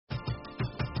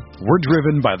We're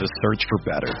driven by the search for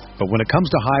better. But when it comes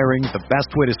to hiring, the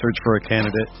best way to search for a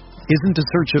candidate isn't to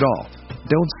search at all.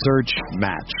 Don't search,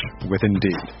 match with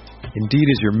Indeed. Indeed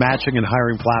is your matching and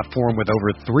hiring platform with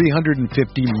over 350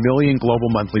 million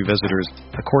global monthly visitors,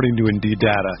 according to Indeed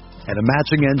data, and a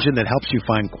matching engine that helps you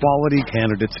find quality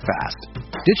candidates fast.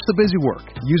 Ditch the busy work.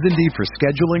 Use Indeed for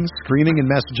scheduling, screening, and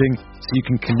messaging so you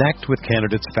can connect with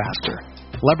candidates faster.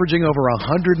 Leveraging over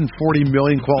 140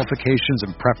 million qualifications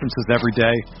and preferences every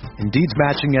day, Indeed's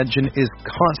matching engine is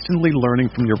constantly learning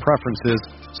from your preferences,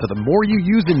 so the more you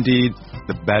use Indeed,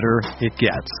 the better it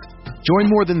gets.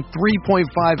 Join more than 3.5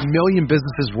 million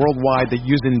businesses worldwide that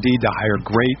use Indeed to hire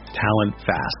great talent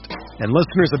fast. And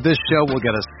listeners of this show will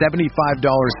get a $75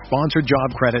 sponsored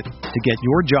job credit to get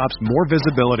your jobs more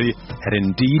visibility at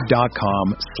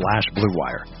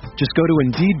Indeed.com/BlueWire. Just go to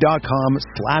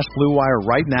Indeed.com/BlueWire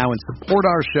right now and support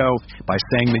our show by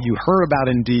saying that you heard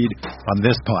about Indeed on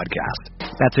this podcast.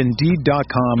 That's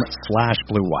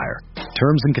Indeed.com/BlueWire.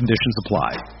 Terms and conditions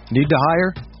apply. Need to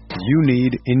hire? You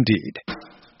need Indeed.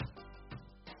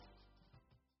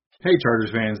 Hey Chargers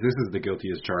fans, this is the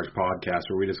Guilty as Charged podcast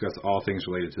where we discuss all things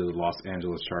related to the Los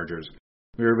Angeles Chargers.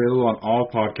 We are available on all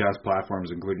podcast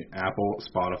platforms including Apple,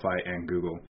 Spotify, and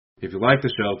Google. If you like the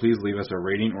show, please leave us a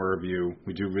rating or review.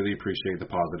 We do really appreciate the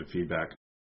positive feedback.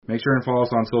 Make sure and follow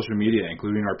us on social media,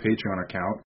 including our Patreon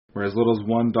account, where as little as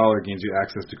 $1 gains you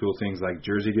access to cool things like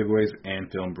jersey giveaways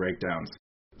and film breakdowns.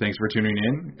 Thanks for tuning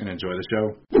in and enjoy the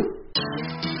show.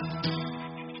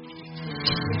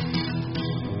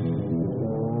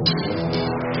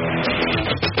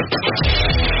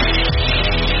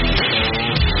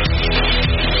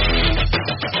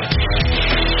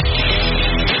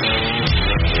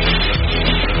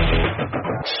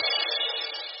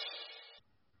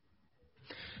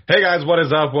 Hey guys, what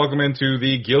is up? Welcome into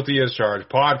the Guilty as Charged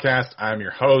podcast. I'm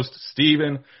your host,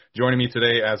 Steven. Joining me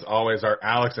today, as always, are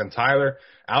Alex and Tyler.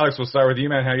 Alex, we'll start with you,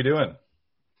 man. How you doing?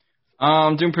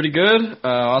 I'm doing pretty good.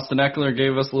 Austin Ekeler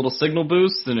gave us a little signal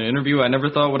boost in an interview I never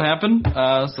thought would happen,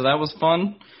 so that was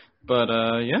fun. But,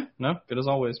 good as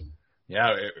always.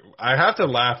 Yeah, I have to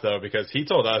laugh, though, because he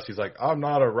told us, he's like, I'm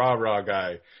not a rah-rah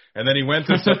guy. And then he went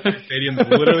to SoFi Stadium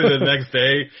literally the next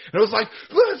day, and it was like,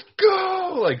 let's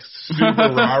go! Like, super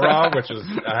rah-rah,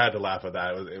 I had to laugh at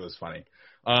that. It was funny.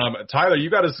 Tyler, you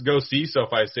got to go see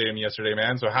SoFi Stadium yesterday,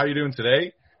 man. So how are you doing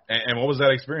today, and what was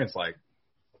that experience like?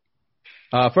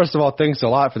 First of all, thanks a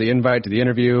lot for the invite to the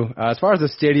interview. As far as the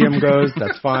stadium goes,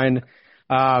 that's fine.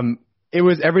 It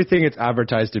was everything it's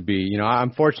advertised to be. You know,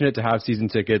 I'm fortunate to have season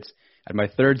tickets at my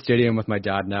third stadium with my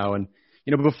dad now, and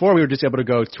you know, before we were just able to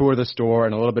go tour the store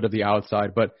and a little bit of the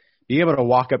outside, but being able to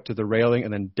walk up to the railing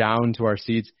and then down to our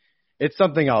seats, it's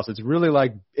something else. It's really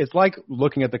it's like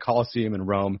looking at the Colosseum in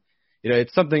Rome. You know,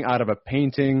 it's something out of a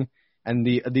painting, and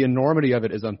the enormity of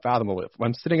it is unfathomable. When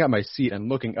I'm sitting at my seat and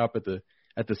looking up at the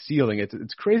ceiling,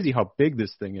 it's crazy how big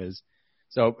this thing is.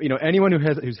 So, you know, anyone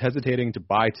who's hesitating to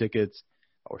buy tickets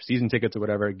or season tickets or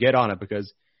whatever, get on it,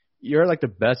 because you're like the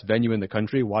best venue in the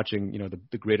country watching, you know,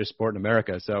 the greatest sport in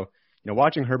America. So, you know,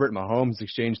 watching Herbert Mahomes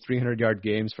exchange 300-yard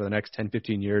games for the next 10,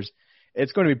 15 years,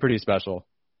 it's going to be pretty special.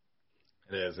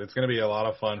 It is. It's going to be a lot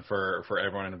of fun for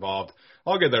everyone involved.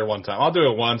 I'll get there one time. I'll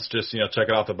do it once, just, you know, check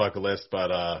it off the bucket list.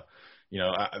 But, you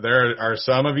know, there are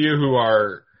some of you who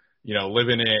are, you know,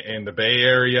 living in the Bay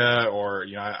Area, or,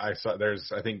 you know, I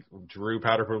think Drew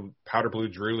Powder Blue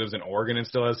Drew lives in Oregon and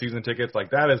still has season tickets. Like,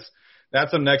 that's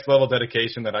some next level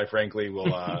dedication that I frankly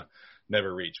will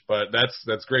never reach. But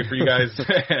that's great for you guys,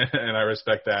 and I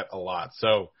respect that a lot.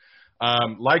 So,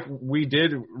 like we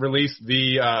did release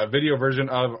the video version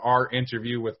of our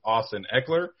interview with Austin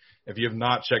Ekeler. If you have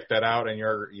not checked that out and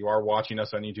you are watching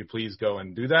us on YouTube, please go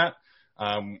and do that.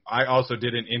 I also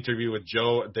did an interview with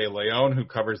Joe DeLeon, who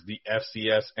covers the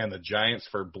FCS and the Giants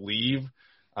for Believe,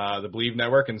 the Believe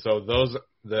Network. And so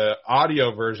the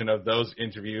audio version of those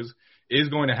interviews is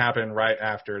going to happen right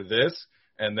after this.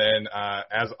 And then,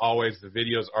 as always, the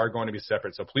videos are going to be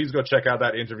separate. So please go check out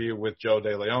that interview with Joe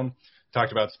DeLeon.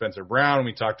 Talked about Spencer Brown.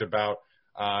 We talked about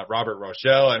Robert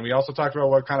Rochelle. And we also talked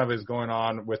about what kind of is going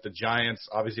on with the Giants.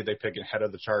 Obviously, they pick ahead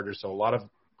of the Chargers. So a lot of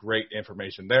great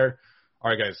information there.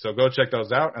 All right, guys, so go check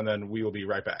those out, and then we will be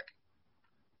right back.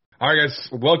 All right, guys,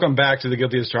 welcome back to the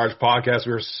Guilty as Charged podcast.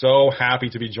 We are so happy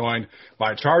to be joined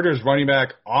by Chargers running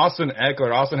back Austin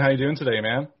Ekeler. Austin, how you doing today,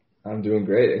 man? I'm doing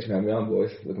great. Thanks for having me on,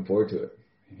 boys. Looking forward to it.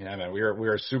 Yeah, man, we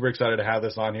are super excited to have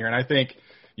this on here, and I think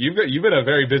you've been a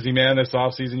very busy man this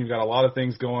offseason. You've got a lot of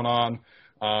things going on.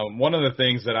 One of the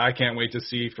things that I can't wait to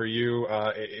see for you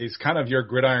is kind of your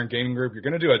Gridiron Gaming Group. You're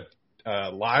going to do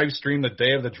a live stream the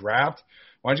day of the draft.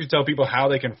 Why don't you tell people how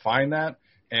they can find that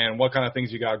and what kind of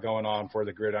things you got going on for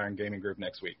the Gridiron Gaming Group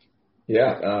next week.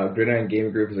 Yeah, Gridiron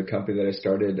Gaming Group is a company that I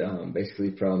started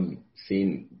basically from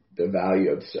seeing the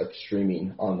value of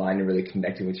streaming online and really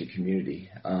connecting with your community.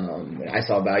 And I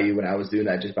saw value when I was doing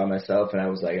that just by myself, and I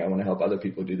was like, I want to help other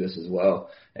people do this as well.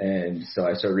 And so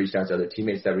I started reaching out to other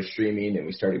teammates that were streaming, and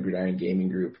we started Gridiron Gaming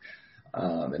Group.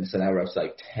 And so now we're up to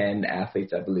like 10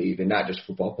 athletes, I believe, and not just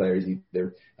football players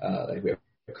either. Like we have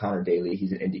Connor Daly,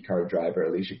 he's an IndyCar driver.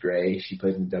 Alicia Gray, she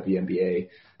plays in the WNBA.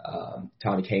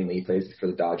 Tony Canley plays for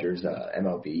the Dodgers,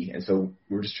 MLB. And so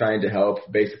we're just trying to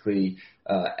help basically,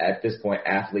 at this point,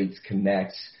 athletes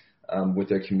connect with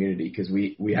their community, because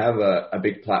we have a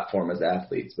big platform as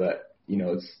athletes, but, you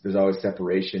know, there's always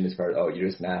separation as far as, oh, you're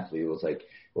just an athlete. It was like,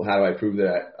 well, how do I prove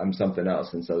that I'm something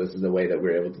else? And so this is a way that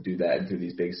we're able to do that through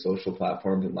these big social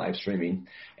platforms and live streaming.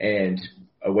 And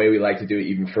a way we like to do it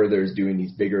even further is doing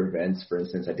these bigger events. For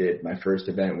instance, I did my first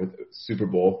event with Super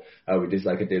Bowl. We did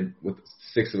like I did with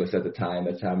 6 of us at the time.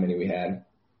 That's how many we had.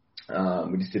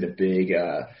 We just did a big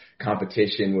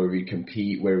competition where we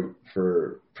compete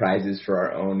for prizes for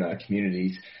our own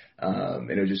communities. And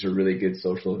it was just a really good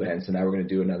social event. So now we're going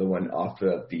to do another one off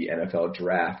of the NFL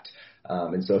draft.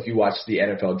 And so if you watch the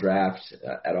NFL draft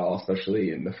at all, especially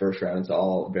in the first round, it's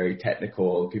all very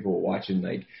technical. People watching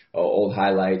like old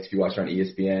highlights. If you watch on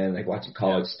ESPN, like watching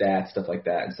college stats, stuff like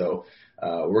that. And so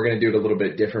we're going to do it a little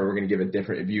bit different. We're going to give a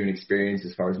different viewing experience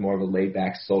as far as more of a laid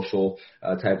back social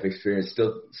type of experience,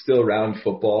 still around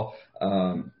football.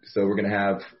 So we're going to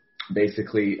have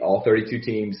basically all 32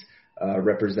 teams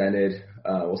represented.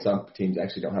 Well, some teams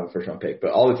actually don't have a first round pick, but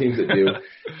all the teams that do,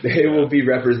 they will be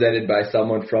represented by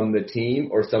someone from the team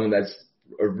or someone that's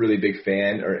a really big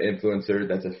fan or influencer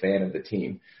that's a fan of the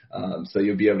team. So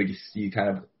you'll be able to see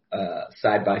kind of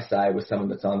side by side with someone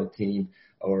that's on the team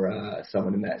or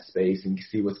someone in that space and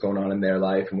see what's going on in their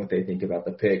life and what they think about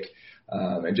the pick.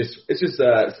 And it's just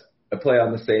a play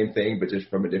on the same thing, but just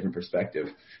from a different perspective.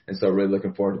 And so really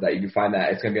looking forward to that. You can find that.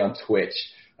 It's going to be on Twitch.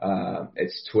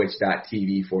 It's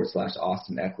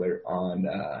twitch.tv/Austin Ekeler on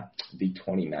the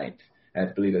 29th. And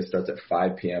I believe it starts at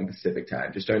 5 p.m. Pacific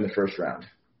time, just during the first round.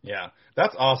 Yeah,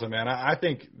 that's awesome, man. I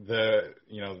think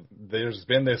there's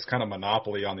been this kind of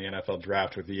monopoly on the NFL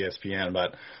draft with ESPN,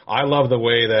 but I love the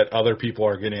way that other people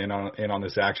are getting in on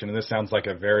this action. And this sounds like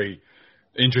a very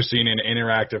interesting and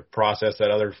interactive process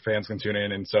that other fans can tune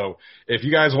in. And so if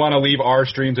you guys want to leave our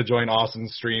stream to join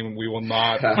Austin's stream, we will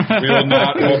not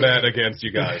hold that against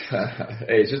you guys.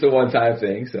 Hey, it's just a one-time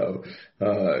thing. So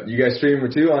you guys stream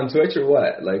too on Twitch or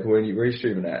what? Like where are you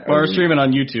streaming at? Well, we're streaming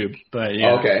on YouTube, but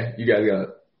yeah. Okay, you guys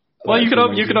got. Well, you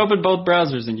could open both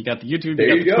browsers, and you got the YouTube.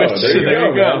 There you go. Twitch. There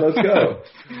you go. Man. Let's go.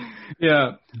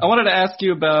 Yeah. I wanted to ask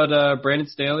you about Brandon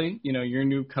Staley, your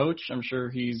new coach. I'm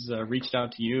sure he's reached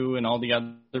out to you and all the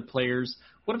other players.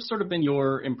 What have sort of been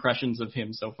your impressions of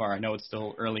him so far? I know it's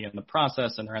still early in the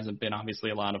process and there hasn't been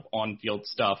obviously a lot of on-field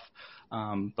stuff,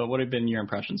 but what have been your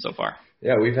impressions so far?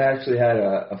 Yeah, we've actually had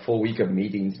a full week of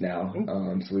meetings now.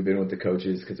 So we've been with the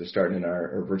coaches because they're starting in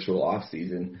our virtual off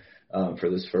season for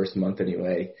this first month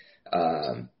anyway.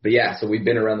 But yeah, so we've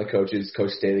been around the coaches.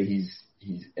 Coach Staley,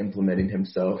 he's implementing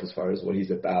himself as far as what he's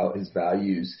about, his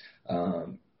values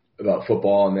about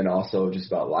football, and then also just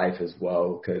about life as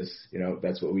well, because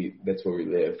that's where we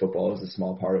live. Football is a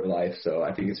small part of life, so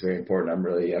I think it's very important. I'm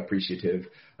really appreciative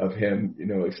of him,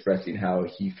 expressing how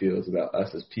he feels about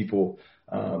us as people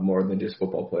more than just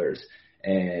football players.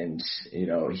 And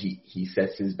he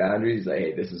sets his boundaries. He's like,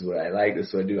 hey, this is what I like, this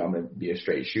is what I do. I'm going to be a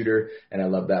straight shooter, and I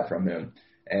love that from him.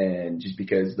 And just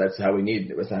because that's how we need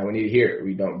it here.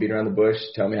 We don't beat around the bush.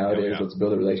 Tell me how it is. Let's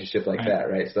build a relationship like that,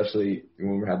 right? Especially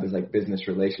when we have this like business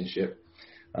relationship,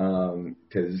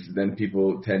 because then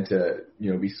people tend to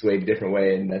be swayed a different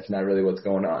way, and that's not really what's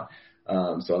going on.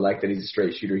 So I like that he's a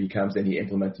straight shooter. He comes in, he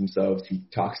implements himself, he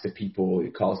talks to people, he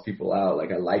calls people out.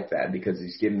 Like I like that because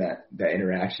he's getting that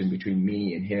interaction between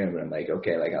me and him. And I'm like,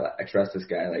 okay, like I trust this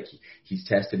guy. Like he's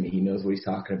tested me. He knows what he's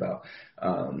talking about.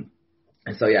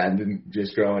 And so, yeah, I've been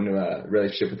just growing a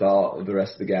relationship with all the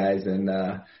rest of the guys, and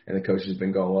the coach has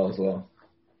been going well as well.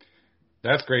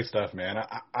 That's great stuff, man.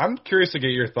 I'm curious to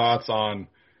get your thoughts on,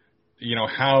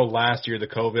 how last year the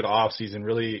COVID off season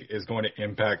really is going to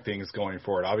impact things going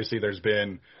forward. Obviously, there's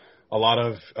been a lot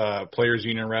of players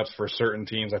union reps for certain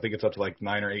teams. I think it's up to like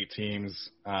 9 or 8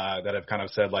 teams that have kind of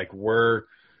said like we're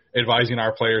advising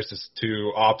our players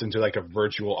to opt into like a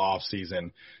virtual off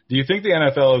season. Do you think the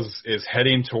NFL is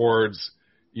heading towards,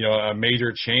 a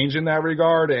major change in that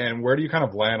regard? And where do you kind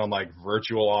of land on like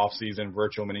virtual off season,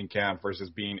 virtual mini camp versus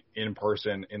being in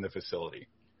person in the facility?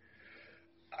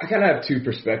 I kind of have two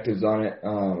perspectives on it,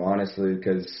 honestly,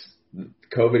 because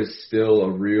COVID is still a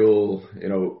real,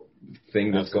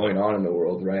 thing that's going on in the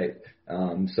world, right?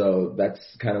 So that's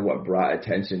kind of what brought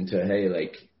attention to, hey,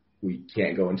 like, we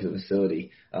can't go into the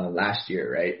facility. Last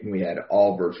year, right? We had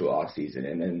all virtual off season,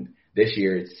 and then this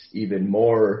year it's even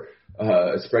more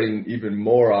spreading even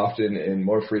more often and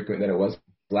more frequent than it was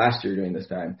last year during this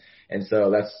time. And so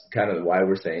that's kind of why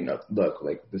we're saying, look,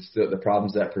 like the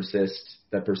problems that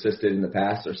persisted in the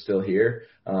past are still here.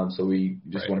 So we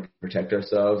just want to protect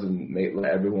ourselves and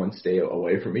let everyone stay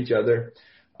away from each other.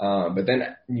 But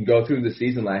then you go through the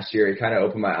season last year, it kind of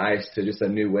opened my eyes to just a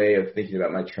new way of thinking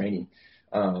about my training.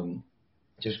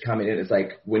 Just coming in, it's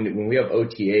like when we have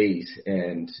OTAs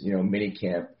and, mini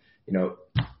camp,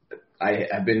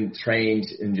 I've been trained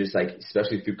in just like,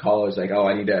 especially through college, like,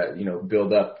 I need to,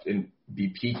 build up and be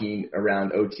peaking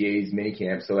around OTAs, mini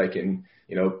camp, so I can,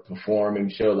 perform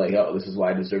and show like, this is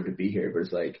why I deserve to be here. But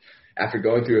it's like, after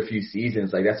going through a few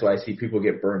seasons, like, that's why I see people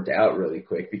get burnt out really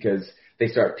quick, because they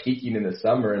start peaking in the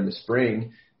summer and the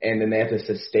spring, and then they have to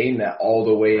sustain that all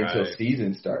the way until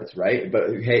season starts, right?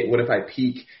 But hey, what if I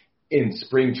peak in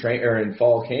spring train or in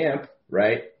fall camp,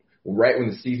 right when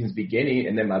the season's beginning,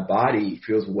 and then my body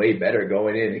feels way better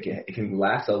going in. It can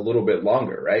last a little bit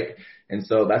longer, right? And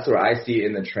so that's where I see it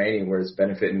in the training, where it's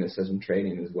benefiting the system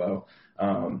training as well.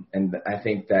 And I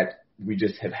think that we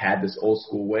just have had this old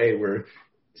school way where,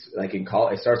 like, in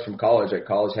college, it starts from college. Like,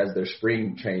 college has their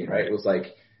spring training, right? It was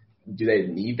like, do they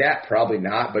need that? Probably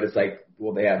not. But it's like,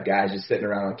 well, they have guys just sitting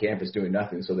around on campus doing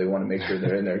nothing, so they want to make sure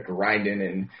they're in there grinding.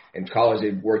 And in college,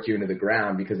 they work you into the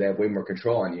ground because they have way more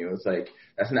control on you. It's like,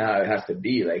 that's not how it has to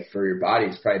be. Like, for your body,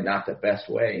 it's probably not the best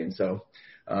way. And so,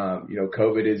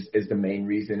 COVID is the main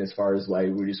reason, as far as why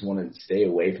we just want to stay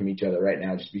away from each other right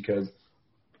now, just because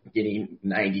getting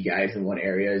 90 guys in one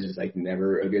area is just like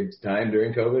never a good time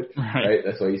during COVID, right?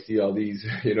 That's why you see all these,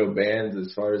 bans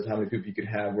as far as how many people you could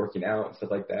have working out and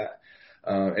stuff like that.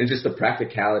 And just the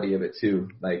practicality of it too.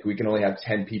 Like, we can only have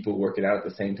 10 people working out at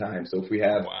the same time. So if we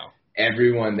have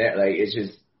everyone there, like, it's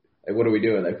just, like, what are we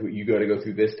doing? Like, you got to go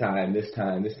through this time. Like,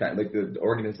 the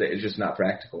organization is just not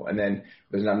practical. And then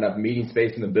there's not enough meeting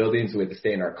space in the building, so we have to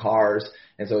stay in our cars.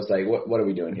 And so it's like, what are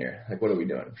we doing here? Like, what are we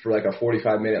doing? For like a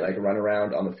 45-minute, like, run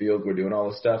around on the field, we're doing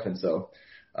all this stuff. And so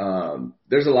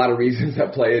there's a lot of reasons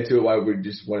that play into it why we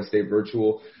just want to stay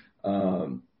virtual.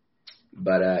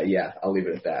 But I'll leave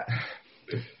it at that.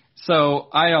 So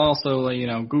I also,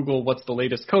 Google what's the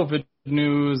latest COVID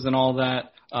news and all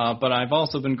that. But I've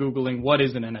also been Googling what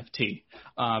is an NFT,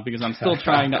 because I'm still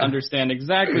trying to understand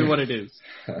exactly what it is.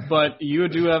 But you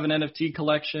do have an NFT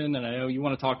collection, and I know you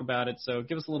want to talk about it, so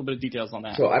give us a little bit of details on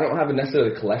that. So I don't have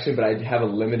necessarily a collection, but I have a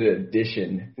limited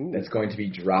edition that's going to be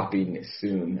dropping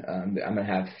soon. I'm going to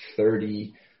have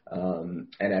 30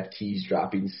 NFTs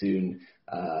dropping soon.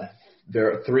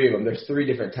 There are 3 of them. There's 3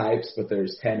 different types, but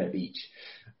there's 10 of each.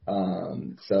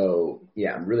 I'm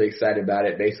really excited about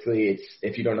it. Basically,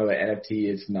 if you don't know what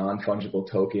NFT is,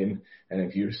 non-fungible token. And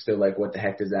if you're still like, what the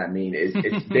heck does that mean? It's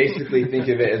basically, think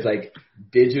of it as like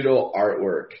digital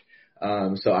artwork.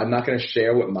 So I'm not going to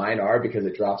share what mine are because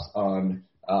it drops on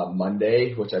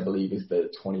Monday, which I believe is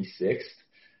the 26th.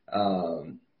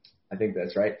 I think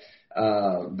that's right.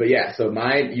 So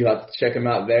mine, you have to check them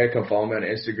out there. Come follow me on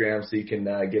Instagram so you can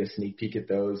get a sneak peek at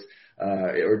those.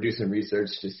 Or do some research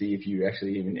to see if you're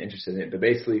actually even interested in it. But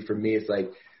basically, for me, it's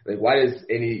like why does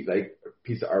any like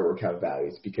piece of artwork have value?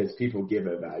 It's because people give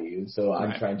it value. And so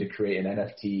I'm trying to create an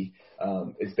NFT.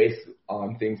 It's based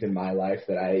on things in my life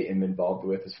that I am involved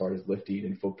with, as far as lifting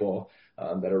and football,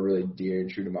 that are really dear and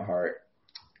true to my heart.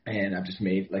 And I've just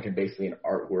made like basically an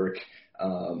artwork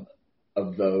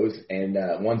of those, and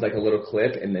one's like a little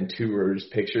clip, and then 2 are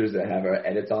just pictures that have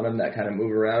edits on them that kind of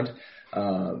move around.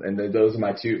 And those are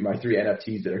my 3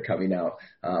 NFTs that are coming out.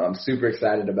 I'm super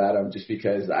excited about them just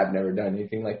because I've never done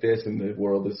anything like this, and the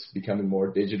world is becoming more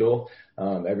digital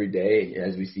every day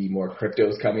as we see more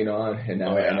cryptos coming on, and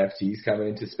now NFTs coming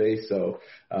into space. So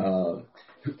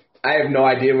I have no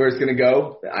idea where it's going to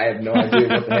go. I have no idea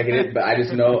what the heck it is, but I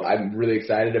just know I'm really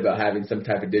excited about having some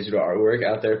type of digital artwork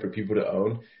out there for people to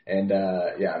own. And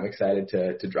I'm excited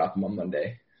to drop them on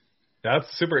Monday. That's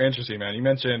super interesting, man. You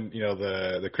mentioned,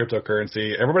 the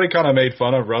cryptocurrency. Everybody kind of made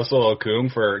fun of Russell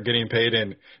Okung for getting paid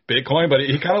in Bitcoin, but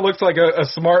he kind of looks like a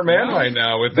smart man right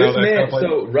now. With this man,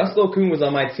 so Russell Okung was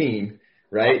on my team,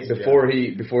 right? Before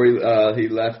he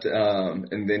left,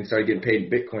 and then started getting paid in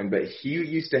Bitcoin. But he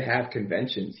used to have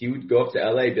conventions. He would go up to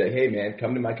LA and be like, "Hey man,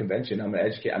 come to my convention. I'm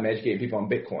educating people on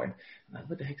Bitcoin." I'm like,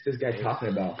 what the heck's this guy talking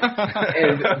about?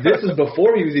 And this was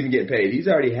before he was even getting paid. He's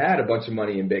already had a bunch of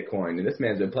money in Bitcoin, and this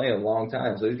man's been playing a long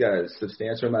time, so he's got a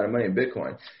substantial amount of money in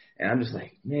Bitcoin. And I'm just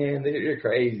like, man, you're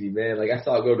crazy, man. Like, I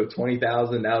saw it go to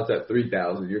 20,000. Now it's at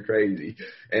 3,000. You're crazy.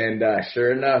 And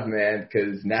sure enough, man,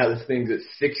 because now this thing's at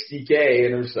 60K.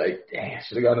 And I'm just like, dang, I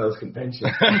should have gone to those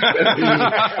conventions.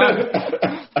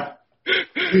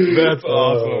 That's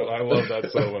awesome. I love that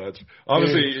so much.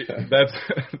 Obviously,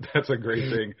 that's a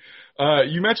great thing.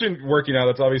 You mentioned working out.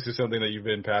 That's obviously something that you've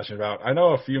been passionate about. I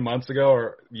know a few months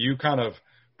ago, you kind of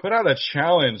put out a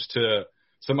challenge to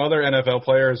some other NFL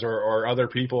players or other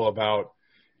people about,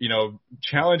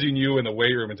 challenging you in the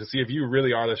weight room and to see if you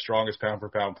really are the strongest pound for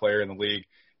pound player in the league.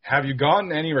 Have you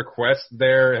gotten any requests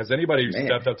there? Has anybody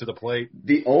stepped up to the plate?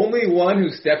 The only one who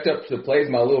stepped up to the plate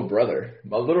is my little brother.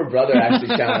 My little brother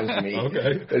actually challenged me.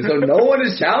 Okay. And so no one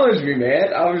has challenged me,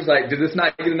 man. I was like, did this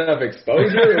not get enough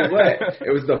exposure or what?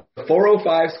 It was the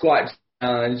 405 squat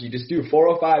challenge. You just do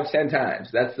 405 10 times.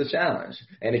 That's the challenge.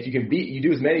 And if you can you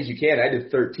do as many as you can. I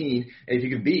did 13. And if you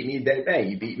can beat me, then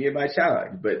bang, you beat me in my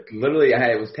challenge. But literally,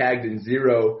 I was tagged in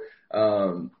zero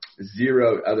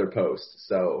other posts.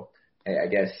 So, hey, I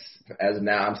guess as of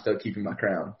now, I'm still keeping my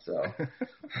crown. So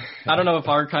I don't know if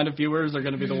our kind of viewers are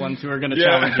going to be the ones who are going to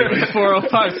challenge you in the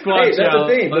 405 squat hey, that's challenge.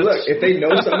 the thing. But look, if they know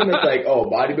someone that's like,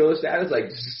 bodybuilder status,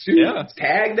 like, shoot,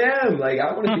 tag them. Like,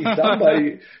 I want to see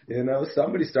somebody,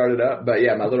 somebody start it up. But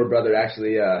yeah, my little brother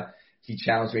actually, he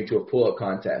challenged me to a pull-up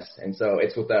contest. And so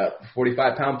it's with a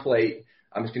 45-pound plate.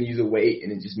 I'm just going to use a weight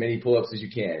and as many pull-ups as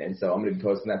you can. And so I'm going to be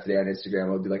posting that today on Instagram.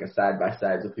 We'll do like a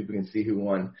side-by-side so people can see who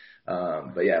won.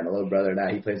 But yeah, my little brother now,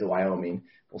 he plays at Wyoming.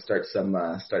 We'll start some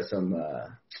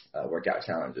workout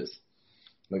challenges.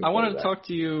 I wanted to talk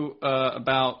to you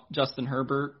about Justin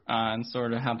Herbert and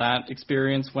sort of how that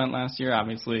experience went last year.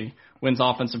 Obviously, wins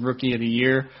Offensive Rookie of the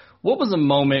Year. What was a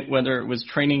moment, whether it was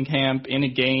training camp, in a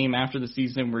game, after the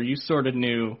season, where you sort of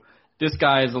knew this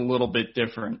guy is a little bit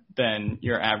different than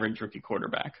your average rookie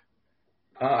quarterback?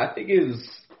 I think it was,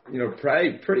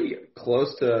 probably pretty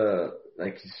close to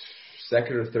like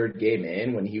second or third game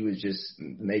in when he was just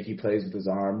making plays with his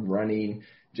arm, running,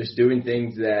 just doing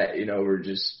things that, were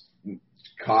just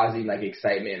causing like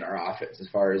excitement in our offense as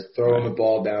far as throwing the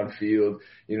ball downfield,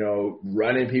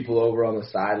 running people over on the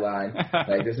sideline.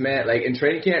 Like this man, like in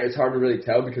training camp, it's hard to really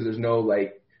tell because there's no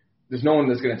one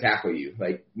that's going to tackle you.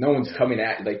 Like no one's coming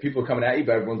at, like people are coming at you,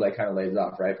 but everyone's like kind of lays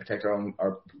off, right? Protect our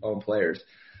own players.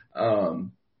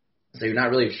 So you're not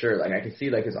really sure. Like I can see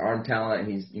like his arm talent,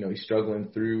 and he's struggling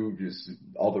through just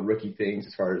all the rookie things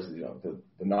as far as the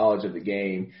knowledge of the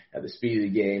game, the speed of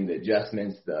the game, the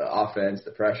adjustments, the offense,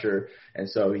 the pressure, and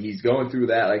so he's going through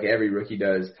that like every rookie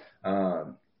does.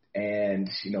 And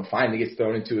finally gets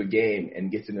thrown into a game and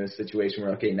gets into a situation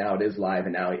where okay, now it is live,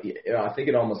 and now I think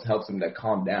it almost helps him to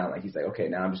calm down. Like he's like,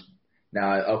 okay, I'm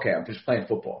just playing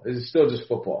football. This is still just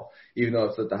football, even though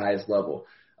it's at the highest level.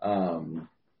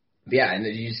 Yeah, and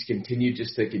then you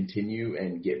just continue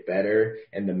and get better,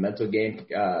 and the mental game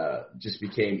just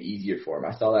became easier for him.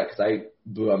 I saw that because I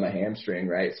blew out my hamstring,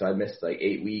 right? So I missed like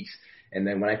 8 weeks. And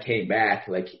then when I came back,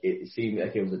 like it seemed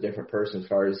like it was a different person as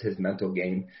far as his mental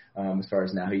game, as far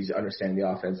as now he's understanding the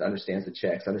offense, understands the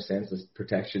checks, understands the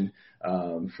protection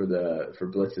for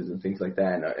blitzes and things like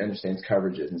that, and understands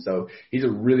coverages. And so he's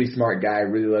a really smart guy,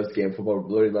 really loves the game of football,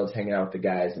 really loves hanging out with the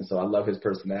guys. And so I love his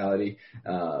personality.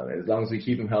 And as long as we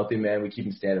keep him healthy, man, we keep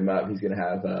him standing up, he's going to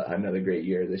have another great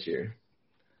year this year.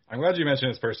 I'm glad you mentioned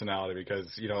his personality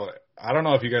because, I don't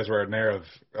know if you guys were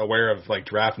aware of like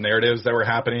draft narratives that were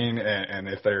happening and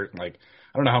if they're like,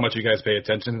 I don't know how much you guys pay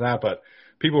attention to that, but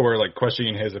people were like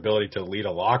questioning his ability to lead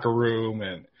a locker room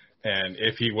and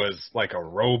if he was like a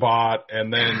robot.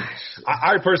 And then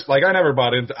I personally, I never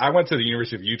bought into, I went to the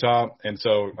University of Utah. And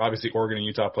so obviously Oregon and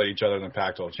Utah played each other in the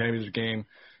Pac-12 championship game.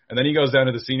 And then he goes down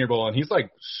to the Senior Bowl and he's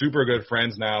like super good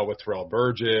friends now with Terrell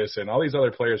Burgess and all these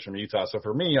other players from Utah. So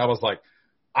for me, I was like,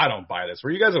 I don't buy this.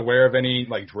 Were you guys aware of any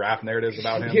like draft narratives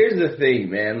about him? Here's the thing,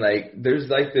 man. Like, there's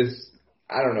like this,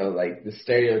 I don't know, like the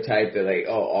stereotype that like,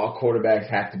 all quarterbacks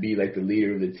have to be like the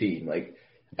leader of the team. Like,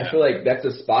 I feel like that's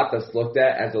a spot that's looked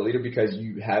at as a leader because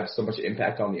you have so much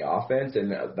impact on the offense,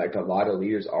 and like a lot of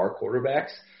leaders are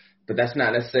quarterbacks. But that's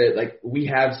not necessarily like we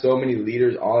have so many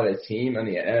leaders on a team in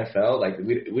the NFL. Like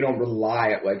we don't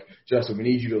rely at like Justin, we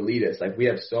need you to lead us. Like we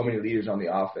have so many leaders on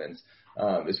the offense.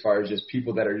 As far as just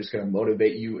people that are just going to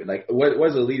motivate you. And like, what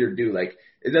does a leader do? Like,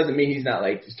 it doesn't mean he's not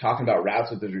like just talking about routes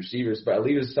with his receivers, but a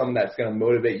leader is someone that's going to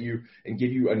motivate you and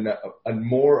give you a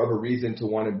more of a reason to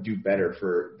want to do better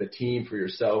for the team, for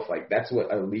yourself. Like, that's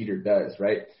what a leader does,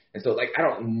 right? And so, like, I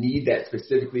don't need that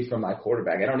specifically from my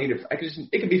quarterback. I don't need it.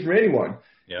 It could be from anyone.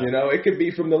 Yeah. It could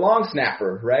be from the long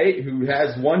snapper, right, who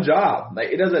has one job. Like,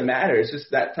 it doesn't matter. It's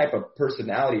just that type of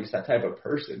personality. It's that type of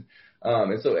person.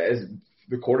 And so as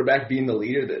the quarterback being the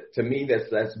leader, that to me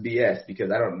that's BS, because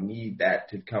I don't need that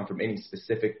to come from any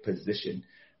specific position,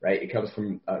 right? It comes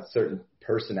from a certain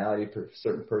personality,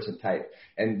 certain person type.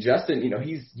 And Justin,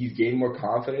 he's gained more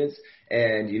confidence,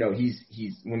 and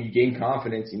he's when you gain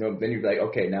confidence, then you're like,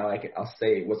 okay, now I'll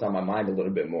say what's on my mind a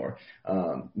little bit more.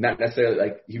 Not necessarily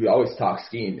like he would always talk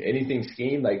scheme, anything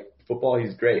scheme, like football,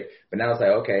 he's great. But now it's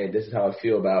like, okay, this is how I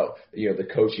feel about, the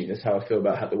coaching. This is how I feel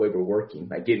about the way we're working,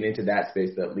 like getting into that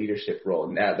space, that leadership role.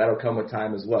 And that'll come with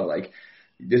time as well. Like,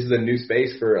 this is a new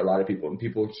space for a lot of people, and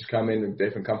people just come in with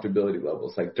different comfortability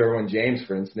levels. Like Derwin James,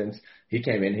 for instance, he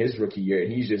came in his rookie year,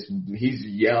 and he's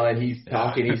yelling, he's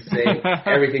talking, he's saying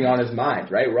everything on his mind,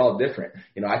 right? We're all different.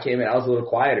 I came in, I was a little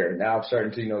quieter. Now I'm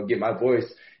starting to, get my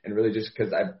voice, and really just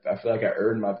because I feel like I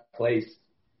earned my place.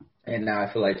 And now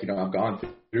I feel like, I've gone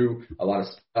through a lot of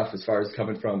stuff as far as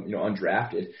coming from,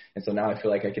 undrafted. And so now I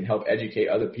feel like I can help educate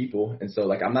other people. And so,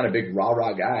 like, I'm not a big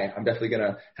rah-rah guy. I'm definitely going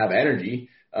to have energy.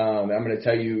 I'm going to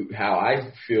tell you how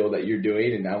I feel that you're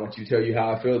doing, and I want you to tell you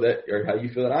how I feel that, or how you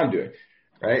feel that I'm doing,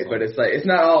 right? Awesome. But it's like, it's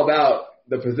not all about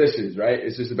the positions, right?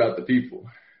 It's just about the people.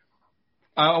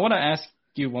 I want to ask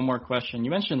you one more question.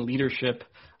 You mentioned leadership.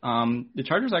 The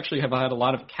Chargers actually have had a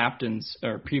lot of captains,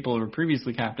 or people who were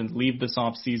previously captains, leave this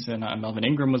offseason. Melvin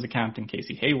Ingram was a captain,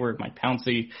 Casey Hayward, Mike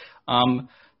Pouncey.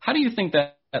 How do you think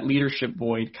that leadership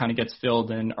void kind of gets filled?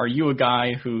 And are you a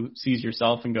guy who sees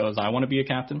yourself and goes, I want to be a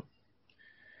captain?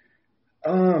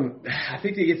 I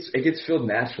think it gets filled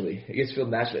naturally. It gets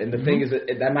filled naturally. And the thing is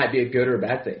that might be a good or a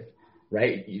bad thing,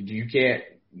 right? You can't,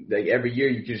 like, every year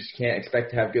you just can't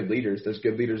expect to have good leaders. There's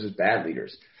good leaders, there's bad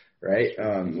leaders, right?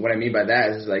 What I mean by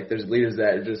that is, like, there's leaders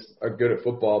that just are good at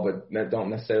football, but that don't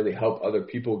necessarily help other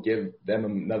people, give them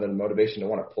another motivation to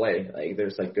want to play. Like, they're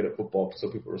just, like, good at football,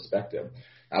 so people respect them.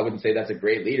 I wouldn't say that's a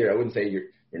great leader. I wouldn't say you're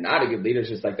not a good leader. It's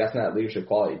just like, that's not leadership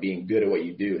quality. Being good at what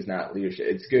you do is not leadership.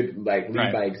 It's good, like,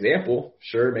 lead by example.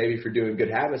 Sure, maybe for doing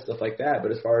good habits, stuff like that.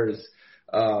 But as far as,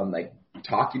 like,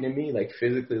 talking to me, like,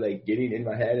 physically, like, getting in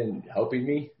my head and helping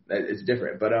me, it's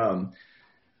different. But,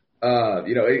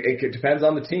 it depends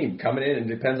on the team coming in, and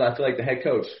depends on, I feel like, the head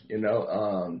coach,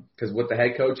 because what the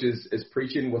head coach is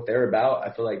preaching, what they're about,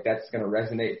 I feel like that's going to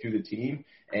resonate through the team.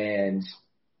 And,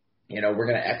 we're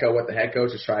going to echo what the head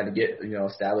coach is trying to get,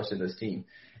 established in this team.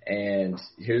 And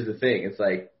here's the thing. It's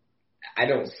like, I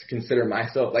don't consider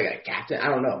myself like a captain. I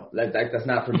don't know. That's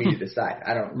not for me to decide.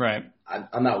 Right.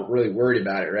 I'm not really worried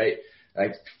about it, right?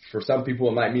 Like, for some people,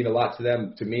 it might mean a lot to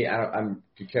them. To me, I'm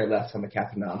could care less. I'm a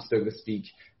captain now. I'm still going to speak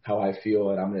how I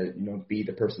feel, and I'm going to, be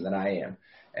the person that I am.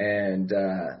 And,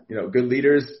 good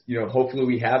leaders, hopefully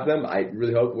we have them. I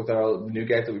really hope with our new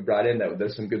guys that we brought in that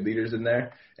there's some good leaders in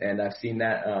there. And I've seen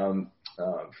that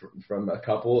from a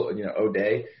couple,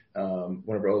 O'Day, one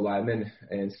of our O-linemen,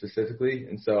 and specifically.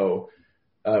 And so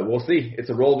we'll see. It's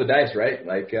a roll of the dice, right?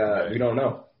 Like, we don't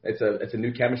know. It's a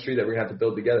new chemistry that we're going to have to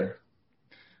build together.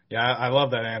 Yeah, I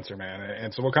love that answer, man.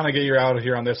 And so we'll kind of get you out of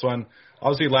here on this one.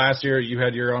 Obviously, last year you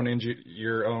had your own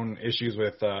issues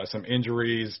with some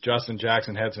injuries. Justin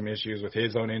Jackson had some issues with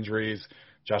his own injuries.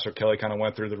 Joshua Kelly kind of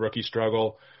went through the rookie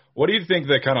struggle. What do you think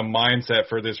the kind of mindset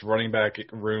for this running back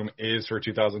room is for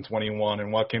 2021,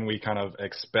 and what can we kind of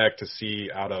expect to see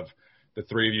out of the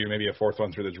three of you, maybe a fourth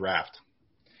one through the draft?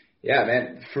 Yeah,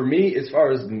 man. For me, as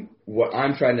far as what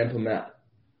I'm trying to implement,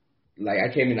 like,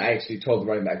 I came in, I actually told the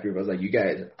running back group, I was like, you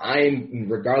guys,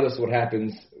 regardless of what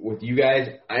happens with you guys,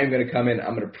 I'm going to come in,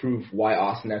 I'm going to prove why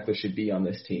Austin Ekeler should be on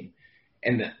this team.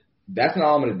 And that's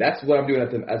what I'm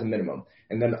doing as a minimum.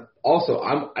 And then also,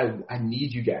 I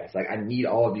need you guys. Like, I need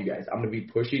all of you guys. I'm going to be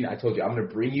pushing. I told you, I'm going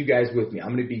to bring you guys with me. I'm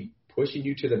going to be pushing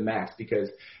you to the max, because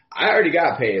I already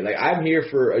got paid. Like, I'm here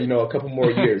for, a couple more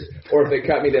years. Or if they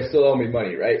cut me, they still owe me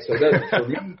money, right? So for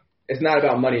me, it's not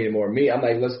about money anymore. I'm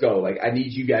like, let's go. Like, I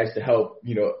need you guys to help,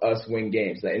 us win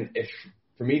games. And if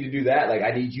for me to do that, like,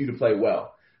 I need you to play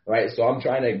well, right? So I'm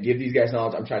trying to give these guys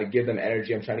knowledge. I'm trying to give them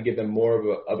energy. I'm trying to give them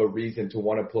more of a reason to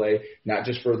want to play, not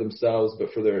just for themselves,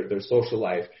 but for their social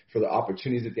life, for the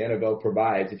opportunities that the NFL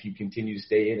provides if you continue to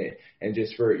stay in it, and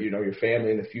just for, your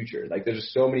family in the future. Like, there's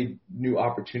just so many new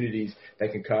opportunities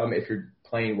that can come if you're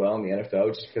playing well in the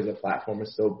NFL, just because the platform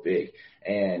is so big.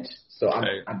 And so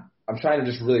I'm trying to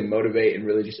just really motivate and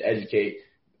really just educate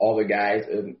all the guys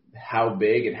and how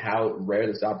big and how rare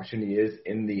this opportunity is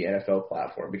in the NFL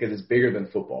platform, because it's bigger than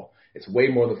football. It's way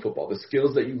more than football. The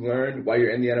skills that you learn while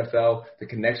you're in the NFL, the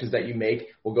connections that you make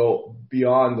will go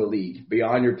beyond the league,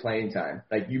 beyond your playing time.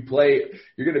 Like, you're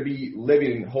going to be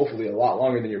living hopefully a lot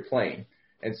longer than you're playing.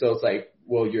 And so it's like,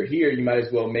 well, you're here, you might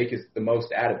as well make the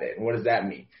most out of it. And what does that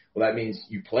mean? Well, that means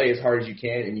you play as hard as you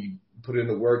can, and you put in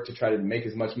the work to try to make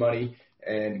as much money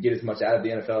and get as much out of the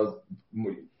NFL.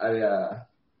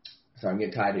 Sorry, I'm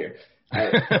getting tired here.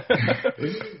 I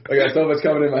got so much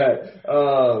coming in my head.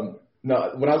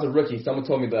 No, when I was a rookie, someone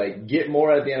told me like get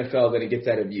more out of the NFL than it gets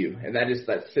out of you, and that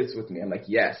sits with me. I'm like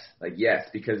yes,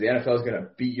 because the NFL is gonna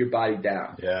beat your body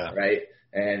down, right?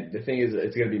 And the thing is,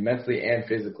 it's going to be mentally and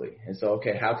physically. And so,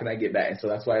 okay, how can I get back? And so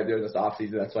that's why during this off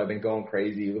season, that's why I've been going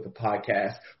crazy with the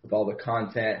podcast, with all the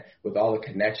content, with all the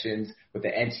connections, with the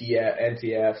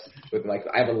NTFs, with like,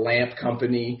 I have a lamp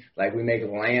company, like we make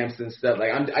lamps and stuff.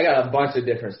 Like I got a bunch of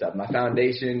different stuff. My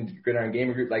foundation, Gridiron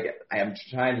Gamer Group, like I am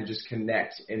trying to just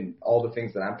connect in all the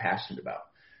things that I'm passionate about.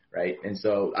 Right. And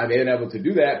so I've been able to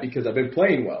do that because I've been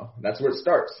playing well. That's where it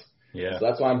starts. Yeah. So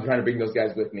that's why I'm trying to bring those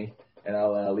guys with me. And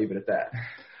I'll leave it at that.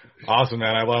 Awesome,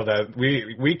 man. I love that.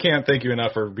 We can't thank you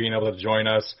enough for being able to join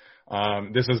us.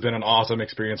 This has been an awesome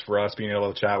experience for us being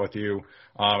able to chat with you.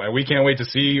 And we can't wait to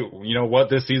see, what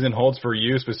this season holds for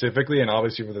you specifically and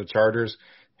obviously for the Chargers.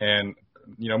 And,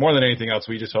 more than anything else,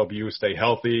 we just hope you stay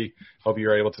healthy, hope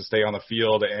you're able to stay on the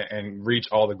field and reach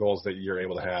all the goals that you're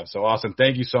able to have. So, Austin,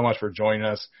 thank you so much for joining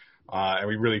us. And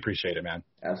we really appreciate it, man.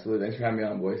 Absolutely. Thanks for having me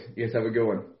on, boys. You guys have a good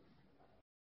one.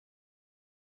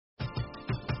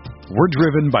 We're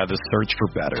driven by the search for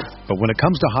better. But when it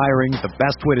comes to hiring, the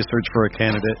best way to search for a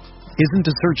candidate isn't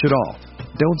to search at all.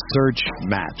 Don't search,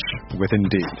 match with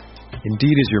Indeed.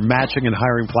 Indeed is your matching and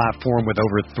hiring platform with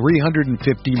over 350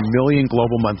 million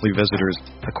global monthly visitors,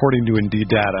 according to Indeed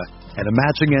data, and a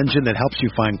matching engine that helps you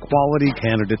find quality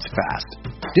candidates fast.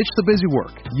 Ditch the busy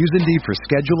work. Use Indeed for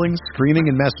scheduling,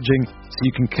 screening, and messaging so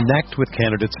you can connect with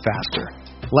candidates faster.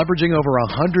 Leveraging over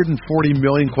 140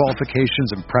 million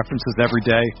qualifications and preferences every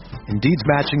day, Indeed's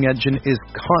matching engine is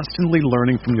constantly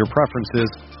learning from your preferences,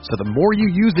 so the more you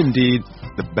use Indeed,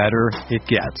 the better it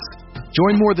gets.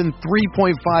 Join more than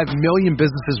 3.5 million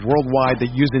businesses worldwide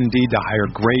that use Indeed to hire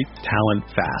great talent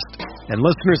fast. And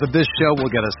listeners of this show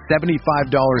will get a $75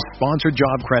 sponsored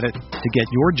job credit to get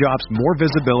your jobs more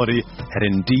visibility at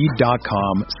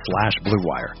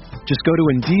Indeed.com/BlueWire. Just go to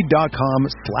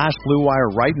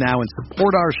Indeed.com/BlueWire right now and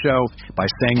support our show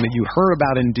by saying that you heard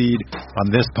about Indeed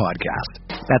on this podcast.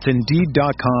 That's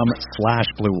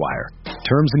Indeed.com/BlueWire.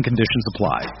 Terms and conditions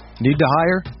apply. Need to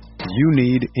hire? You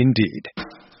need Indeed.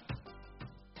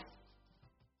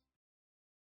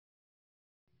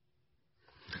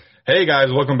 Hey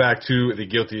guys, welcome back to the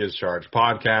Guilty as Charged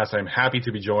podcast. I'm happy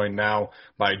to be joined now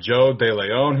by Joe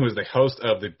DeLeon, who is the host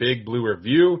of the Big Blue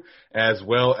Review, as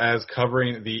well as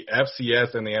covering the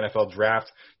FCS and the NFL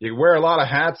draft. You wear a lot of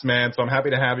hats, man, so I'm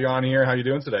happy to have you on here. How you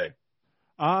doing today?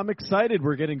 I'm excited.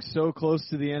 We're getting so close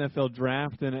to the NFL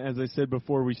draft, and as I said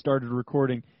before we started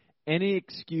recording, any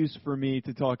excuse for me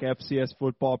to talk FCS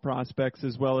football prospects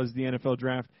as well as the NFL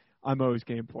draft, I'm always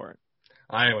game for it.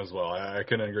 I am as well. I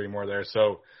couldn't agree more there.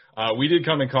 So we did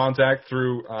come in contact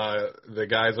through the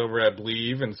guys over at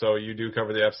Believe, and so you do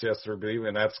cover the FCS through Believe,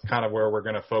 and that's kind of where we're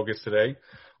going to focus today.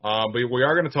 But we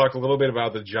are going to talk a little bit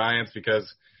about the Giants because,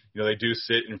 they do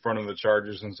sit in front of the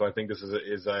Chargers, and so I think this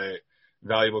is a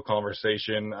valuable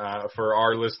conversation for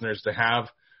our listeners to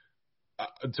have.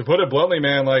 To put it bluntly,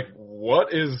 man, like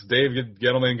what is Dave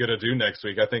Gettleman going to do next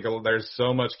week? I think there's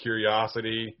so much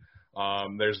curiosity.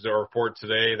 There's the report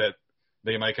today that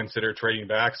they might consider trading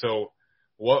back. So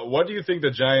what do you think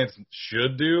the Giants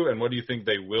should do, and what do you think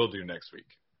they will do next week?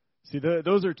 See,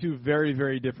 those are two very,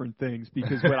 very different things,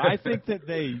 because what I think that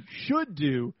they should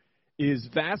do is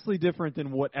vastly different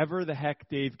than whatever the heck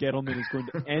Dave Gettleman is going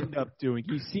to end up doing.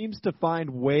 He seems to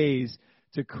find ways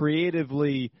to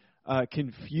creatively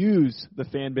confuse the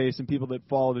fan base and people that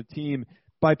follow the team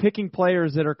by picking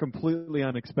players that are completely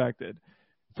unexpected.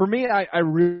 For me, I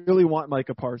really want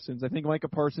Micah Parsons. I think Micah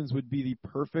Parsons would be the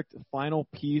perfect final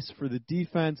piece for the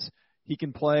defense. He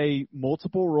can play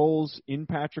multiple roles in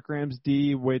Patrick Graham's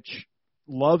D, which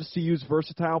loves to use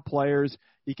versatile players.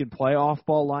 He can play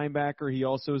off-ball linebacker. He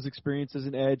also has experience as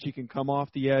an edge. He can come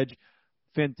off the edge.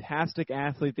 Fantastic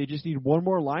athlete. They just need one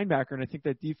more linebacker, and I think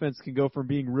that defense can go from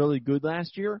being really good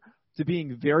last year to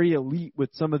being very elite with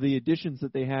some of the additions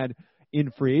that they had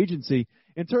in free agency.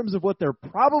 In terms of what they're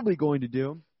probably going to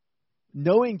do,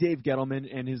 knowing Dave Gettleman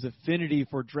and his affinity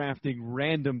for drafting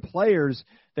random players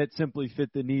that simply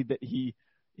fit the need that he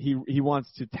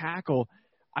wants to tackle,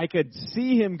 I could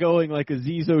see him going like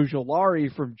Azeez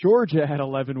Ojulari from Georgia at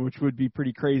 11, which would be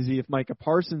pretty crazy if Micah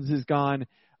Parsons is gone,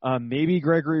 maybe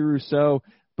Gregory Rousseau.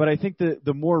 But I think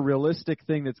the more realistic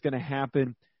thing that's going to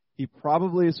happen, he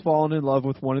probably has fallen in love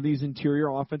with one of these interior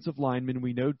offensive linemen.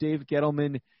 We know Dave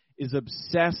Gettleman is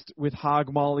obsessed with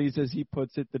hog mollies, as he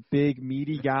puts it, the big,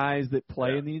 meaty guys that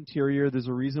play in the interior. There's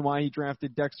a reason why he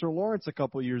drafted Dexter Lawrence a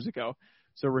couple years ago.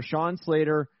 So Rashawn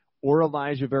Slater or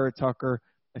Elijah Vera Tucker,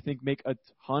 I think make a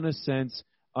ton of sense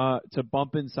to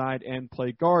bump inside and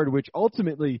play guard, which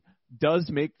ultimately does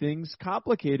make things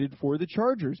complicated for the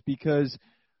Chargers because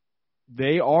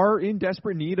they are in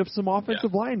desperate need of some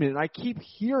offensive linemen. And I keep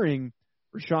hearing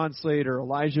Rashawn Slater,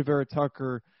 Elijah Vera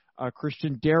Tucker,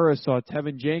 Christian Darrisaw,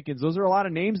 Tevin Jenkins. Those are a lot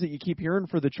of names that you keep hearing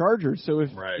for the Chargers. So if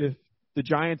the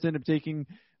Giants end up taking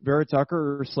Vera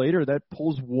Tucker or Slater, that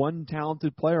pulls one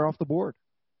talented player off the board.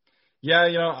 Yeah,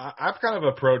 I've kind of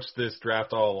approached this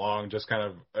draft all along just kind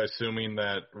of assuming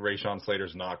that Rashawn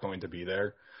Slater's not going to be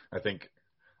there. I think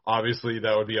obviously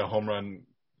that would be a home run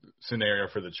scenario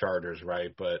for the Chargers, right?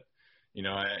 But, and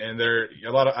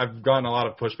I've gotten a lot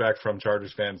of pushback from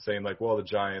Chargers fans saying like, well, the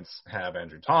Giants have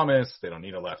Andrew Thomas. They don't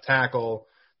need a left tackle.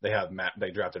 They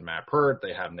drafted Matt Pert.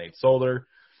 They have Nate Solder.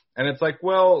 And it's like,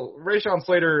 well, Rashawn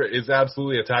Slater is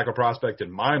absolutely a tackle prospect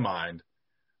in my mind.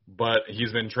 But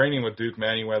he's been training with Duke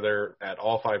Manyweather at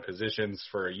all 5 positions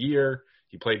for a year.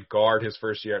 He played guard his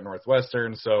first year at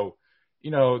Northwestern. So,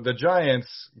 the Giants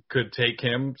could take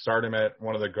him, start him at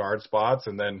one of the guard spots,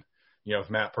 and then, if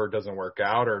Matt Pert doesn't work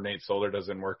out or Nate Solder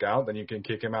doesn't work out, then you can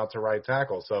kick him out to right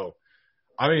tackle. So,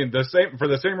 I mean, for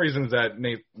the same reasons that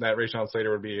Rashawn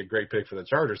Slater would be a great pick for the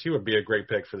Chargers, he would be a great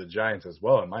pick for the Giants as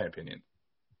well, in my opinion.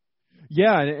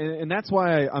 Yeah, and that's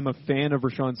why I'm a fan of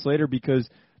Rashawn Slater because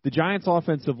the Giants'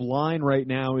 offensive line right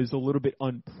now is a little bit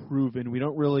unproven. We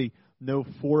don't really know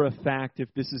for a fact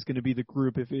if this is going to be the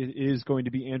group, if it is going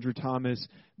to be Andrew Thomas,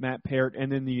 Matt Pert,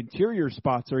 and then the interior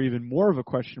spots are even more of a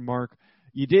question mark.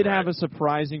 You did have a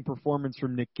surprising performance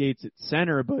from Nick Gates at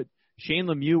center, but Shane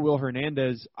Lemieux, Will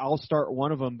Hernandez, I'll start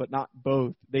one of them, but not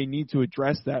both. They need to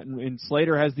address that, and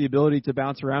Slater has the ability to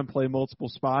bounce around, play multiple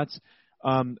spots.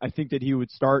 I think that he would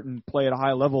start and play at a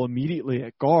high level immediately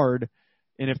at guard.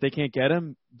 And if they can't get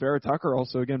him, Vera Tucker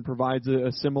also, again, provides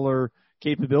a similar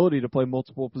capability to play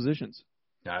multiple positions.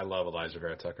 Yeah, I love Elijah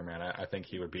Vera Tucker, man. I think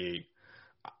he would be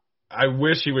 – I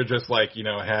wish he would just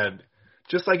had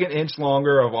just like an inch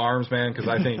longer of arms, man, because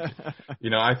I think,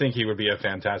 I think he would be a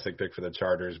fantastic pick for the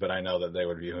Chargers, but I know that they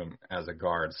would view him as a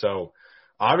guard. So,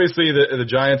 obviously, the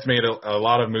Giants made a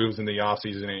lot of moves in the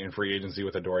offseason and free agency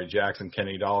with Adoree Jackson,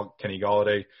 Kenny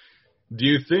Golladay. Do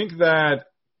you think that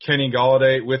Kenny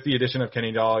Golladay, with the addition of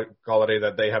Kenny Golladay,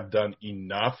 that they have done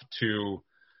enough to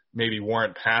maybe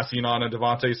warrant passing on a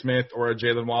Devontae Smith or a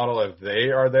Jalen Waddle if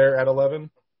they are there at 11?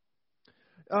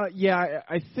 Yeah,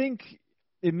 I think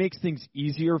it makes things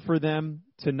easier for them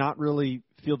to not really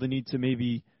feel the need to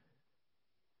maybe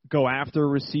go after a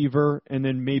receiver and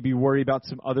then maybe worry about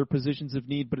some other positions of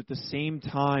need. But at the same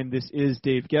time, this is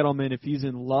Dave Gettleman. If he's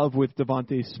in love with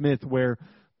Devontae Smith, where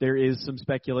there is some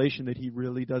speculation that he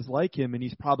really does like him, and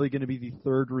he's probably going to be the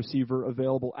third receiver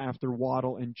available after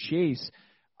Waddle and Chase,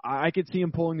 I could see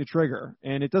him pulling the trigger.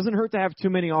 And it doesn't hurt to have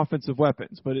too many offensive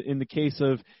weapons, but in the case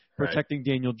of protecting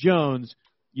Daniel Jones,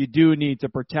 you do need to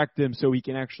protect him so he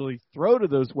can actually throw to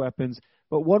those weapons.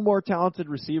 But one more talented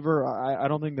receiver, I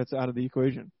don't think that's out of the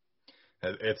equation.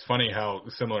 It's funny how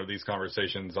similar these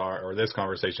conversations are, or this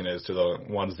conversation is, to the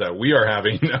ones that we are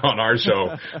having on our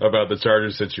show about the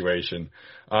Chargers situation.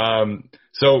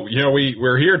 So,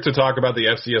 we're here to talk about the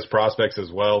FCS prospects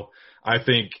as well. I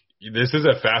think this is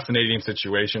a fascinating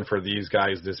situation for these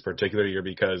guys this particular year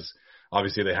because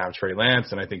obviously they have Trey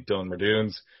Lance, and I think Dylan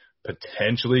Raduns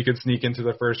potentially could sneak into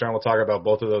the first round. We'll talk about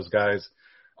both of those guys.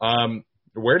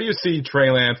 Where do you see Trey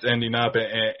Lance ending up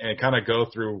and kind of go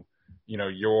through,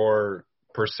 your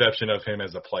perception of him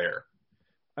as a player?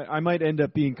 I might end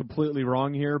up being completely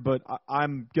wrong here, but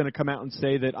I'm going to come out and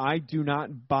say that I do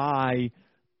not buy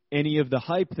any of the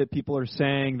hype that people are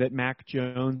saying that Mac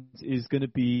Jones is going to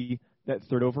be that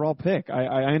third overall pick.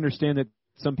 I understand that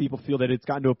some people feel that it's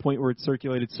gotten to a point where it's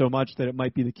circulated so much that it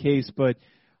might be the case, but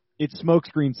it's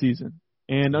smokescreen season.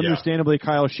 And understandably,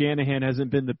 Kyle Shanahan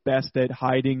hasn't been the best at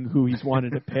hiding who he's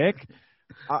wanted to pick.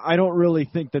 I don't really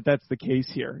think that that's the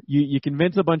case here. You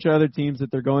convince a bunch of other teams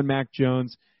that they're going Mac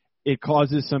Jones, it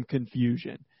causes some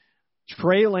confusion.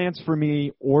 Trey Lance for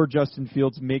me or Justin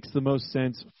Fields makes the most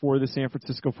sense for the San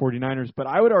Francisco 49ers, but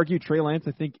I would argue Trey Lance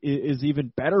I think is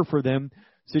even better for them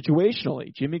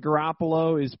situationally. Jimmy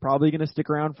Garoppolo is probably going to stick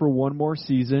around for one more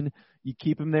season. You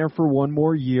keep him there for one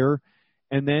more year,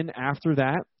 and then after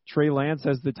that, Trey Lance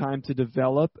has the time to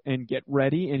develop and get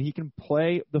ready, and he can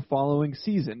play the following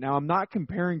season. Now, I'm not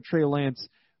comparing Trey Lance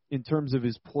in terms of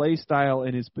his play style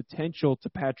and his potential to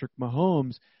Patrick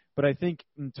Mahomes, but I think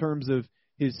in terms of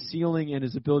his ceiling and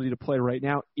his ability to play right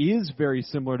now is very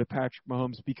similar to Patrick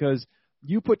Mahomes, because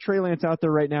you put Trey Lance out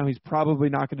there right now, he's probably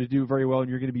not going to do very well, and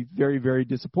you're going to be very, very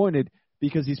disappointed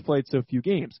because he's played so few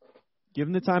games. Give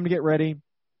him the time to get ready.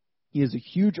 He has a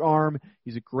huge arm.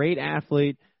 He's a great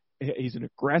athlete. He's an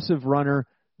aggressive runner.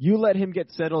 You let him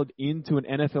get settled into an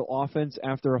NFL offense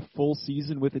after a full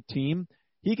season with a team,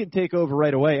 he can take over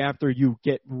right away after you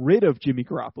get rid of Jimmy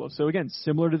Garoppolo. So, again,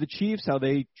 similar to the Chiefs, how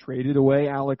they traded away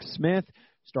Alex Smith,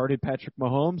 started Patrick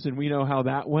Mahomes, and we know how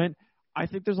that went. I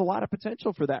think there's a lot of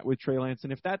potential for that with Trey Lance.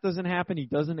 And if that doesn't happen, he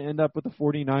doesn't end up with the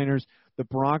 49ers. The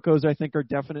Broncos, I think, are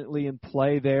definitely in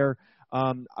play there.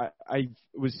 I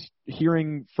was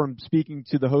hearing from speaking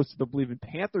to the host of the Believe in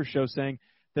Panthers show saying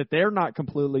that they're not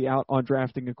completely out on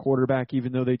drafting a quarterback,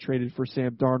 even though they traded for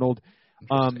Sam Darnold.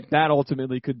 That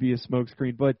ultimately could be a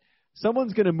smokescreen. But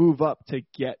someone's going to move up to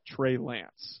get Trey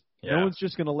Lance. Yeah. No one's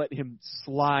just going to let him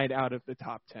slide out of the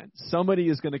top 10. Somebody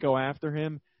is going to go after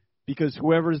him because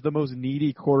whoever's the most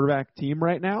needy quarterback team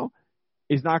right now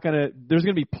is not going to – there's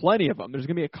going to be plenty of them. There's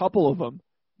going to be a couple of them.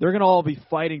 They're going to all be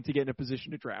fighting to get in a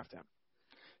position to draft him.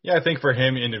 Yeah, I think for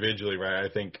him individually, right, I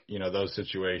think, those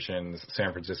situations,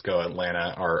 San Francisco,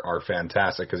 Atlanta, are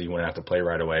fantastic because he wouldn't have to play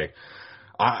right away.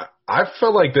 I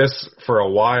felt like this for a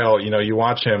while. You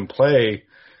watch him play,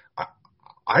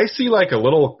 I see like a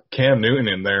little Cam Newton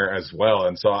in there as well.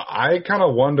 And so I kind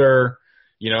of wonder,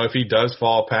 if he does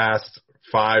fall past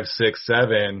 5, 6,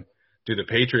 7, do the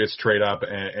Patriots trade up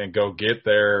and go get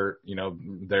their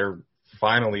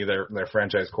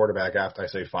franchise quarterback after I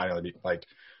say finally, like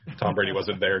Tom Brady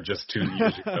wasn't there just 2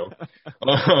 years ago.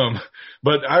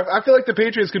 But I feel like the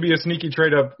Patriots could be a sneaky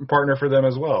trade up partner for them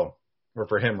as well, or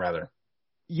for him rather.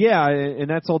 Yeah, and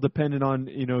that's all dependent on,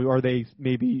 are they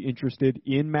maybe interested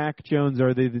in Mac Jones?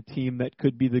 Are they the team that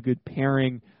could be the good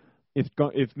pairing?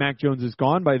 If Mac Jones is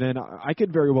gone by then, I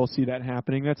could very well see that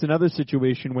happening. That's another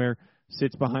situation where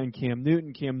sits behind Cam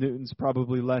Newton. Cam Newton's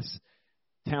probably less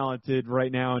talented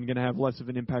right now and going to have less of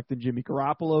an impact than Jimmy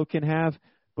Garoppolo can have.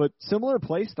 But similar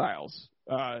play styles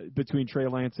between Trey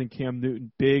Lance and Cam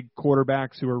Newton, big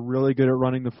quarterbacks who are really good at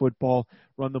running the football,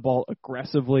 run the ball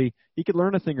aggressively. He could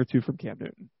learn a thing or two from Cam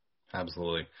Newton.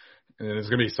 Absolutely. And it's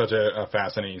going to be such a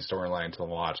fascinating storyline to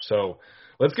watch. So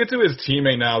let's get to his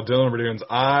teammate now, Dillon Radunz.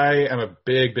 I am a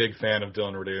big, big fan of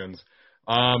Dillon Radunz.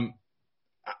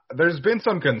 There's been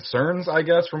some concerns, I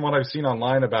guess, from what I've seen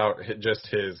online about just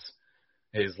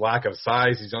his lack of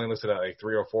size. He's only listed at like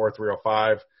 304,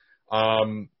 305.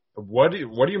 What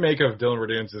do you make of Dillon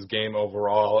Radunz's game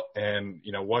overall, and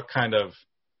what kind of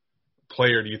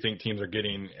player do you think teams are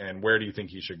getting, and where do you think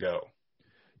he should go?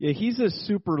 Yeah, he's a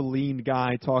super lean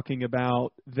guy. Talking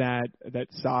about that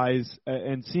size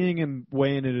and seeing him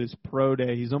weigh in at his pro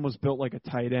day, he's almost built like a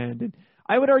tight end, and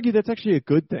I would argue that's actually a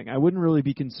good thing. I wouldn't really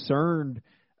be concerned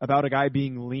about a guy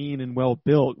being lean and well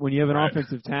built when you have an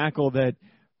offensive tackle that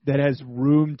has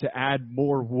room to add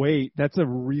more weight. That's a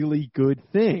really good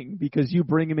thing because you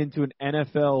bring him into an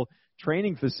NFL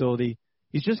training facility,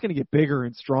 he's just going to get bigger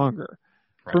and stronger.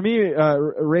 Right. For me,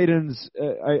 Radunz,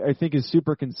 I think, is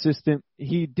super consistent.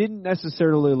 He didn't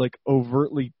necessarily like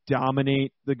overtly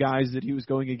dominate the guys that he was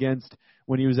going against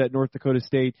when he was at North Dakota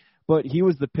State, but he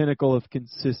was the pinnacle of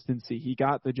consistency. He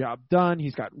got the job done.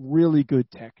 He's got really good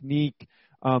technique.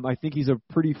 I think he's a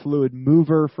pretty fluid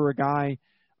mover for a guy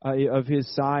of his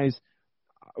size.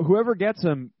 Whoever gets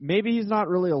him, maybe he's not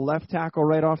really a left tackle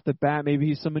right off the bat. Maybe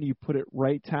he's somebody you put at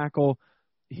right tackle.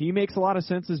 He makes a lot of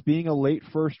sense as being a late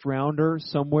first rounder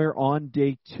somewhere on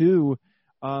day 2,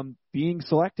 being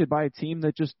selected by a team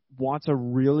that just wants a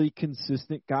really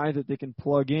consistent guy that they can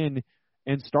plug in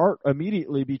and start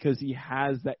immediately because he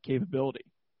has that capability.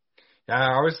 Yeah,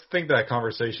 I always think that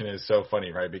conversation is so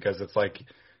funny, right? Because it's like,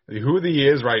 who he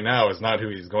is right now is not who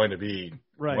he's going to be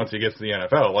once he gets to the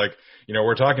NFL. Like,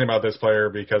 we're talking about this player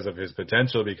because of his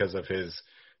potential, because of his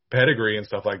pedigree and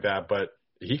stuff like that. But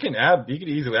he could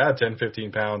easily add 10,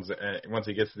 15 pounds once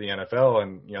he gets to the NFL.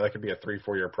 And, that could be a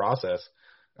 3-4 year process.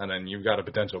 And then you've got a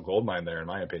potential goldmine there, in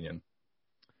my opinion.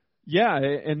 Yeah,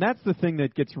 and that's the thing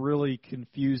that gets really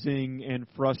confusing and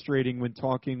frustrating when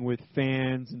talking with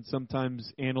fans and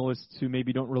sometimes analysts who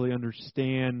maybe don't really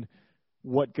understand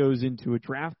what goes into a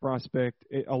draft prospect.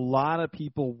 A lot of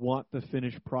people want the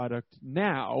finished product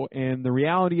now, and the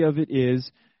reality of it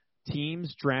is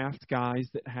teams draft guys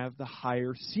that have the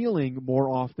higher ceiling more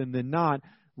often than not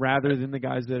rather than the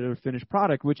guys that are finished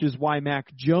product, which is why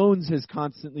Mac Jones has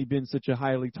constantly been such a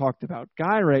highly talked about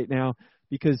guy right now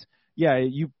because, yeah,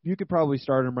 you could probably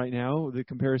start him right now. The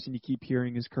comparison you keep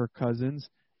hearing is Kirk Cousins,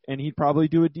 and he'd probably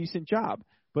do a decent job.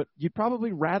 But you'd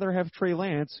probably rather have Trey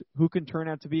Lance, who can turn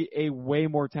out to be a way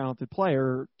more talented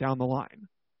player down the line.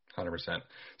 100%.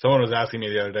 Someone was asking me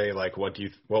the other day, like, what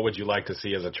would you like to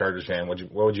see as a Chargers fan? What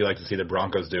would you like to see the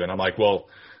Broncos do? And I'm like, well,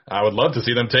 I would love to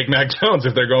see them take Mac Jones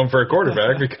if they're going for a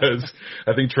quarterback because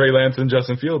I think Trey Lance and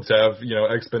Justin Fields have,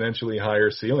 exponentially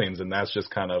higher ceilings, and that's just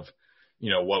kind of,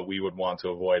 what we would want to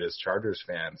avoid as Chargers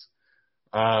fans.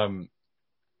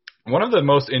 One of the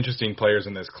most interesting players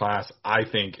in this class, I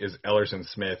think, is Ellerson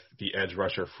Smith, the edge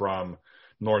rusher from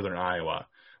Northern Iowa.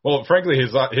 Well, frankly,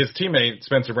 his teammate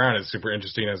Spencer Brown is super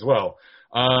interesting as well.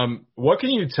 What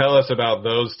can you tell us about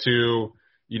those two?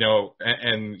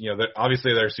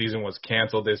 Obviously their season was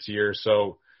canceled this year.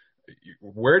 So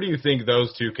where do you think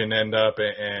those two can end up?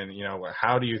 And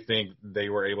how do you think they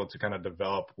were able to kind of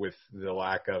develop with the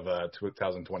lack of a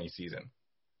 2020 season?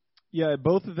 Yeah,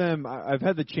 both of them, I've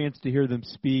had the chance to hear them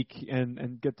speak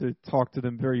and get to talk to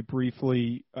them very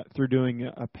briefly through doing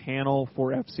a panel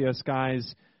for FCS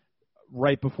guys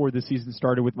right before the season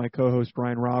started with my co-host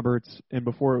Ryan Roberts and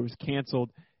before it was canceled.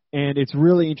 And it's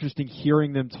really interesting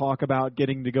hearing them talk about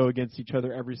getting to go against each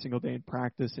other every single day in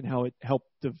practice and how it helped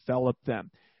develop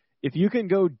them. If you can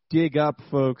go dig up,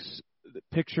 folks,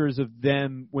 pictures of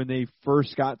them when they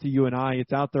first got to UNI,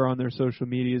 it's out there on their social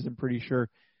medias, I'm pretty sure.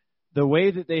 The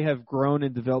way that they have grown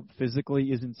and developed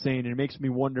physically is insane. And it makes me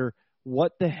wonder,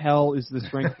 what the hell is the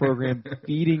strength program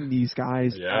feeding these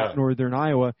guys at Northern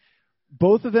Iowa?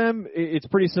 Both of them, it's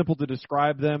pretty simple to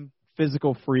describe them.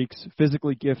 Physical freaks,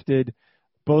 physically gifted.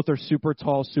 Both are super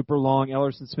tall, super long.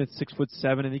 Ellerson Smith,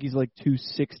 6'7". I think he's like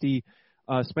 260.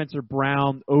 Spencer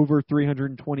Brown, over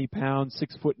 320 pounds,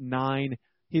 6'9".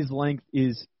 His length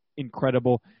is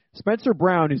incredible. Spencer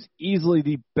Brown is easily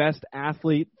the best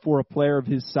athlete for a player of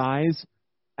his size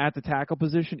at the tackle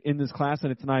position in this class,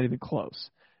 and it's not even close.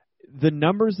 The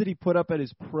numbers that he put up at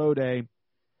his pro day,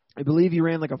 I believe he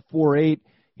ran like a 4.8.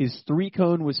 His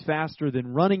three-cone was faster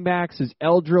than running backs. His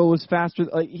L drill was faster.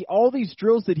 All these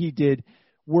drills that he did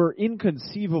were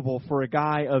inconceivable for a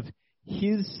guy of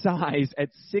his size at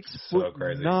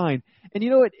 6'9". And you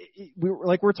know what?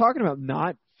 We're talking about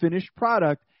not finished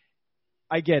product.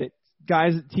 I get it.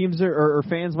 Guys, teams or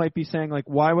fans might be saying, like,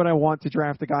 why would I want to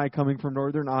draft a guy coming from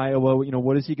Northern Iowa?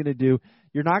 What is he going to do?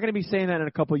 You're not going to be saying that in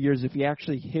a couple of years if he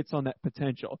actually hits on that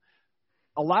potential.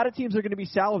 A lot of teams are going to be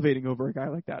salivating over a guy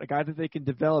like that, a guy that they can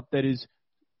develop that is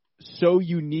so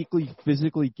uniquely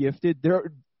physically gifted.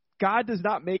 God does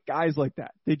not make guys like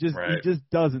that. He just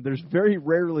doesn't. There's very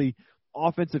rarely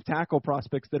offensive tackle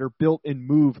prospects that are built and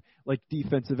move like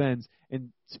defensive ends.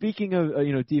 And speaking of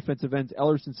defensive ends,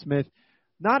 Ellerson Smith,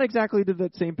 not exactly to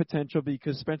that same potential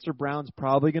because Spencer Brown's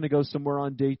probably going to go somewhere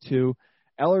on day 2.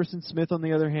 Ellerson Smith, on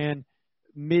the other hand,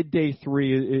 mid-day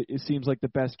 3, it seems like the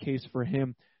best case for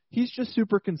him. He's just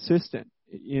super consistent.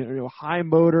 High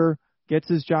motor, gets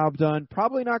his job done.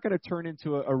 Probably not going to turn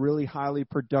into a really highly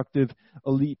productive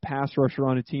elite pass rusher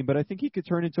on a team, but I think he could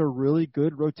turn into a really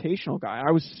good rotational guy.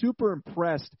 I was super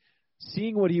impressed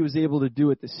seeing what he was able to do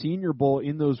at the Senior Bowl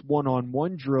in those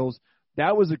one-on-one drills.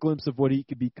 That was a glimpse of what he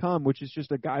could become, which is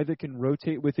just a guy that can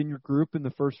rotate within your group in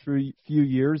the first few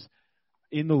years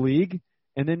in the league,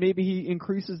 and then maybe he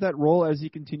increases that role as he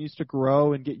continues to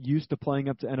grow and get used to playing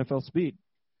up to NFL speed.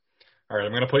 All right,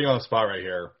 I'm going to put you on the spot right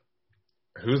here.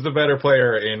 Who's the better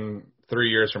player in 3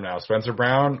 years from now, Spencer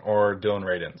Brown or Dylan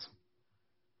Radins?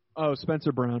 Oh,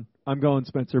 Spencer Brown. I'm going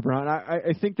Spencer Brown.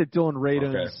 I think that Dylan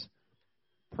Radins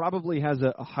probably has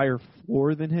a higher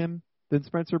floor than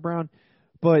Spencer Brown,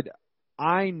 but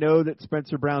I know that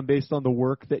Spencer Brown, based on the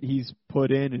work that he's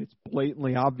put in, and it's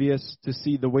blatantly obvious to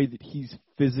see the way that he's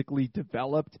physically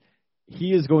developed,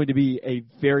 he is going to be a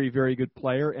very, very good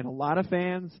player. And a lot of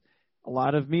fans, a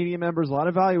lot of media members, a lot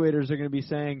of evaluators are going to be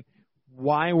saying,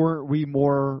 why weren't we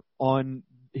more on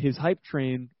his hype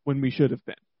train when we should have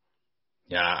been?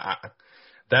 Yeah,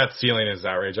 that ceiling is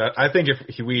outrageous. I think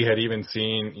if we had even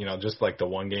seen, just like the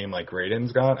one game like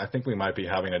Radins got, I think we might be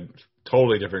having a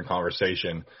totally different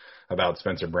conversation about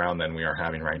Spencer Brown than we are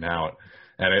having right now.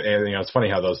 And it's funny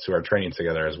how those two are training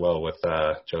together as well with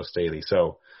Joe Staley.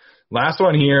 So last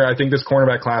one here, I think this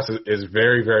cornerback class is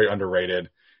very, very underrated.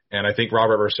 And I think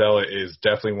Robert Rochell is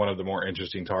definitely one of the more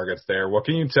interesting targets there. What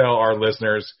can you tell our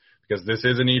listeners, because this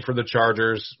is a need for the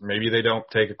Chargers? Maybe they don't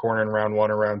take a corner in round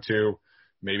 1 or round 2.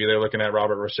 Maybe they're looking at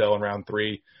Robert Rochell in round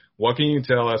 3. What can you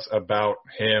tell us about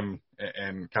him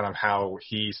and kind of how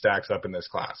he stacks up in this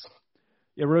class?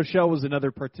 Yeah, Rochell was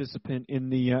another participant in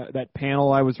that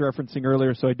panel I was referencing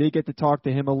earlier, so I did get to talk to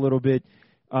him a little bit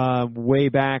way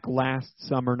back last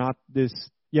summer,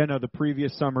 the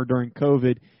previous summer during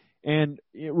COVID. And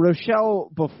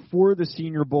Rochell, before the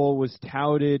Senior Bowl, was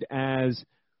touted as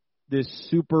this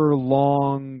super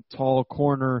long, tall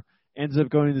corner, ends up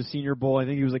going to the Senior Bowl. I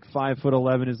think he was like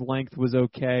 5'11". His length was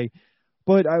okay.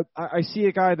 But I see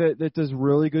a guy that does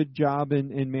really good job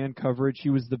in man coverage. He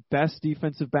was the best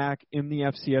defensive back in the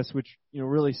FCS, which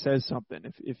really says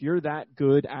something. If you're that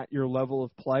good at your level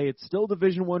of play, it's still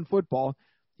Division I football.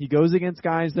 He goes against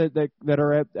guys that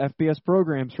are at FBS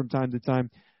programs from time to time.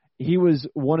 He was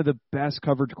one of the best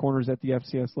coverage corners at the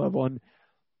FCS level, and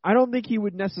I don't think he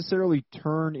would necessarily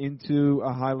turn into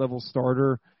a high-level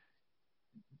starter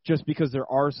just because there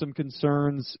are some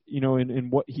concerns, in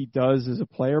what he does as a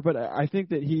player. But I think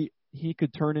that he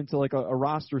could turn into like a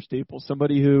roster staple,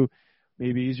 somebody who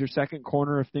maybe he's your second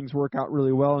corner if things work out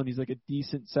really well and he's like a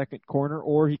decent second corner,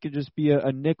 or he could just be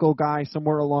a nickel guy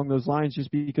somewhere along those lines just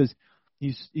because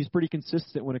he's pretty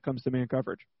consistent when it comes to man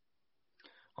coverage.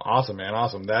 Awesome, man.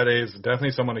 Awesome. That is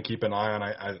definitely someone to keep an eye on.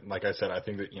 I like I said, I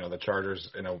think that, the Chargers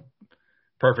in a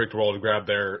perfect world grab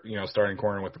their, starting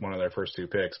corner with one of their first 2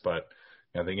 picks, but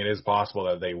I think it is possible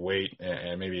that they wait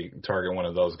and maybe target one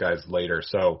of those guys later.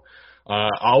 So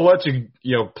I'll let you,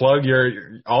 plug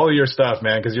all of your stuff,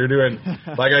 man, because you're doing,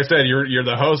 like I said, you're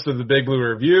the host of the Big Blue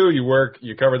Review.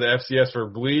 You cover the FCS for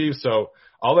Believe. So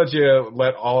I'll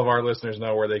let all of our listeners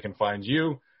know where they can find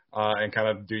you and kind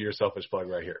of do your selfish plug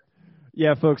right here.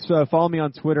 Yeah, folks, follow me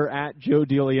on Twitter at Joe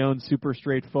DeLeone, super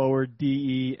straightforward,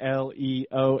 DeLeone.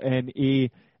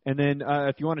 And then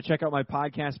if you want to check out my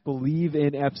podcast, Believe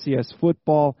in FCS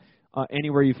Football,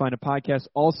 anywhere you find a podcast.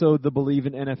 Also, the Believe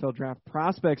in NFL Draft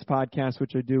Prospects podcast,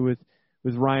 which I do with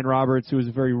Ryan Roberts, who is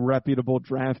a very reputable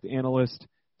draft analyst.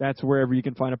 That's wherever you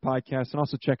can find a podcast. And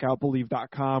also check out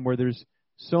Believe.com, where there's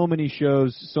so many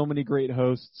shows, so many great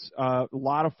hosts, a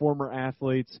lot of former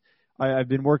athletes. I've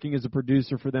been working as a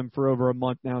producer for them for over a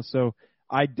month now, so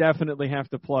I definitely have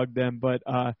to plug them. But,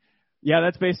 yeah,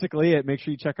 that's basically it. Make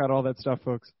sure you check out all that stuff,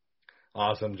 folks.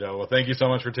 Awesome, Joe. Well, thank you so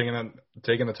much for taking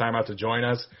the time out to join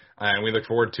us, and we look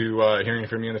forward to hearing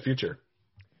from you in the future.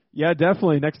 Yeah,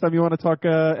 definitely. Next time you want to talk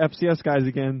FCS guys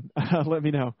again, let me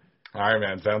know. All right,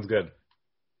 man. Sounds good.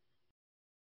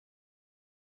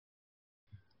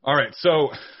 All right,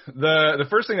 so the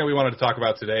first thing that we wanted to talk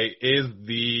about today is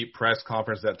the press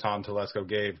conference that Tom Telesco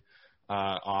gave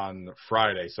on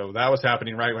Friday. So that was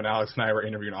happening right when Alex and I were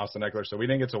interviewing Austin Eckler, so we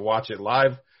didn't get to watch it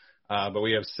live, but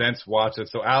we have since watched it.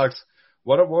 So, Alex,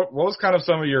 what was kind of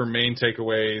some of your main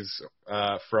takeaways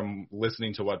from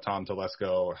listening to what Tom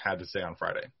Telesco had to say on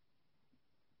Friday?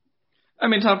 I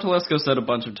mean, Tom Telesco said a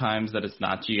bunch of times that it's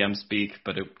not GM speak,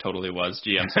 but it totally was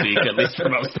GM speak, at least for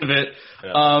most of it.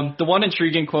 Yeah. The one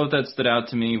intriguing quote that stood out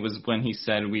to me was when he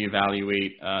said we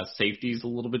evaluate safeties a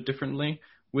little bit differently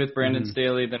with Brandon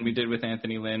Staley than we did with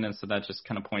Anthony Lynn, and so that just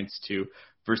kind of points to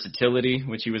versatility,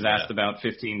 which he was asked about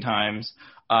 15 times,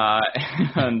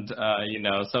 and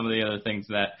some of the other things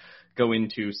that go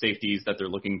into safeties that they're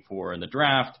looking for in the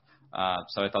draft.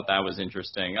 So I thought that was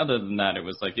interesting. Other than that, it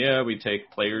was like, yeah, we take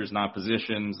players, not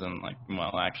positions. And like,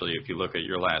 well, actually, if you look at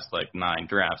your last 9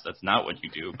 drafts, that's not what you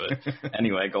do. But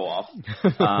anyway, go off.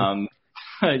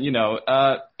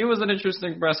 It was an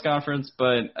interesting press conference,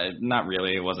 but not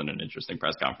really. It wasn't an interesting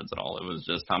press conference at all. It was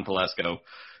just Tom Telesco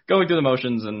going through the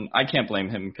motions, and I can't blame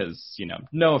him because,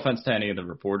 no offense to any of the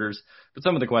reporters, but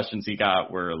some of the questions he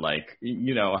got were like,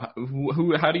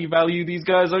 how do you value these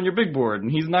guys on your big board?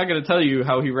 And he's not going to tell you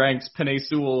how he ranks Penei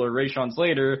Sewell or Rashawn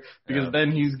Slater because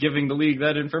then he's giving the league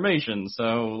that information.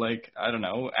 So, I don't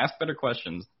know, ask better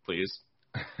questions, please.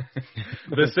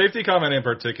 The safety comment in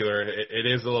particular, it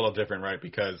is a little different, right?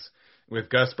 Because with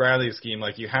Gus Bradley's scheme,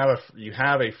 you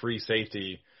have a free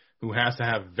safety who has to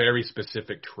have very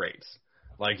specific traits.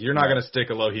 You're not going to stick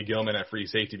Alohi Gilman at free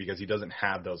safety because he doesn't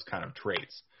have those kind of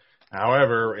traits.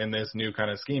 However, in this new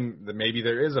kind of scheme, maybe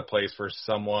there is a place for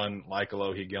someone like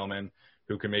Alohi Gilman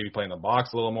who can maybe play in the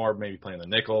box a little more, maybe play in the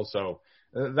nickel. So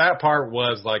that part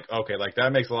was okay,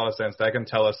 that makes a lot of sense. That can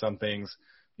tell us some things.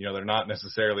 They're not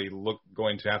necessarily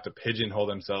going to have to pigeonhole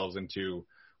themselves into,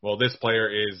 well, this player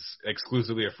is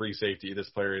exclusively a free safety.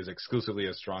 This player is exclusively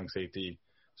a strong safety.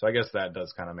 So I guess that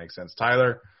does kind of make sense.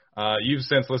 Tyler, you've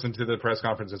since listened to the press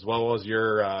conference as well. What was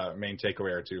your main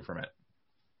takeaway or two from it?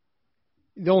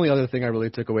 The only other thing I really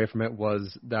took away from it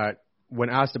was that when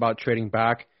asked about trading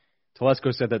back,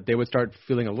 Telesco said that they would start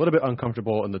feeling a little bit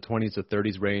uncomfortable in the 20s to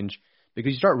 30s range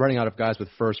because you start running out of guys with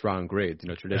first-round grades.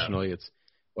 Traditionally it's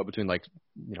between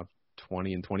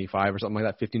 20 and 25 or something like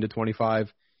that, 15 to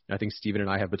 25. And I think Steven and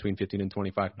I have between 15 and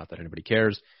 25. Not that anybody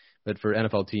cares, but for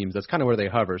NFL teams, that's kind of where they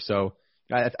hover. So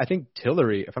I think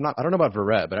Tillery, I don't know about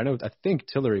Verrett, but I think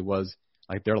Tillery was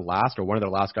their last or one of their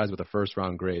last guys with a first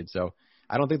round grade. So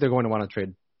I don't think they're going to want to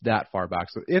trade that far back.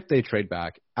 So if they trade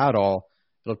back at all,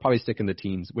 it'll probably stick in the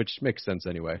teens, which makes sense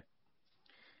anyway.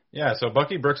 Yeah, so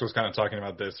Bucky Brooks was kind of talking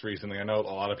about this recently. I know a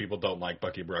lot of people don't like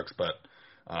Bucky Brooks, but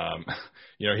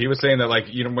he was saying that like,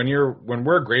 when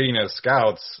we're grading as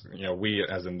scouts, we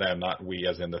as in them, not we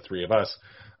as in the three of us,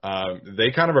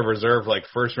 they kind of a reserve like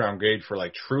first round grade for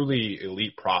like truly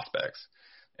elite prospects.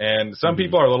 And some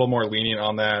people are a little more lenient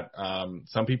on that.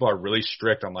 Some people are really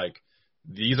strict on like,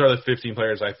 these are the 15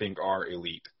 players I think are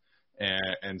elite.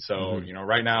 And so,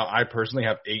 right now I personally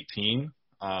have 18.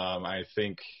 I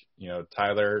think,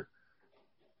 Tyler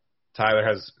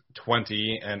has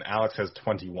 20 and Alex has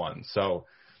 21. So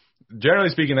generally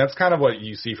speaking, that's kind of what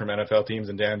you see from NFL teams.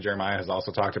 And Dan Jeremiah has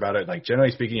also talked about it. Like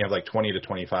generally speaking, you have like 20 to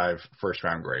 25 first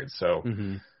round grades. So,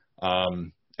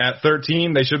 at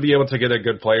 13, they should be able to get a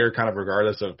good player kind of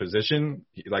regardless of position.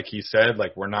 Like he said,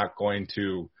 like we're not going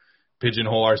to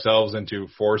pigeonhole ourselves into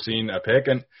forcing a pick.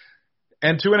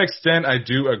 And to an extent, I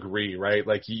do agree, right?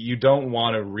 Like you don't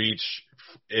want to reach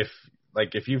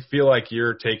if you feel like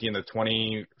you're taking the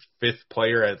 25th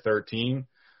player at 13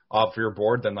 off your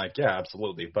board, then like, yeah,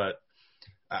 absolutely. But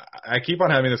I keep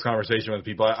on having this conversation with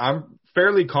people. I'm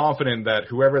fairly confident that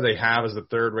whoever they have as the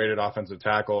third rated offensive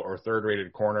tackle or third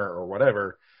rated corner or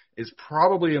whatever is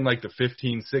probably in like the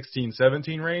 15, 16,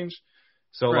 17 range.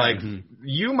 So like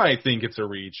you might think it's a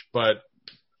reach, but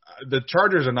the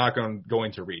Chargers are not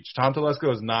going to reach. Tom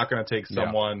Telesco is not going to take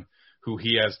someone who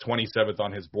he has 27th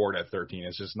on his board at 13.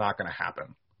 It's just not going to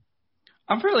happen.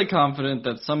 I'm fairly confident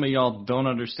that some of y'all don't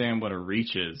understand what a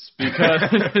reach is, because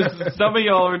some of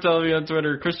y'all were telling me on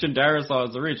Twitter Christian Darrisaw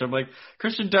is a reach. I'm like,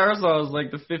 Christian Darrisaw is like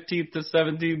the 15th to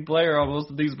 17th player on most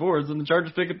of these boards, and the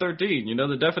Chargers pick at 13.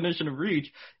 The definition of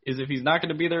reach is if he's not going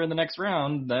to be there in the next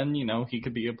round, then, he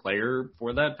could be a player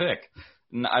for that pick.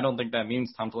 And I don't think that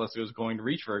means Tom Telesco is going to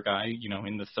reach for a guy,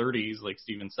 in the 30s, like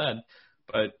Steven said.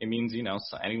 But it means,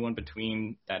 so anyone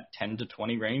between that 10 to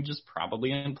 20 range is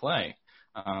probably in play.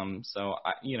 So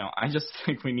I just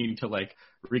think we need to like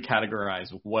recategorize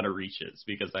what a reach is,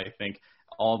 because I think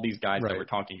all these guys that we're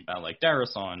talking about, like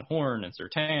Darrisaw and Horn and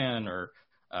Surtain, or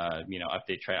if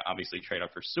they trade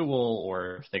up for Sewell,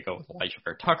 or if they go with Elijah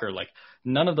Fair-Tucker, like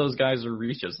none of those guys are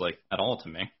reaches like at all to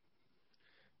me.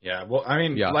 Yeah, well, I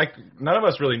mean, like none of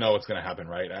us really know what's going to happen,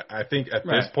 right? I think at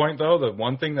this point, though, the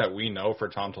one thing that we know for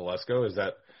Tom Telesco is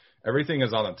that everything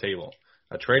is on the table.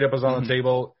 A trade up is on the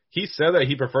table. He said that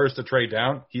he prefers to trade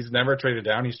down. He's never traded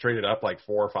down. He's traded up like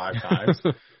 4 or 5 times.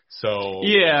 So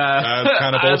that's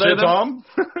kind of bullshit, Tom.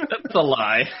 That's a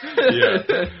lie.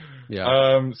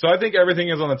 So I think everything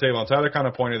is on the table. And Tyler kind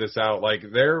of pointed this out. Like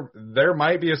there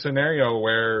might be a scenario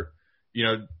where,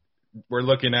 we're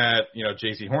looking at,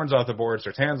 J.C. Horn's off the board,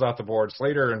 Surtain's off the board,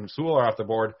 Slater and Sewell are off the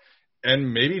board,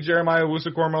 and maybe Jeremiah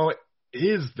Owusu-Koramoah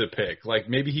is the pick. Like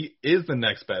maybe he is the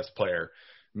next best player.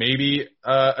 Maybe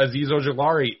Azeez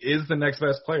Ojulari is the next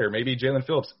best player. Maybe Jalen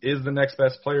Phillips is the next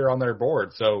best player on their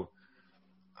board. So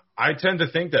I tend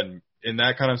to think that in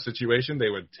that kind of situation, they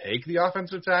would take the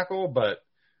offensive tackle. But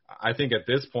I think at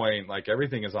this point, like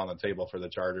everything is on the table for the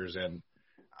Chargers. And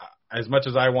as much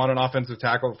as I want an offensive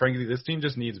tackle, frankly, this team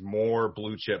just needs more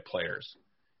blue chip players.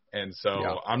 And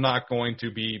so I'm not going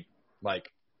to be like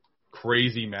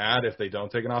crazy mad if they don't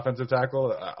take an offensive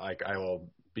tackle. I will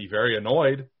be very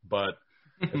annoyed, but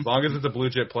as long as it's a blue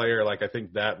chip player, like I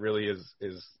think that really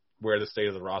is where the state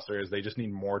of the roster is. They just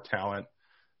need more talent.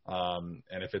 And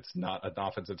if it's not an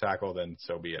offensive tackle, then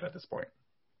so be it at this point.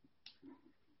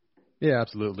 Yeah,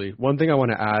 absolutely. One thing I want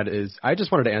to add is I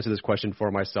just wanted to answer this question for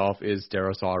myself. Is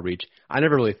Darrisaw a reach? I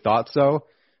never really thought so,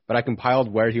 but I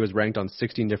compiled where he was ranked on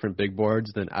 16 different big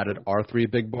boards, then added our 3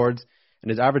 big boards, and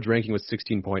his average ranking was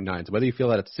 16.9. So whether you feel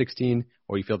that it's 16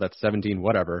 or you feel that's 17,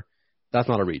 whatever, that's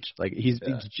not a reach. Like he's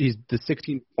the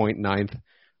 16.9th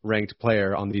ranked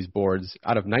player on these boards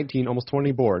out of 19, almost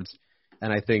 20 boards,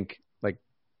 and I think like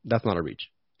that's not a reach.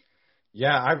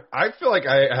 Yeah, I feel like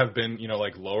I have been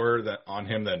like lower on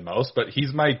him than most, but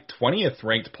he's my 20th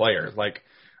ranked player. Like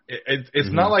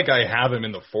it's not like I have him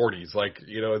in the 40s. Like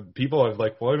people are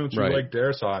like, why don't you like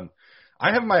Darrisaw?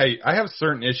 I have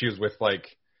certain issues with like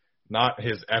not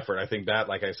his effort. I think that,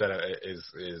 like I said,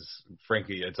 is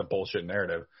frankly it's a bullshit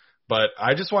narrative. But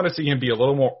I just want to see him be a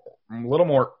little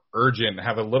more urgent,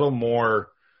 have a little more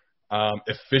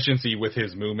efficiency with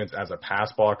his movements as a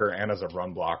pass blocker and as a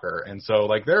run blocker. And so,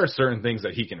 like, there are certain things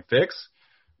that he can fix.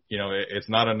 It's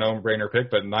not a no-brainer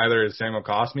pick, but neither is Samuel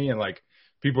Cosmi. And, like,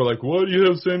 people are like, why do you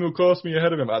have Samuel Cosmi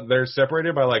ahead of him? They're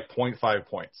separated by, like, 0.5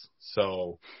 points.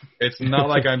 So it's not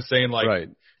like I'm saying, like,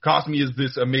 Cosmi is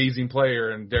this amazing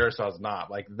player and Darrisaw's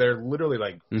not. Like, they're literally,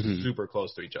 like, super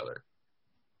close to each other.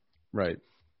 Right.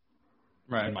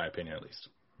 In my opinion, at least.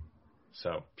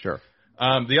 So. Sure.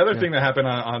 The other thing that happened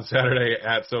on Saturday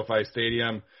at SoFi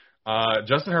Stadium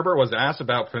Justin Herbert was asked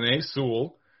about Penei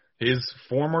Sewell, his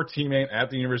former teammate at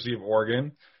the University of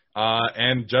Oregon,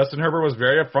 and Justin Herbert was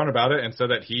very upfront about it and said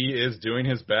that he is doing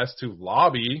his best to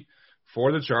lobby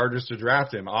for the Chargers to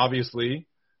draft him. Obviously,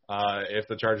 if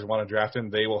the Chargers want to draft him,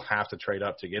 they will have to trade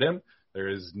up to get him. There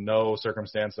is no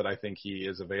circumstance that I think he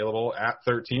is available at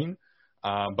 13.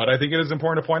 But I think it is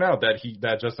important to point out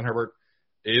that Justin Herbert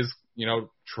is,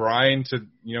 trying to,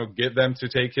 get them to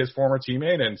take his former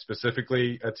teammate, and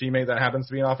specifically a teammate that happens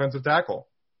to be an offensive tackle.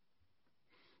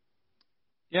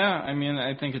 Yeah, I mean,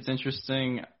 I think it's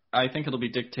interesting. I think it'll be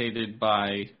dictated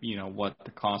by, what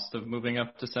the cost of moving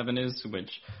up to 7 is,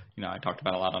 which, I talked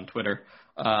about a lot on Twitter.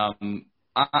 I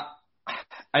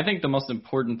think the most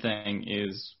important thing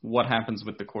is what happens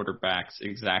with the quarterbacks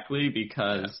exactly,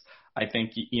 because I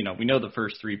think, we know the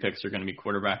first 3 picks are going to be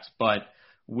quarterbacks, but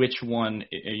which ones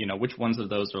of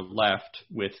those are left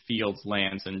with Fields,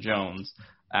 Lance, and Jones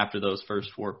after those first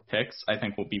 4 picks, I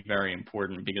think will be very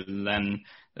important, because then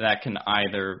that can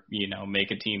either,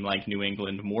 make a team like New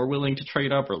England more willing to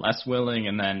trade up or less willing.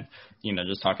 And then,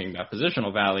 just talking about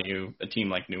positional value, a team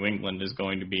like New England is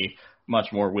going to be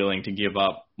much more willing to give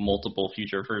up multiple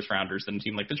future first rounders than a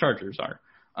team like the Chargers are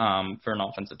for an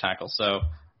offensive tackle. So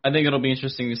I think it'll be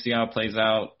interesting to see how it plays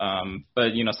out.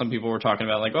 But, some people were talking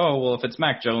about like, oh, well, if it's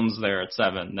Mac Jones there at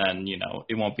 7, then,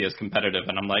 it won't be as competitive.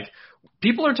 And I'm like,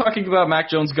 people are talking about Mac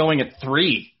Jones going at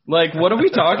 3. Like, what are we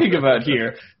talking about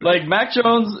here? Like, Mac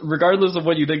Jones, regardless of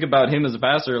what you think about him as a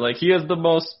passer, like, he has the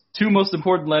 2 most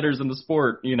important letters in the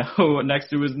sport, next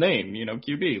to his name,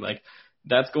 QB. Like,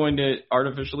 that's going to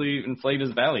artificially inflate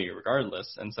his value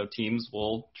regardless. And so teams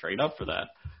will trade up for that.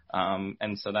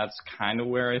 And so that's kind of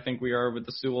where I think we are with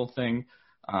the Sewell thing.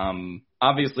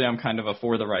 Obviously, I'm kind of a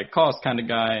for the right cost kind of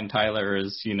guy, and Tyler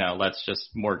is, let's just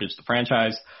mortgage the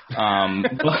franchise. I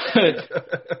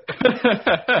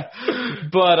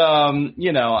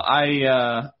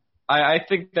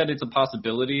think that it's a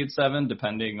possibility at 7,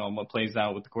 depending on what plays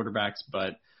out with the quarterbacks.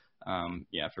 But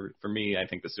for me, I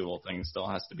think the Sewell thing still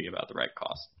has to be about the right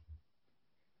cost.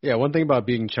 Yeah, one thing about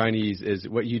being Chinese is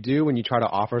what you do when you try to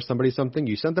offer somebody something,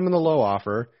 you send them in the low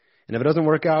offer, and if it doesn't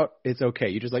work out, it's okay.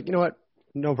 You're just like, you know what,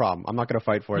 no problem. I'm not going to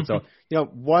fight for it. So,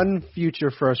 1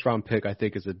 future first-round pick I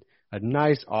think is a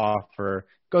nice offer.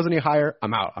 Goes any higher,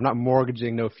 I'm out. I'm not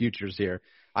mortgaging no futures here.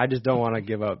 I just don't want to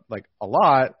give up, like, a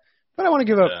lot, but I want to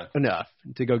give up enough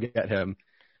to go get him.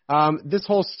 This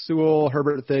whole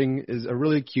Sewell-Herbert thing is a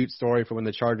really cute story for when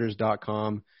the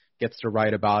Chargers.com gets to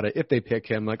write about it. If they pick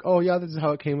him, like, oh, yeah, this is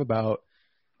how it came about.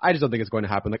 I just don't think it's going to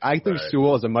happen. Like, I think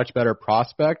Sewell is a much better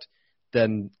prospect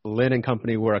than Lynn and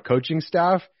company were a coaching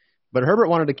staff, but Herbert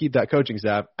wanted to keep that coaching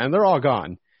staff, and they're all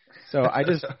gone. So I'm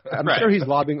sure he's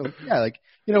lobbying. Yeah, like,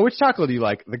 which tackle do you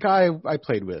like? The guy I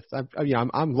played with.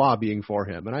 I'm lobbying for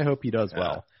him, and I hope he does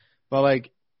well. But,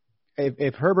 like,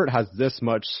 if Herbert has this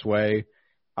much sway,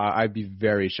 I'd be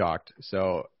very shocked.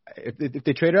 So if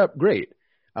they trade up, great.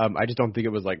 I just don't think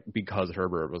it was like because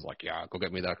Herbert was like, yeah, go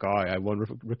get me that guy. I won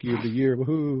Rookie of the Year.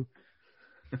 Woohoo.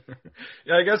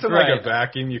 Yeah, I guess in like a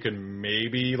vacuum, you can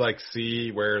maybe like see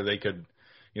where they could,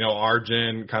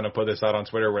 Arjun kind of put this out on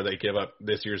Twitter where they give up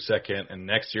this year's second and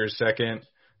next year's second.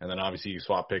 And then obviously you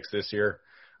swap picks this year.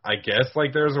 I guess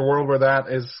like there's a world where that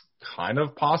is kind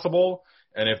of possible.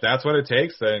 And if that's what it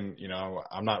takes, then,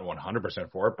 I'm not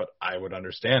 100% for it, but I would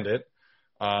understand it.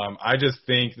 I just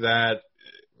think that,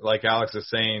 like Alex is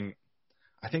saying,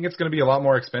 I think it's going to be a lot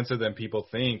more expensive than people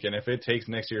think. And if it takes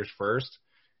next year's first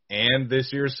and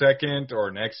this year's second or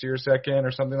next year's second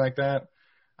or something like that,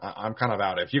 I'm kind of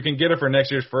out. If you can get it for next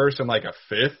year's first and like a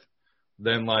 5th,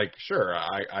 then like, sure,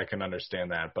 I can understand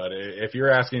that. But if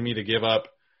you're asking me to give up,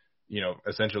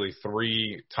 essentially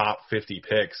 3 top 50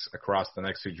 picks across the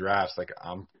next 2 drafts, like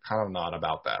I'm kind of not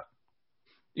about that.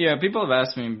 Yeah, people have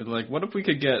asked me, but like, what if we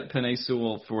could get Penei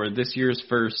Sewell for this year's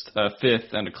first,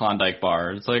 5th, and a Klondike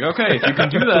bar? It's like, okay, if you can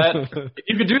do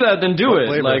that, then do it.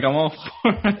 Flavor. Like, I'm all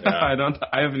for it. Yeah.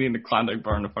 I haven't eaten a Klondike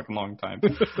bar in a fucking long time.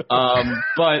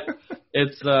 But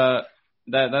it's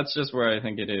that's just where I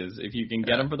think it is. If you can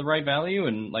get them for the right value,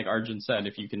 and like Arjun said,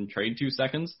 if you can trade 2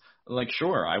 seconds, like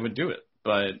sure, I would do it.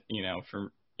 But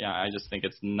I just think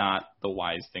it's not the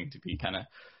wise thing to be kind of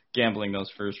gambling those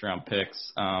first round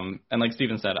picks. And like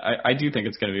Steven said, I do think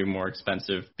it's going to be more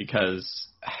expensive because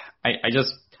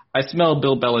I smell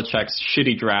Bill Belichick's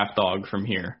shitty draft dog from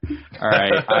here. All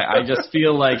right. I just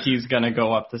feel like he's going to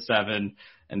go up to 7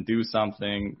 and do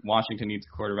something. Washington needs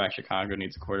a quarterback. Chicago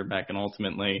needs a quarterback. And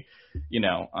ultimately,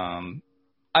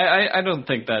 I don't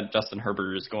think that Justin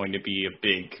Herbert is going to be a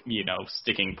big,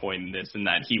 sticking point in this, and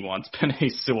that he wants Penei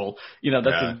Sewell. That's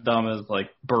as dumb as like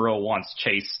Burrow wants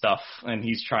Chase stuff, and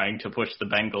he's trying to push the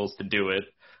Bengals to do it.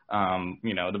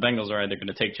 The Bengals are either going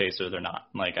to take Chase or they're not.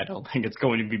 Like, I don't think it's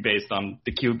going to be based on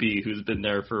the QB who's been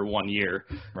there for 1 year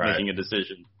making a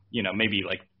decision. Maybe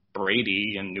like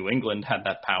Brady in New England had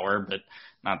that power, but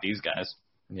not these guys.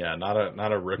 Yeah,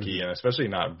 not a rookie, and especially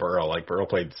not Burrow. Like Burrow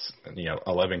played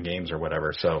 11 games or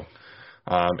whatever. So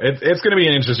it's going to be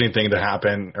an interesting thing to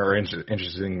happen, or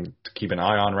interesting to keep an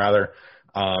eye on rather.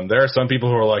 There are some people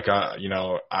who are like,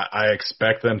 I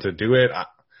expect them to do it.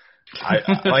 I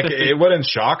like it wouldn't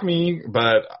shock me,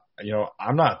 but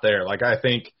I'm not there. Like I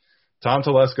think Tom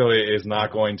Telesco is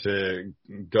not going to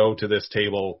go to this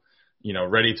table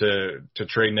ready to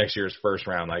trade next year's first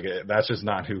round. Like that's just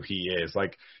not who he is.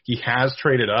 Like he has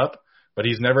traded up, but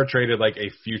he's never traded like a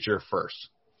future first.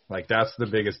 Like that's the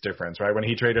biggest difference, right? When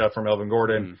he traded up for Melvin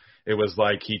Gordon, it was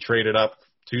like he traded up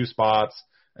 2 spots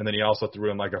and then he also threw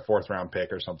in like a 4th round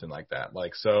pick or something like that.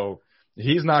 Like, so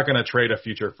he's not going to trade a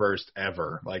future first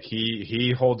ever. Like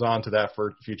he holds on to that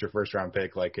future first round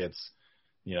pick like it's,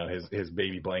 his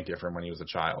baby blanket from when he was a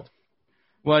child.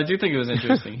 Well, I do think it was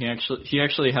interesting. He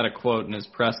actually had a quote in his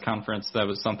press conference that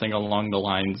was something along the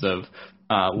lines of,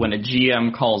 when a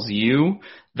GM calls you,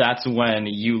 that's when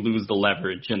you lose the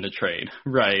leverage in the trade,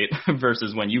 right?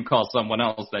 Versus when you call someone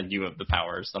else, then you have the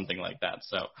power or something like that.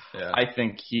 So yeah. I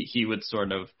think he would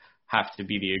sort of have to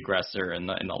be the aggressor in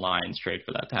the Lions trade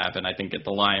for that to happen. I think if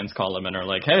the Lions call him and are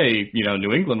like, hey,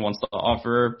 New England wants to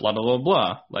offer blah, blah, blah,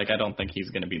 blah. Like, I don't think he's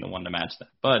going to be the one to match that.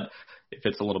 But if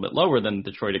it's a little bit lower than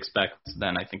Detroit expects,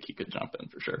 then I think he could jump in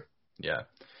for sure. Yeah.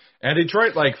 And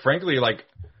Detroit, like, frankly, like,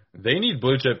 they need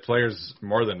blue chip players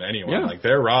more than anyone. Yeah. Like,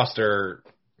 their roster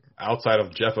outside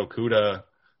of Jeff Okudah,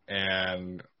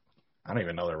 and I don't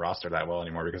even know their roster that well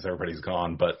anymore because everybody's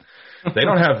gone, but they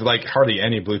don't have, like, hardly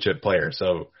any blue chip players.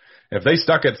 So if they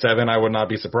stuck at 7, I would not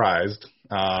be surprised.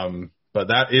 But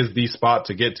that is the spot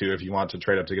to get to if you want to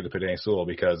trade up to get to Penei Sewell,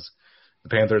 because the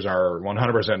Panthers are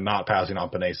 100% not passing on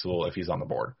Penei Sewell if he's on the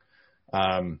board.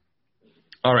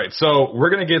 All right, so we're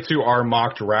going to get to our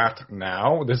mock draft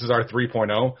now. This is our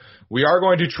 3.0. We are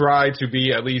going to try to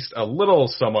be at least a little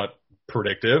somewhat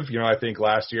predictive. I think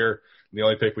last year the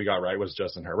only pick we got right was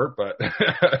Justin Herbert, but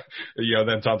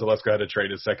then Tom Telesco had to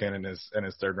trade his second and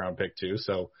his 3rd round pick too.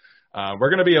 So we're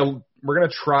going to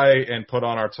try and put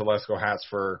on our Telesco hats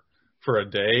for a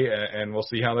day, and we'll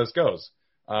see how this goes.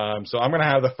 So I'm going to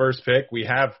have the first pick. We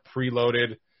have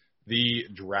preloaded the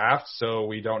draft, so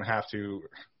we don't have to.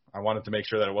 I wanted to make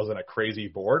sure that it wasn't a crazy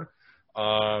board.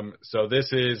 So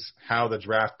this is how the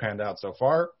draft panned out so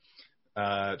far.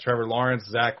 Trevor Lawrence,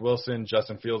 Zach Wilson,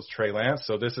 Justin Fields, Trey Lance.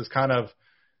 So this is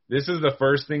the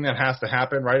first thing that has to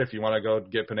happen, right? If you want to go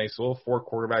get Penei Sewell, 4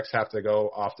 quarterbacks have to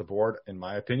go off the board, in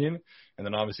my opinion. And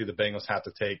then obviously the Bengals have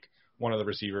to take one of the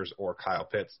receivers or Kyle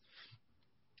Pitts.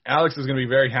 Alex is going to be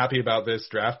very happy about this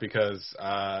draft because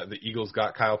the Eagles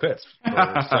got Kyle Pitts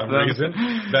for some reason.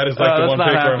 That is like the one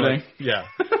pick where I'm like, yeah.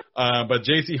 But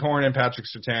J.C. Horn and Patrick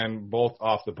Surtain both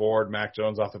off the board. Mac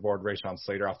Jones off the board. Rashawn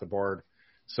Slater off the board.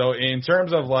 So in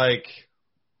terms of like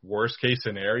worst case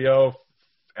scenario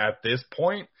at this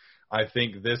point, I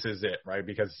think this is it, right?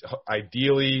 Because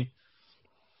ideally,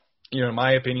 in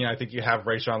my opinion, I think you have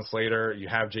Rashawn Slater, you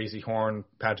have J.C. Horn,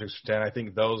 Patrick Surtain. I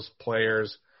think those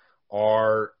players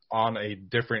are on a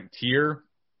different tier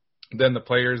than the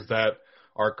players that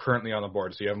are currently on the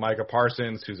board. So you have Micah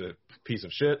Parsons, who's a piece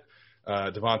of shit,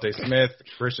 Devontae Smith,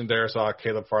 Christian Darrisaw,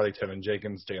 Caleb Farley, Tevin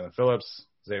Jenkins, Jalen Phillips,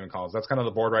 Zaven Collins. That's kind of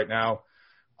the board right now.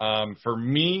 For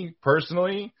me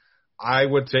personally, I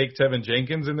would take Tevin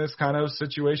Jenkins in this kind of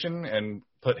situation and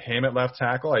put him at left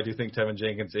tackle. I do think Tevin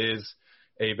Jenkins is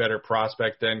a better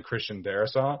prospect than Christian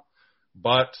Darrisaw,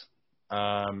 but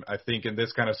I think in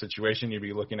this kind of situation, you'd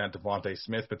be looking at Devontae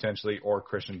Smith potentially or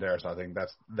Christian Darrisaw. I think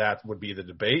that would be the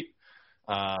debate.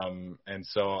 And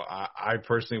so I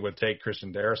personally would take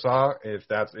Christian Darrisaw if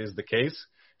that is the case,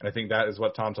 and I think that is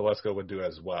what Tom Telesco would do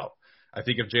as well. I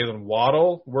think if Jalen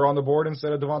Waddle were on the board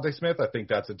instead of Devontae Smith, I think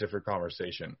that's a different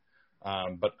conversation.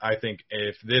 But I think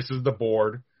if this is the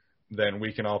board, then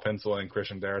we can all pencil in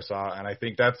Christian Darrisaw, and I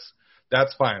think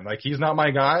that's fine. Like, he's not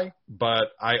my guy,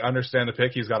 but I understand the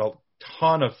pick. He's got a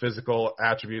ton of physical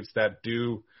attributes that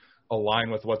do align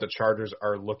with what the Chargers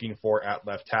are looking for at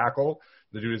left tackle.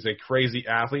 The dude is a crazy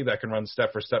athlete that can run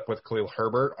step for step with Khalil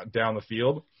Herbert down the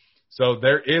field. So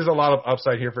there is a lot of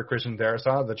upside here for Christian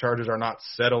Darrisaw. The Chargers are not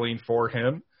settling for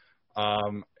him.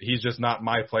 He's just not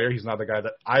my player. He's not the guy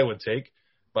that I would take,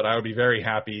 but I would be very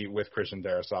happy with Christian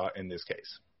Darrisaw in this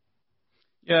case.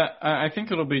 Yeah, I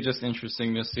think it'll be just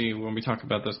interesting to see when we talk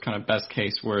about those kind of best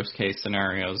case, worst case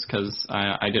scenarios, because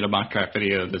I did a mock draft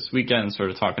video this weekend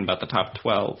sort of talking about the top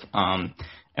 12.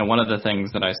 And one of the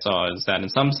things that I saw is that in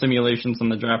some simulations on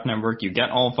the Draft Network, you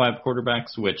get all 5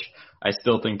 quarterbacks, which I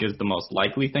still think is the most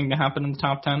likely thing to happen in the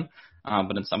top 10.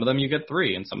 But in some of them you get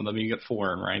 3, and some of them you get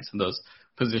 4, right? So those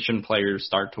position players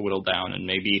start to whittle down, and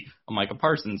maybe a Micah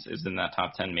Parsons is in that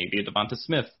top 10, maybe a Devonta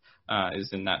Smith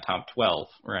is in that top 12,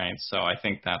 right? So I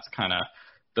think that's kind of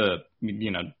the,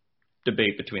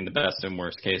 debate between the best and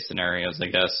worst case scenarios, I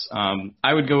guess.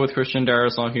 I would go with Christian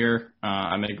Darrisaw here.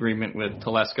 I'm in agreement with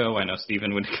Telesco. I know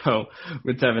Steven would go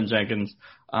with Tevin Jenkins.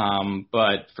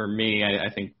 But for me,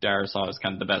 I think Darrisaw is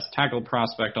kind of the best tackle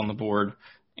prospect on the board.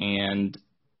 And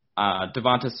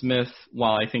Devonta Smith,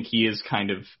 while I think he is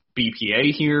kind of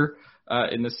BPA here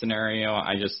in this scenario,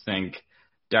 I just think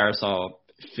Darrisaw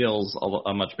fills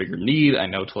a much bigger need. I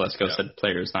know Telesco said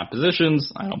players, not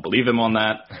positions. I don't believe him on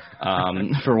that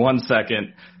for one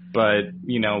second. But,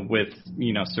 with,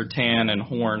 Surtain and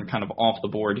Horn kind of off the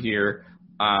board here,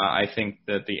 I think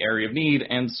that the area of need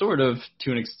and sort of,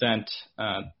 to an extent,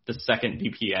 the second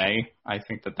DPA, I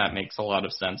think that makes a lot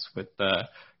of sense with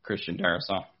Christian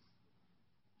Darrisaw.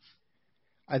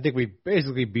 I think we've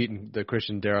basically beaten the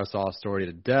Christian Darrisaw story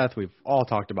to death. We've all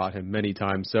talked about him many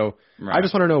times. So right. I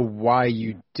just want to know why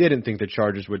you didn't think the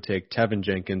Chargers would take Tevin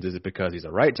Jenkins. Is it because he's a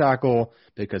right tackle?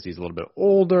 Because he's a little bit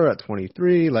older at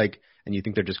 23? And you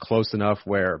think they're just close enough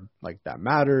where, that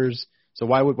matters? So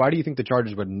why do you think the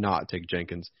Chargers would not take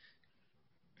Jenkins?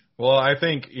 Well, I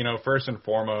think, first and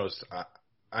foremost,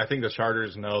 I think the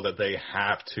Chargers know that they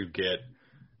have to get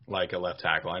a left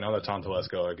tackle. I know that Tom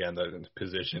Telesco, again, the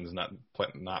positions,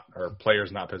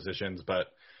 players, not positions, but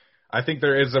I think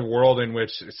there is a world in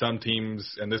which some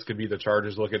teams, and this could be the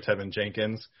Chargers, look at Tevin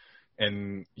Jenkins,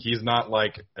 and he's not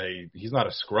he's not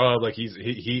a scrub.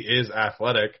 He is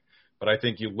athletic, but I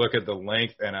think you look at the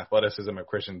length and athleticism of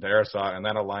Christian Darrisaw, and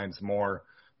that aligns more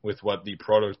with what the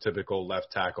prototypical left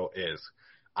tackle is.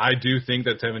 I do think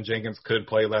that Tevin Jenkins could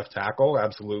play left tackle,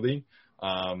 absolutely.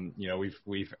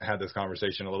 We've had this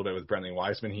conversation a little bit with Brentley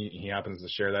Weissman. He happens to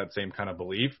share that same kind of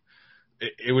belief.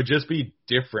 It would just be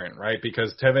different, right?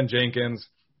 Because Tevin Jenkins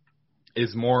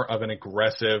is more of an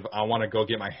aggressive, I want to go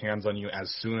get my hands on you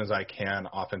as soon as I can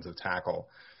offensive tackle.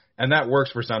 And that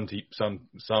works for some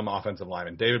offensive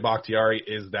linemen. David Bakhtiari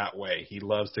is that way. He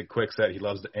loves to quick set. He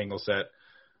loves to angle set.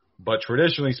 But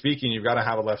traditionally speaking, you've got to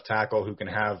have a left tackle who can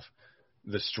have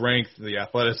the strength, the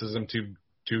athleticism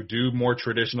to do more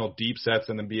traditional deep sets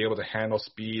and then be able to handle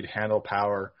speed, handle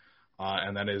power,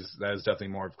 and that is definitely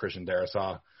more of Christian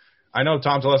Darrisaw. I know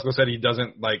Tom Telesco said he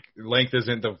doesn't length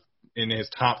isn't in his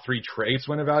top 3 traits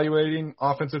when evaluating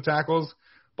offensive tackles,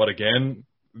 but again,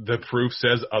 the proof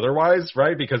says otherwise,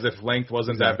 right? Because if length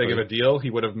wasn't that big of a deal, he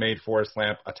would have made Forrest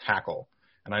Lamp a tackle.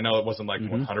 And I know it wasn't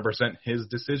 100% his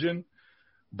decision,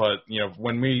 but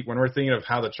when we're thinking of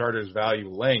how the Chargers value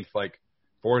length,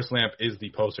 Forrest Lamp is the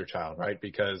poster child, right?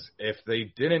 Because if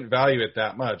they didn't value it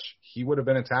that much, he would have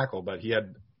been a tackle, but he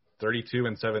had 32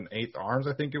 and 7/8 arms,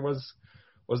 I think it was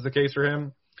the case for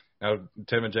him. Now,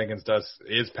 Tevin Jenkins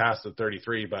is past the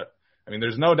 33, but,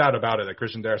 there's no doubt about it that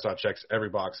Christian Darrisaw checks every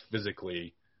box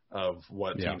physically of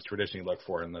what teams traditionally look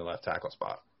for in the left tackle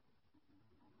spot.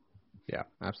 Yeah,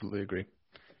 absolutely agree.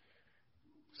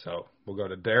 So we'll go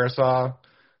to Darrisaw,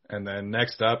 and then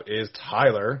next up is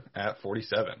Tyler at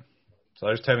 47. So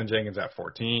there's Tevin Jenkins at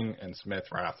 14 and Smith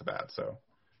right off the bat. So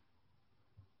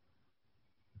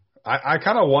I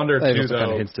kind of wonder too, though.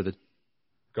 Kind of hints to the.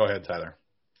 Go ahead, Tyler.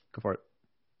 Go for it.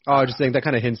 Oh, I was just saying that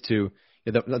kind of hints to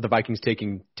the Vikings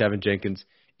taking Tevin Jenkins.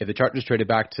 If the Chargers traded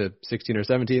back to 16 or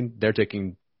 17, they're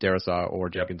taking Darrisaw or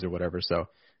Jenkins or whatever. So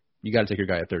you got to take your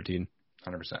guy at 13.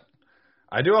 100%.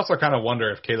 I do also kind of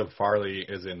wonder if Caleb Farley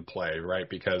is in play, right?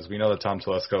 Because we know that Tom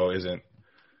Telesco isn't.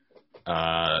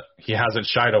 He hasn't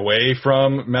shied away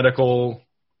from medical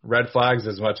red flags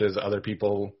as much as other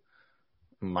people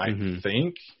might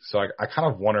think. So I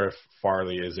kind of wonder if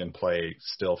Farley is in play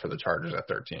still for the Chargers at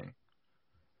 13.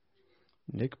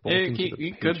 Nick Bolton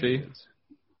he could be.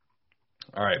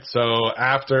 All right, so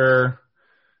after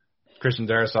Christian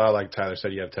Darrisaw, like Tyler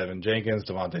said, you have Tevin Jenkins,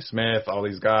 Devonta Smith, all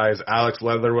these guys. Alex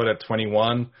Leatherwood at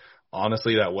 21.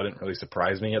 Honestly, that wouldn't really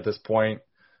surprise me at this point.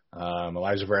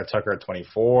 Elijah Vera Tucker at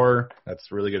 24. That's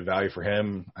really good value for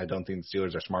him. I don't think the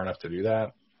Steelers are smart enough to do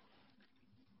that.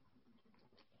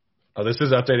 Oh, this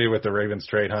is updated with the Ravens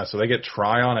trade, huh? So they get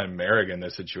Tryon and Merrick in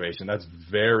this situation. That's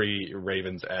very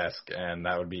Ravens-esque, and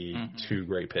that would be 2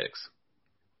 great picks.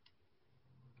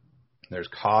 There's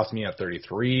Cosme at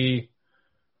 33.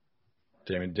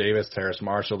 Damon Davis, Terrace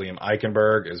Marshall, Liam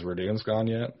Eichenberg. Is Raduns gone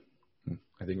yet?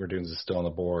 I think Radunes is still on the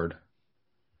board.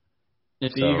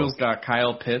 If the Eagles got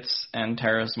Kyle Pitts and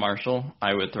Terrace Marshall,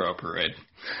 I would throw a parade.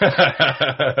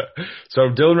 So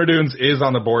Dylan Radunes is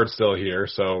on the board still here.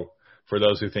 So for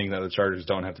those who think that the Chargers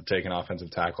don't have to take an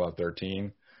offensive tackle at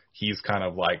 13, he's kind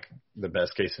of like the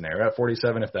best case scenario at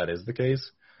 47 if that is the case.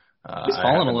 He's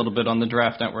fallen a little bit on the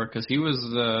Draft Network because he was,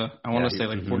 I want to say,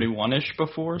 like 41-ish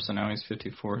before, so now he's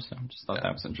 54. So I just thought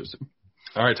that was interesting.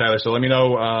 All right, Tyler, so let me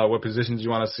know what positions you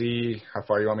want to see, how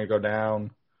far you want me to go down.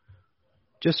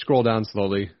 Just scroll down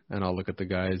slowly, and I'll look at the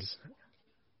guys.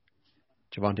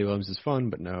 Javonte Williams is fun,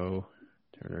 but no.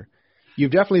 Turner. You've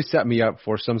definitely set me up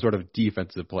for some sort of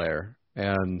defensive player,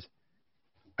 and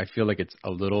I feel like it's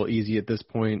a little easy at this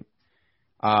point.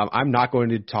 I'm not going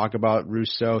to talk about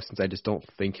Rousseau since I just don't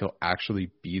think he'll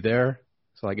actually be there.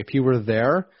 So, like, if he were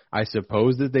there, I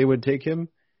suppose that they would take him.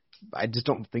 I just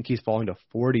don't think he's falling to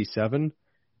 47,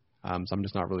 so I'm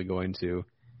just not really going to.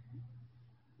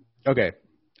 Okay.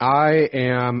 I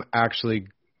am actually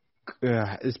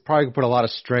it's probably going to put a lot of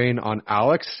strain on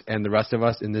Alex and the rest of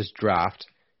us in this draft.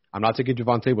 I'm not taking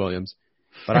Javonte Williams,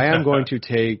 but I am going to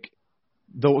take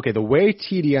the way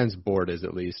TDN's board is,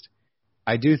 at least.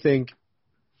 I do think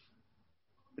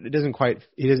it doesn't quite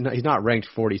he's not ranked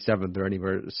 47th or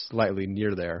anywhere slightly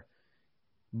near there.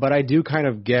 But I do kind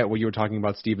of get what you were talking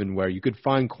about, Stephen, where you could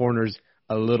find corners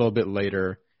a little bit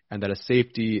later and that a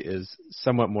safety is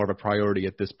somewhat more of a priority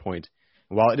at this point.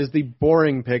 While it is the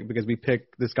boring pick because we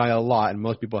pick this guy a lot and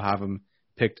most people have him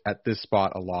picked at this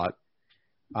spot a lot,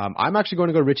 I'm actually going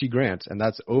to go Richie Grant, and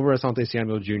that's over Asante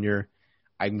Samuel Jr.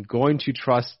 I'm going to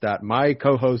trust that my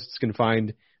co-hosts can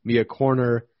find me a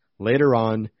corner later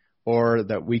on, or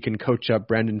that we can coach up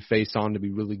Brandon Faison to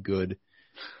be really good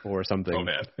or something. Oh,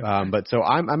 man. But so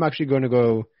I'm actually going to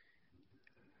go –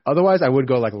 otherwise I would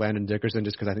go like Landon Dickerson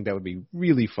just because I think that would be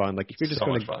really fun. Like if you're just so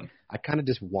going much fun. I kind of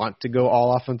just want to go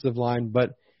all offensive line,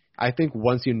 but I think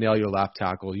once you nail your left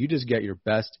tackle, you just get your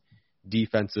best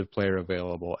defensive player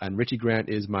available. And Richie Grant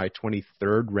is my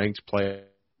 23rd ranked player.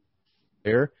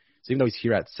 So even though he's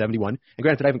here at 71, and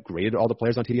granted I haven't graded all the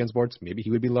players on TDN's boards, maybe he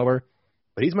would be lower,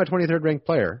 but he's my 23rd ranked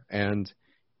player. And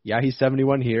yeah, he's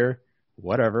 71 here,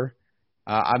 whatever.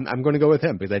 I'm going to go with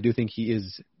him because I do think he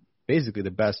is basically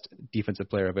the best defensive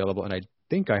player available, and I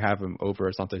think I have him over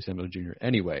Asante Samuel Jr.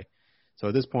 anyway. So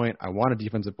at this point, I want a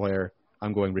defensive player.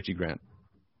 I'm going Richie Grant.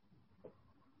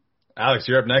 Alex,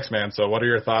 you're up next, man. So what are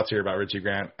your thoughts here about Richie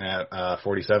Grant at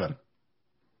 47?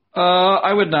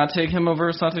 I would not take him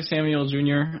over Asante Samuel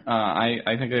Jr.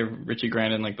 I think I have Richie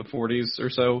Grant in like the 40s or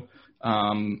so.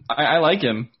 I like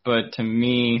him, but to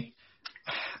me,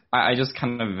 I just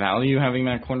kind of value having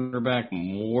that cornerback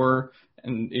more.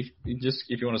 And if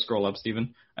you want to scroll up,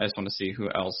 Stephen, I just want to see who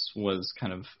else was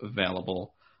kind of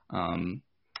available.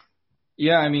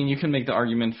 Yeah, I mean, you can make the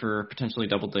argument for potentially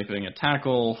double-dipping a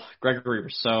tackle. Gregory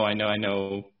Rousseau, I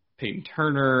know Peyton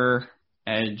Turner,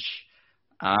 edge.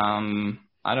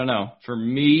 I don't know. For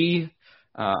me,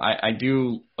 I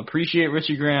do appreciate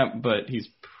Richie Grant, but he's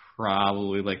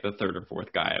probably like the third or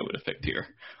fourth guy I would have picked here.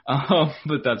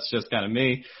 But that's just kind of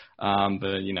me.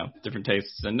 But, different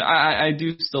tastes. And I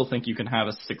do still think you can have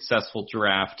a successful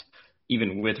draft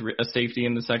even with a safety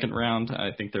in the second round.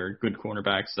 I think there are good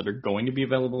cornerbacks that are going to be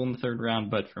available in the third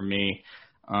round. But for me,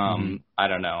 I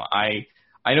don't know. I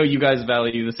know you guys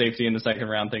value the safety in the second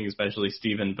round thing, especially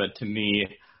Steven, but to me,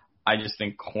 I just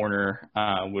think corner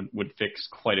would fix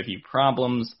quite a few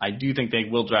problems. I do think they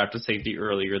will draft a safety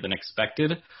earlier than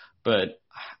expected, but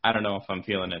I don't know if I'm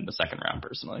feeling it in the second round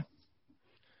personally.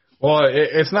 Well,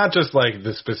 it's not just like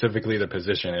specifically the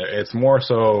position. It's more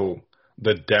so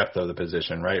the depth of the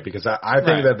position, right? Because I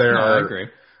think that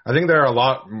I think there are a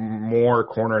lot more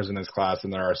corners in this class than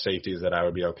there are safeties that I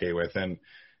would be okay with. And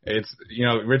it's,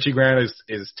 Richie Grant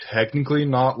is technically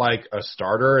not like a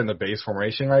starter in the base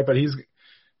formation, right? But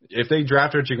if they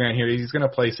draft Richie Grant here, he's going to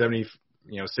play 70%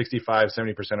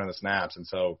 of the snaps. And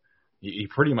so he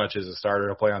pretty much is a starter.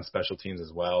 He'll play on special teams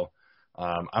as well.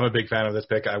 I'm a big fan of this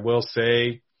pick. I will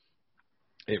say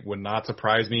it would not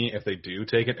surprise me if they do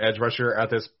take an edge rusher at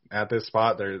this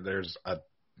spot. There's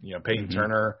Peyton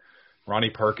Turner, Ronnie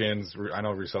Perkins. I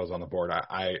know Rousseau's on the board.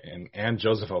 And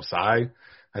Joseph Osai.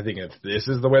 I think if this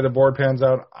is the way the board pans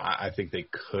out, I think they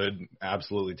could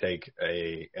absolutely take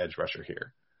a edge rusher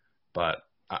here. But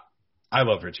I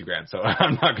love Richie Grant, so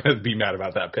I'm not going to be mad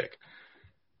about that pick.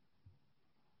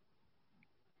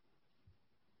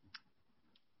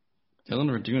 Dylan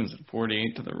Radunes at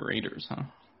 48 to the Raiders, huh?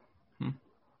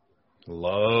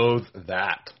 Loathe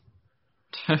that.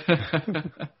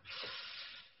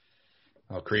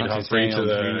 Creed Asante Humphrey to Samuel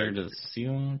Jr. the to the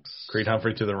Seahawks. Creed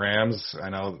Humphrey to the Rams. I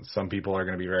know some people are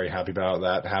going to be very happy about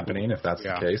that happening if that's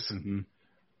the case. Mm-hmm.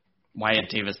 Wyatt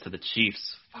Davis to the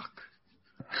Chiefs. Fuck.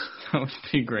 That would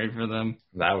be great for them.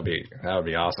 That would be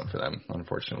awesome for them,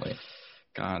 unfortunately.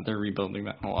 God, they're rebuilding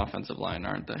that whole offensive line,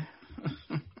 aren't they?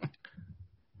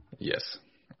 Yes.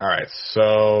 All right.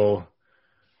 So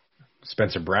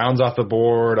Spencer Brown's off the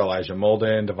board. Elijah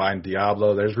Molden, Divine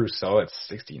Diablo. There's Rousseau at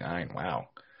 69. Wow.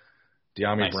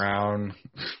 De'Ami Nice. Brown.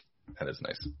 That is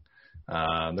nice.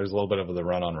 There's a little bit of the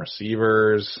run on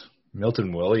receivers.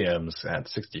 Milton Williams at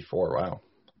 64. Wow.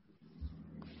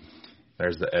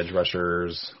 There's the edge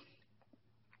rushers.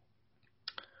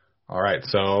 All right,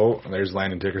 so there's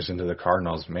Landon Dickerson to the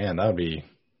Cardinals. Man, that'd be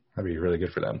really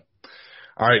good for them.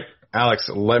 All right, Alex,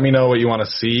 let me know what you want to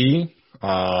see.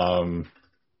 Yeah,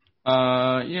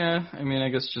 I mean, I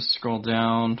guess just scroll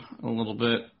down a little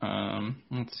bit.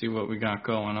 Let's see what we got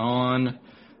going on.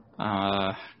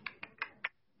 I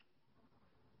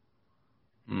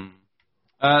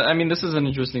mean, this is an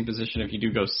interesting position if you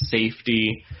do go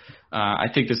safety. I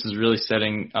think this is really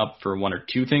setting up for one or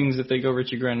two things if they go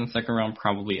Richie Grant in the second round.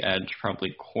 Probably edge,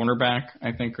 probably cornerback,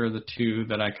 I think, are the two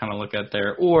that I kind of look at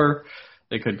there. Or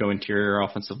they could go interior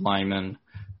offensive lineman.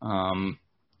 If I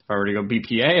were to go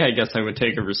BPA, I guess I would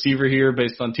take a receiver here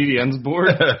based on TDN's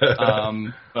board.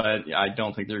 But I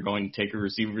don't think they're going to take a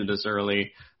receiver this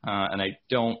early. And I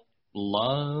don't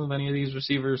love any of these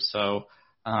receivers. So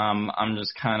I'm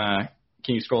just kind of –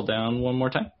 can you scroll down one more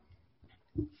time?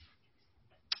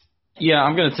 Yeah,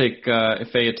 I'm going to take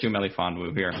Ifeatu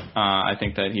Melifonwu here. I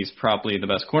think that he's probably the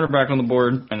best cornerback on the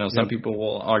board. I know some people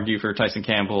will argue for Tyson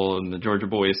Campbell and the Georgia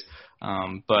boys.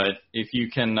 But if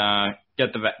you can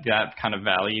get that kind of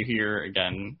value here,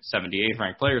 again, 78th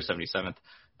ranked player, 77th,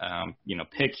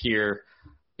 pick here,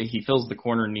 he fills the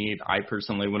corner need. I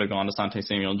personally would have gone to Asante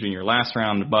Samuel Jr. last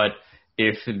round, but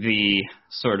if the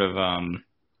sort of,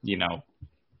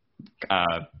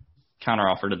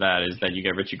 counteroffer to that is that you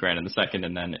get Richie Grant in the second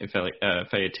and then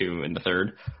Ifeatu in the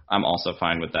third, I'm also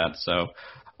fine with that. So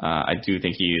I do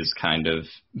think he is kind of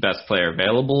best player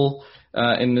available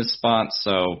in this spot,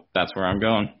 so that's where I'm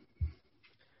going.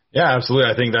 Yeah,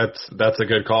 absolutely. I think that's a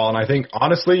good call. And I think,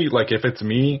 honestly, like if it's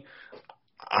me,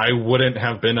 I wouldn't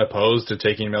have been opposed to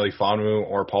taking Melifonwu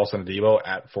or Paulson Adebo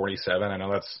at 47. I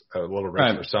know that's a little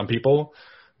rich for some people.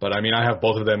 But, I mean, I have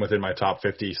both of them within my top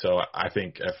 50, so I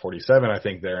think at 47, I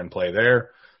think they're in play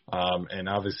there. And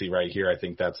obviously right here, I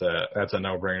think that's a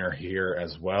no-brainer here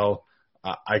as well.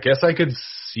 I guess I could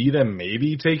see them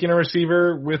maybe taking a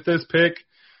receiver with this pick,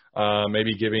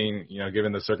 maybe given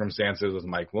the circumstances with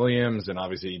Mike Williams, and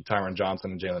obviously Tyron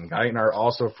Johnson and Jalen Guyton are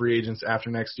also free agents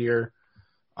after next year.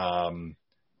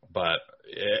 But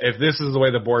if this is the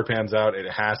way the board pans out, it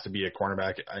has to be a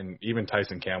cornerback. And even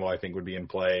Tyson Campbell, I think, would be in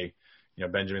play.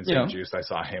 Benjamin St-Juste, I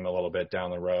saw him a little bit down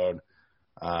the road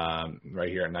right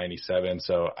here at 97.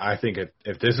 So I think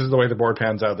if this is the way the board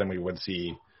pans out, then we would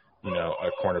see,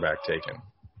 a cornerback taken.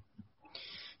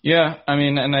 Yeah, I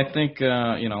mean, and I think,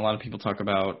 a lot of people talk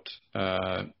about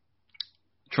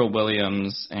Trill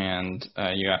Williams and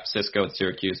you have Cisco at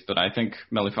Syracuse, but I think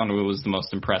Melifonwu was the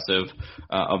most impressive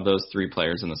of those three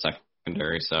players in the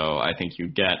secondary. So I think you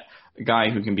get a guy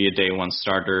who can be a day one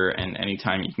starter, and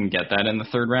anytime you can get that in the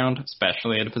third round,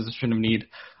 especially at a position of need,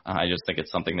 I just think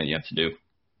it's something that you have to do.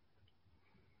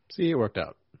 See, it worked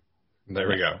out. There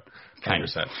we go.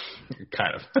 100%.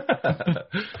 Kind of.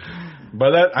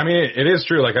 But it is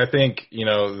true. Like, I think,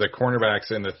 the cornerbacks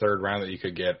in the third round that you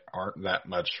could get aren't that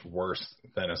much worse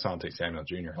than Asante Samuel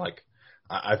Jr. Like,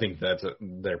 I think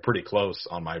they're pretty close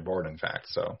on my board, in fact,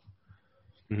 so.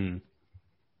 Mm-hmm.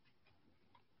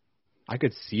 I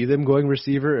could see them going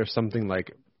receiver if something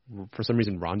like, for some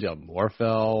reason, Rondale Moore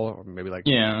fell, or maybe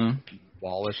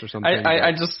Wallace or something.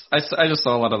 I just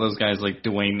saw a lot of those guys like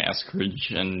Dwayne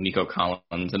Eskridge and Nico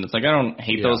Collins, and it's like I don't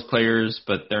hate those players,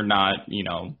 but they're not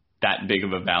that big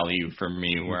of a value for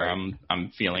me where I'm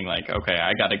feeling like, okay,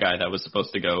 I got a guy that was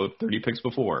supposed to go 30 picks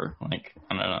before. Like,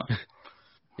 I don't know.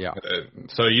 Yeah.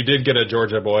 So you did get a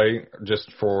Georgia boy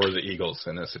just for the Eagles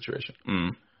in this situation.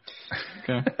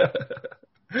 Okay.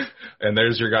 And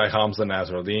there's your guy Hamza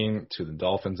Nasruddin to the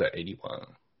Dolphins at 81.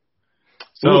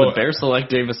 So the Bears select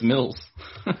Davis Mills.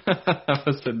 That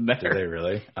was in there. Did they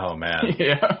really? Oh man.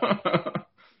 Yeah.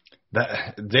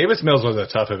 That Davis Mills was a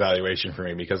tough evaluation for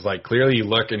me because clearly you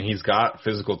look and he's got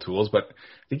physical tools, but I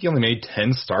think he only made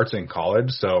 10 starts in college.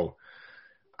 So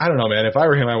I don't know, man. If I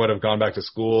were him, I would have gone back to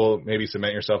school, maybe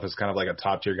cement yourself as kind of like a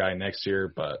top tier guy next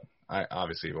year. But I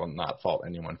obviously will not fault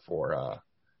anyone for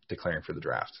declaring for the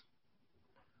draft.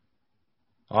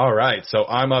 All right, so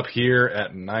I'm up here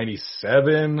at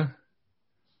 97.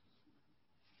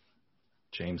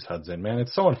 James Hudson. Man,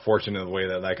 it's so unfortunate the way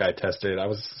that guy tested. I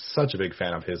was such a big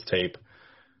fan of his tape.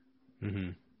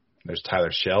 Mm-hmm. There's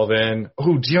Tyler Shelvin.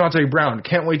 Oh, Deontay Brown.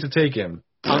 Can't wait to take him.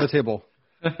 On the table.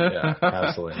 Yeah,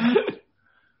 absolutely.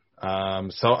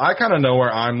 So I kind of know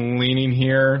where I'm leaning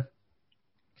here.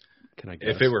 Can I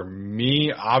guess? If it were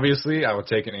me, obviously, I would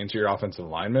take an interior offensive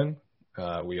lineman.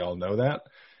 We all know that.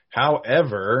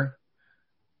 However,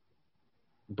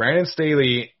 Brandon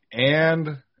Staley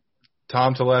and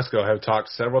Tom Telesco have talked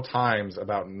several times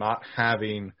about not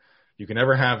having – you can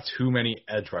never have too many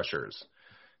edge rushers.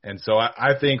 And so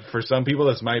I think for some people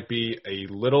this might be a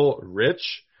little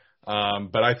rich,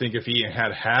 but I think if he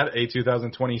had a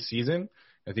 2020 season,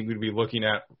 I think we'd be looking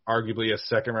at arguably a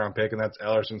second-round pick, and that's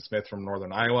Ellerson Smith from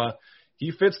Northern Iowa.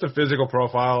 He fits the physical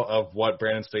profile of what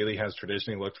Brandon Staley has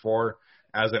traditionally looked for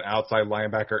as an outside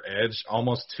linebacker edge,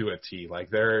 almost to a T. Like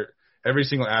every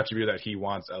single attribute that he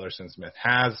wants, Ellerson Smith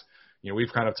has.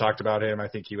 We've kind of talked about him. I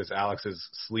think he was Alex's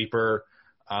sleeper.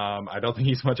 I don't think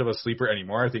he's much of a sleeper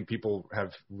anymore. I think people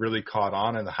have really caught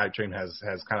on, and the hype train has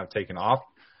kind of taken off.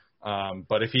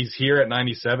 But if he's here at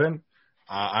 97,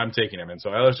 I'm taking him. And so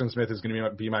Ellerson Smith is going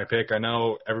to be my pick. I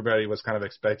know everybody was kind of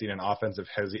expecting an offensive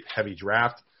heavy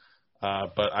draft,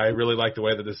 but I really like the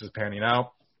way that this is panning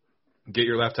out. Get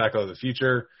your left tackle of the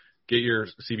future, get your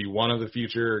CB1 of the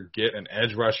future, get an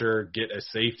edge rusher, get a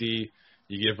safety.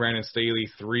 You give Brandon Staley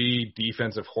 3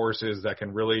 defensive horses that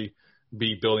can really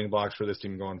be building blocks for this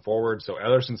team going forward. So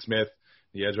Ellerson Smith,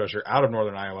 the edge rusher out of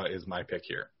Northern Iowa, is my pick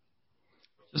here.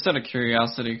 Just out of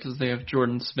curiosity, because they have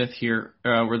Jordan Smith here,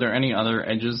 were there any other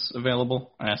edges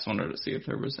available? I just wanted to see if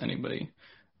there was anybody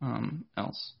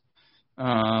else. We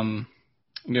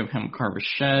have him Carver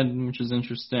Shed, which is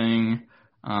interesting.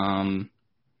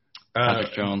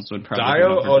 Patrick Jones would probably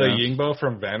Dio Odeyingbo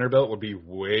from Vanderbilt would be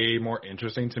way more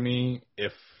interesting to me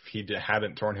if he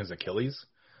hadn't torn his Achilles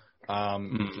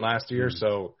last year.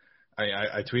 So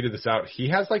I tweeted this out. He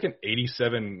has like an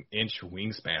 87-inch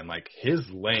wingspan. Like his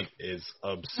length is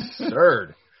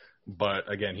absurd.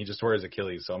 But again, he just tore his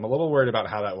Achilles. So I'm a little worried about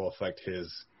how that will affect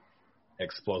his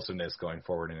explosiveness going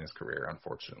forward in his career,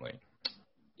 unfortunately.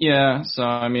 Yeah, so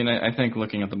I mean, I think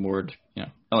looking at the board,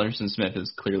 Ellerson Smith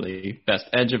is clearly best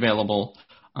edge available.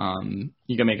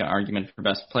 You can make an argument for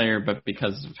best player, but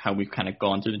because of how we've kind of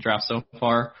gone through the draft so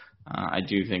far, I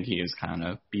do think he is kind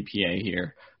of BPA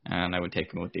here, and I would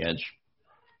take him with the edge.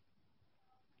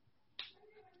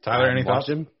 Tyler, any thoughts?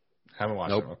 Him? Haven't watched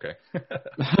Nope. him. Okay.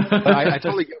 I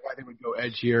totally get why they would go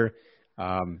edge here.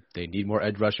 They need more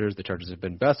edge rushers. The Chargers have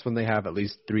been best when they have at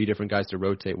least 3 different guys to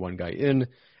rotate one guy in,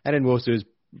 and then Nwosu is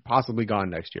possibly gone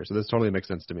next year. So this totally makes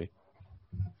sense to me.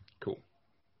 Cool.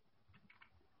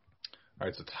 All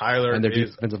right, so Tyler and their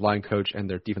defensive line coach and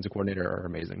their defensive coordinator are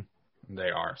amazing. They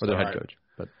are. Or their head coach,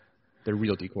 but their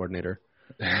real D coordinator.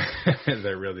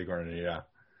 Their real D coordinator, yeah.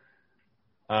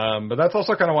 But that's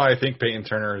also kind of why I think Peyton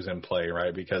Turner is in play,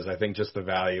 right? Because I think just the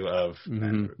value of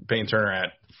Peyton Turner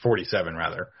at 47,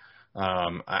 rather.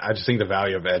 I just think the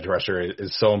value of edge rusher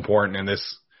is so important in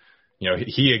this.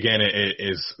 He again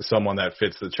is someone that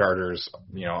fits the Chargers,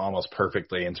 almost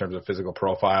perfectly in terms of physical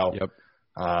profile. Yep.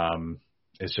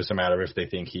 It's just a matter of if they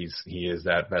think he is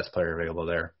that best player available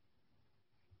there.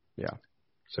 Yeah.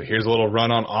 So here's a little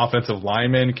run on offensive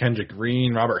linemen. Kendrick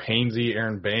Green, Robert Hainsey,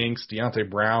 Aaron Banks, Deontay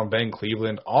Brown, Ben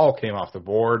Cleveland all came off the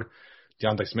board.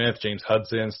 Deontay Smith, James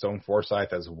Hudson, Stone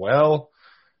Forsythe as well.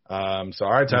 So,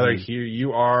 all right, Tyler, here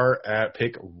you are at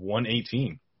pick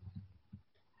 118.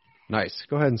 Nice.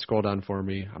 Go ahead and scroll down for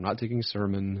me. I'm not taking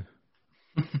Sermon.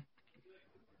 I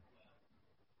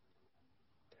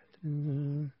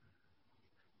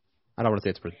don't want to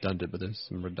say it's redundant, but there's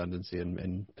some redundancy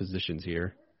in positions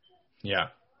here. Yeah.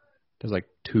 There's like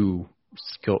 2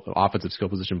 offensive skill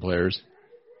position players,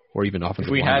 or even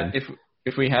offensive linemen.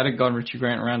 If we had gone Richie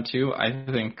Grant round 2, I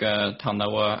think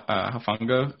Talnawa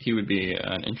Hafanga, he would be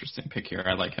an interesting pick here.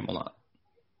 I like him a lot.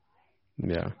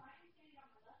 Yeah.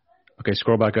 Okay,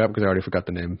 scroll back up because I already forgot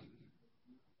the name.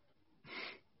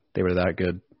 They were that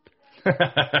good.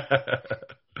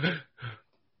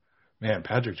 Man,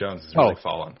 Patrick Jones is really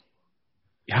fallen.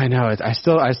 Yeah, I know. I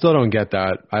still don't get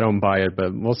that. I don't buy it,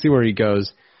 but we'll see where he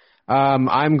goes.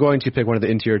 I'm going to pick one of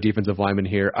the interior defensive linemen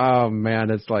here. Oh,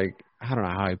 man, it's like, I don't know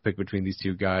how I pick between these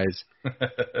 2 guys.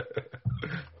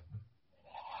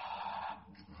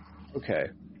 Okay.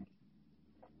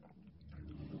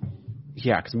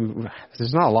 Yeah, because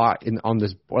there's not a lot on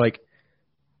this board. Like,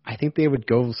 I think they would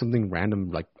go something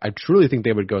random. Like, I truly think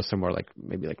they would go somewhere like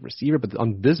maybe like receiver. But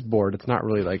on this board, it's not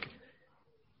really like.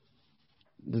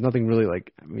 There's nothing really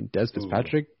like. I mean, Des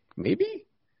Fitzpatrick, maybe.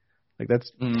 Like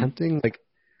that's tempting. Like,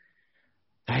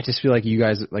 I just feel like you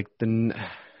guys like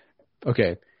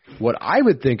okay, what I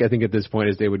think at this point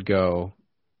is they would go,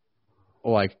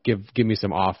 like, give me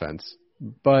some offense.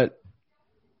 But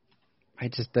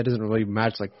that doesn't really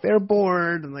match. Like, they're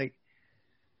bored and like.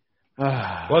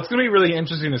 Well, it's going to be really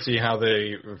interesting to see how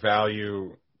they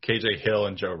value KJ Hill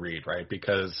and Joe Reed, right?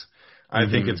 Because I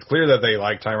think it's clear that they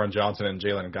like Tyron Johnson and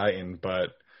Jalen Guyton,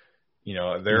 but you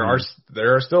know there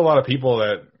are still a lot of people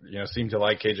that seem to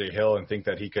like KJ Hill and think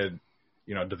that he could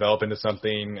develop into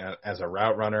something as a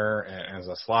route runner and as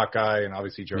a slot guy, and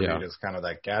obviously Joe Reed is kind of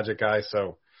that gadget guy.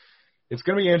 So it's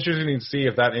going to be interesting to see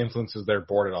if that influences their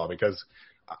board at all, because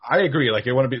I agree. Like,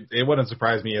 it wouldn't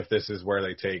surprise me if this is where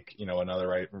they take,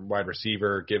 another wide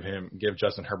receiver, give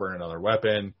Justin Herbert another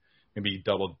weapon, maybe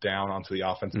double down onto the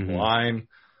offensive line.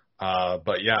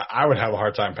 But yeah, I would have a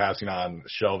hard time passing on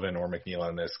Shelvin or McNeil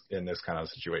in this kind of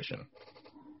situation.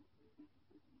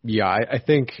 Yeah, I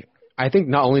think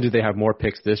not only do they have more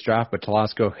picks this draft, but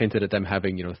Telesco hinted at them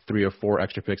having 3 or 4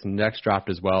 extra picks in the next draft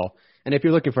as well. And if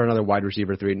you're looking for another wide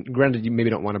receiver 3, granted you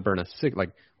maybe don't want to burn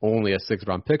only a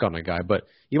 6th-round pick on a guy, but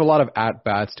you have a lot of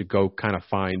at-bats to go kind of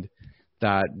find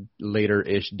that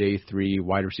later-ish day 3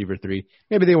 wide receiver 3.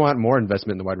 Maybe they want more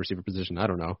investment in the wide receiver position. I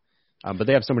don't know. But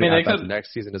they have so many at-bats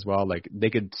next season as well. Like,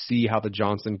 they could see how the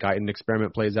Johnson-Guyton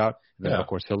experiment plays out. And then, of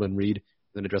course, Hill and Reed,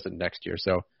 then address it next year.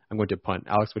 So I'm going to punt.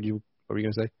 Alex, what were you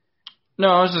going to say? No,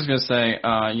 I was just going to say,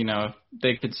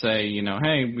 they could say,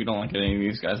 hey, we don't like any of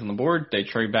these guys on the board. They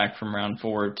trade back from round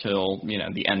 4 till,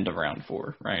 the end of round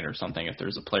 4, right, or something. If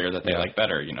there's a player that they like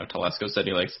better, Telesco said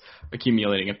he likes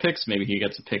accumulating a picks. Maybe he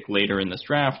gets a pick later in this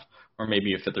draft, or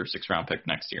maybe a 5th or 6th round pick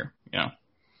next year,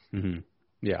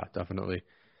 Yeah, definitely.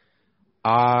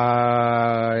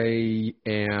 I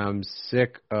am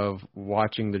sick of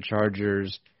watching the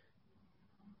Chargers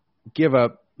give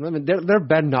up. I mean, they're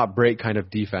bend not break kind of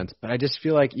defense, but I just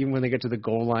feel like even when they get to the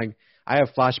goal line, I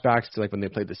have flashbacks to like when they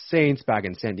played the Saints back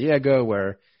in San Diego,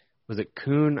 where was it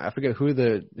Kuhn? I forget who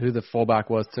the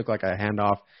fullback was, took like a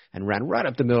handoff and ran right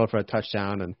up the middle for a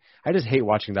touchdown, and I just hate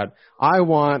watching that. I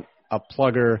want a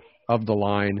plugger of the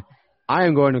line. I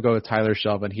am going to go with Tyler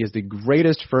Shelvin. He is the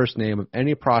greatest first name of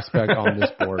any prospect on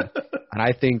this board, and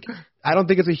I don't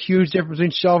think it's a huge difference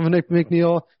between Shelvin and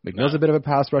McNeil. McNeil's a bit of a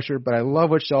pass rusher, but I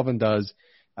love what Shelvin does.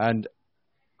 And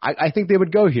I think they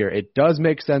would go here. It does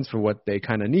make sense for what they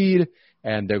kind of need,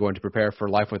 and they're going to prepare for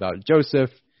life without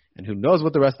Joseph, and who knows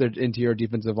what the rest of their interior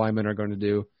defensive linemen are going to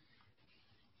do.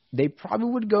 They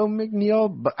probably would go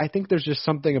McNeil, but I think there's just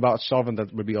something about Shelvin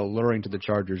that would be alluring to the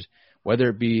Chargers, whether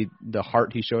it be the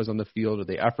heart he shows on the field or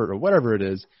the effort or whatever it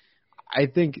is. I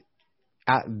think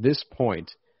at this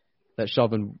point that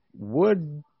Shelvin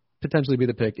would potentially be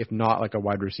the pick, if not like a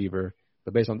wide receiver.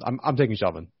 But based on, I'm taking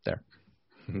Shelvin there.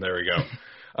 There we go.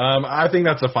 I think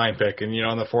that's a fine pick, and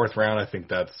in the 4th round, I think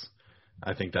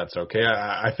that's okay.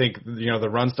 I think the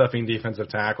run stuffing defensive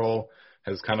tackle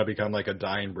has kind of become like a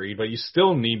dying breed, but you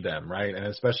still need them, right? And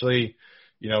especially,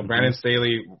 Brandon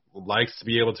Staley likes to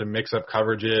be able to mix up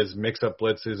coverages, mix up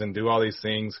blitzes, and do all these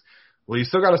things. Well, you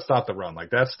still got to stop the run.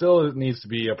 Like, that still needs to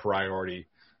be a priority.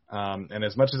 And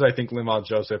as much as I think Linval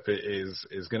Joseph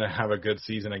is going to have a good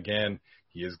season again,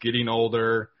 he is getting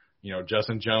older.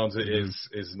 Justin Jones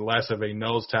is less of a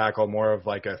nose tackle, more of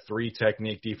like a 3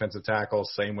 technique defensive tackle.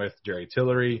 Same with Jerry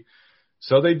Tillery.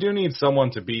 So they do need someone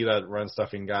to be that run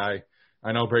stuffing guy.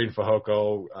 I know Braden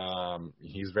Fajoko,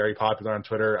 he's very popular on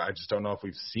Twitter. I just don't know if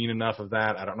we've seen enough of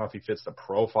that. I don't know if he fits the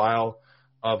profile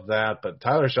of that. But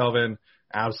Tyler Shelvin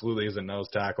absolutely is a nose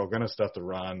tackle, going to stuff the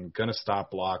run, going to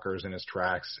stop blockers in his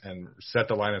tracks and set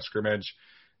the line of scrimmage.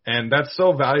 And that's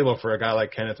so valuable for a guy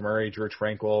like Kenneth Murray, Drew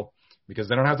Tranquill, because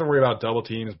they don't have to worry about double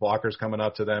teams, blockers coming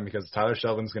up to them, because Tyler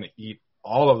Shelvin's going to eat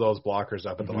all of those blockers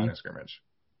up at the line of scrimmage.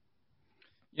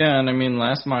 Yeah, and I mean,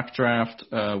 last mock draft,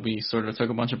 we sort of took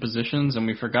a bunch of positions and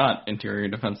we forgot interior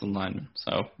defensive linemen.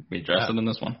 So we drafted in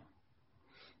this one.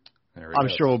 I'm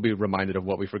sure we'll be reminded of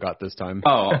what we forgot this time.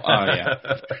 Oh yeah.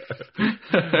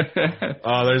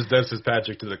 There's Des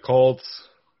Fitzpatrick to the Colts.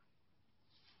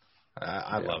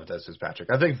 I love Des Fitzpatrick.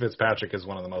 I think Fitzpatrick is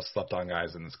one of the most slept-on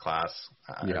guys in this class.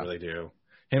 I really do.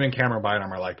 Him and Cameron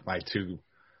Bynum are like my 2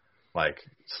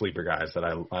 sleeper guys that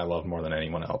I love more than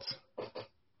anyone else.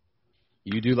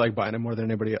 You do like Bynum more than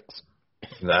anybody else.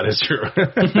 That is true.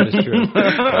 That is true.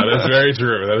 That is very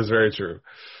true. That is very true.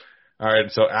 All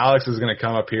right, so Alex is going to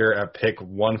come up here at pick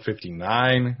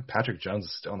 159. Patrick Jones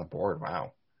is still on the board.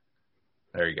 Wow.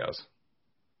 There he goes.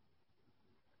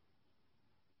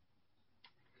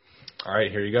 All right,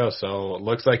 here you go. So it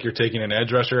looks like you're taking an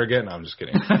edge rusher again. No, I'm just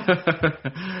kidding.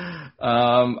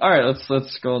 All right,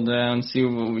 let's scroll down, see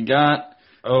what we got.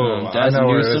 Oh, I know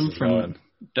where this is going.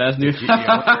 Daz Newsome.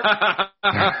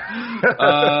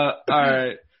 All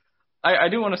right. I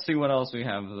do want to see what else we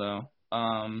have though.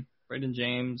 Braden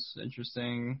James,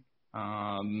 interesting.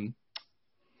 I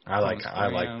like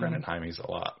Brendan Hymies a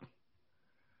lot.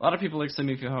 A lot of people like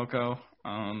Simi Fehoko.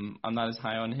 I'm not as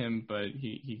high on him, but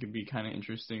he could be kind of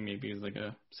interesting. Maybe as like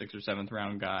a 6th or 7th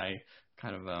round guy,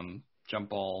 kind of jump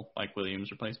ball like Williams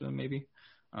replacement maybe.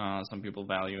 Some people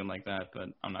value him like that, but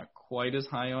I'm not quite as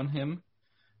high on him.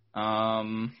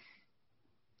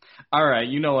 All right,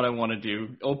 you know what I want to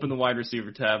do. Open the wide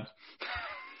receiver tab.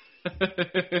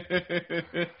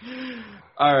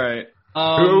 All right.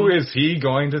 Who is he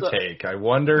going to take? I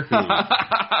wonder who.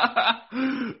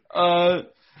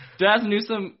 Daz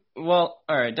Newsome. Well,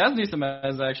 all right. Daz Newsome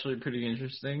is actually pretty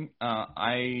interesting.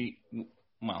 I'm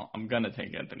gonna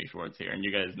take Anthony Schwartz here, and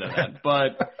you guys know that.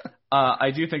 But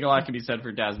I do think a lot can be said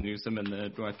for Daz Newsome and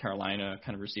the North Carolina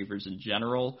kind of receivers in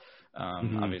general.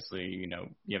 Obviously, you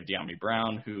have De'Amon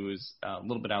Brown, who's a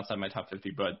little bit outside my top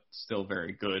 50, but still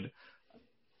very good.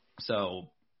 So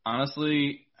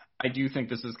honestly, I do think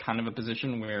this is kind of a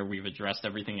position where we've addressed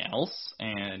everything else,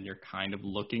 and you're kind of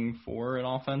looking for an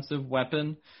offensive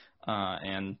weapon.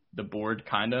 And the board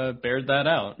kind of bared that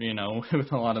out,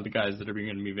 with a lot of the guys that are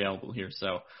going to be available here.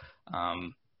 So,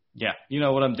 yeah, you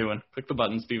know what I'm doing. Click the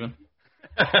button, Steven.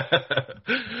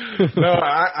 No,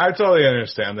 I totally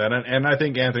understand that. And I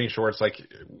think Anthony Schwartz,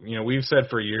 we've said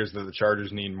for years that the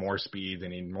Chargers need more speed. They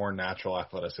need more natural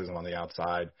athleticism on the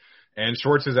outside. And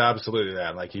Schwartz is absolutely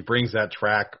that. Like, he brings that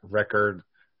track record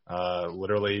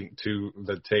literally to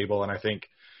the table, and I think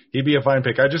he'd be a fine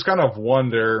pick. I just kind of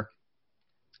wonder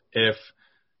if,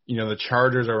 the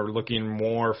Chargers are looking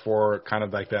more for kind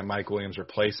of like that Mike Williams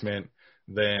replacement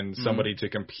than somebody to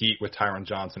compete with Tyron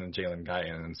Johnson and Jalen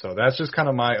Guyton. And so that's just kind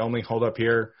of my only holdup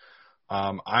here.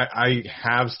 I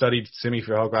have studied Simi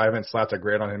Fehoko. I haven't slapped a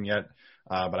grade on him yet,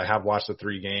 but I have watched the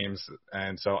 3 games.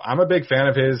 And so I'm a big fan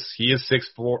of his. He is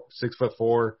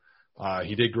 6'4".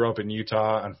 He did grow up in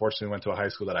Utah. Unfortunately, went to a high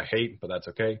school that I hate, but that's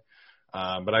okay.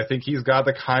 But I think he's got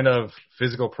the kind of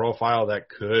physical profile that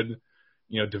could,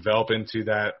 develop into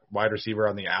that wide receiver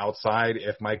on the outside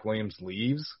if Mike Williams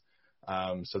leaves.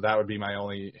 So that would be my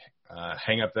only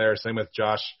hang up there. Same with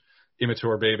Josh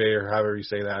Imatorbhebhe, or however you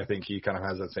say that. I think he kind of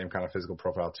has that same kind of physical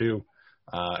profile too.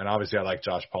 And obviously I like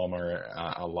Josh Palmer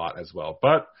a lot as well.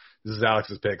 But this is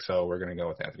Alex's pick, so we're going to go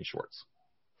with Anthony Schwartz.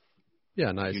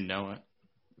 Yeah, nice. You know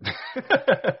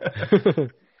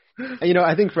it.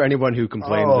 I think for anyone who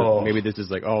complains that maybe this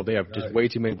is like, they have just way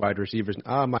too many wide receivers.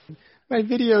 My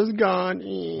video's gone.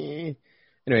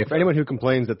 Anyway, for anyone who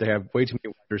complains that they have way too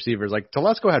many wide receivers, like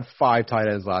Telesco had 5 tight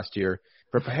ends last year,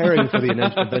 preparing for the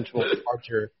eventual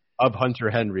departure of Hunter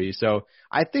Henry. So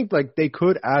I think they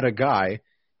could add a guy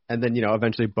and then,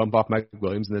 eventually bump off Mike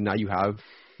Williams, and then now you have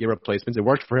your replacements. It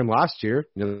worked for him last year.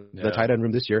 The tight end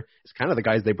room this year is kind of the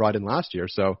guys they brought in last year.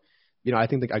 So, I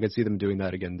think I could see them doing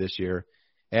that again this year.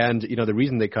 And, the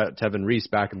reason they cut Tevin Reese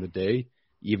back in the day,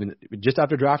 even just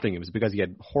after drafting him, is because he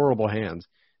had horrible hands.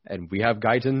 And we have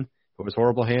Guyton, who has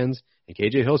horrible hands, and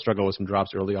KJ Hill struggled with some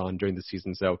drops early on during the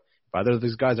season. So if either of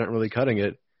these guys aren't really cutting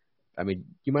it,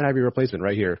 you might have your replacement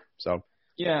right here. So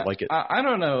yeah, I like it. I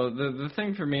don't know. The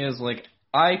thing for me is,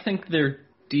 I think they're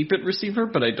deep at receiver,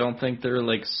 but I don't think they're,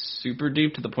 super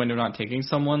deep to the point of not taking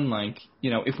someone.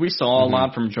 If we saw a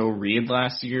lot from Joe Reed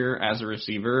last year as a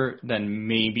receiver, then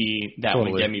maybe that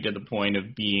would get me to the point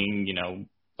of being,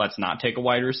 let's not take a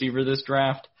wide receiver this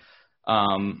draft.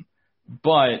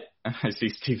 But I see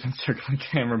Steven circling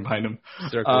Cameron Bynum.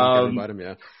 Cameron Bynum,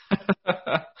 yeah.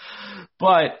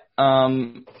 But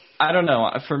I don't know.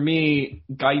 For me,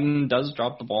 Guyton does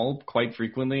drop the ball quite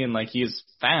frequently, and he is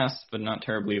fast but not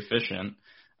terribly efficient.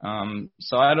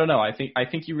 So I don't know. I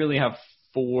think you really have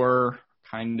 4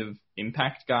 kind of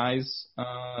impact guys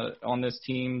on this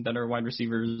team that are wide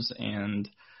receivers, and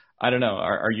I don't know.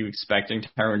 Are you expecting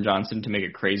Tyron Johnson to make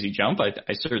a crazy jump? I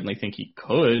certainly think he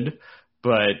could.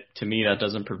 But to me, that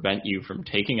doesn't prevent you from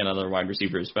taking another wide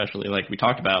receiver, especially like we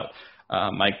talked about.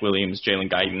 Mike Williams,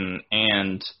 Jalen Guyton,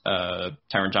 and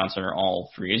Tyron Johnson are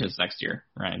all free agents next year,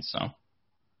 right? So,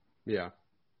 yeah.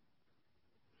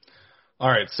 All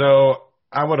right, so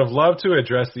I would have loved to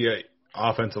address the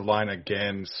offensive line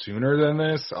again sooner than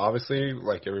this. Obviously,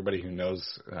 like everybody who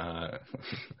knows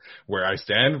where I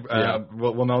stand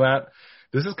will know that.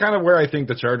 This is kind of where I think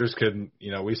the Chargers could,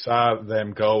 we saw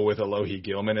them go with Alohi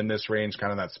Gilman in this range,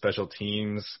 kind of that special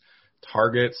teams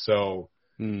target. So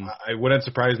it wouldn't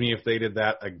surprise me if they did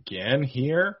that again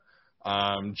here.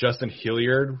 Justin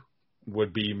Hilliard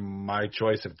would be my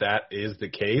choice if that is the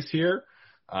case here.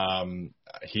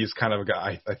 He's kind of a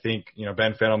guy, I think,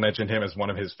 Ben Fennell mentioned him as one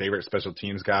of his favorite special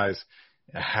teams guys.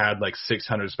 had like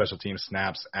 600 special team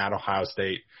snaps at Ohio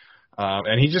State.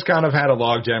 And he just kind of had a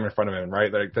logjam in front of him,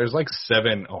 right? Like, there's like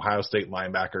 7 Ohio State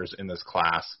linebackers in this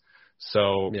class.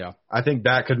 So yeah. I think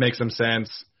that could make some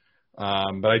sense.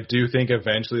 But I do think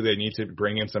eventually they need to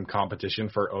bring in some competition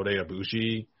for Ode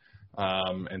Abushi.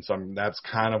 And so that's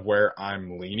kind of where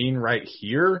I'm leaning right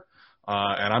here.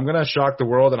 And I'm going to shock the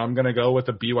world, and I'm going to go with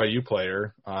a BYU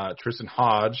player, Tristan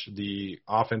Hodge, the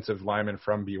offensive lineman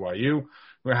from BYU,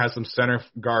 who has some center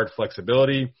guard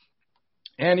flexibility.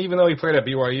 And even though he played at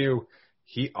BYU,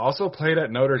 he also played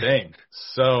at Notre Dame.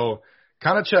 So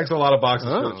kind of checks a lot of boxes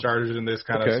for the Chargers in this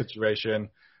kind of situation.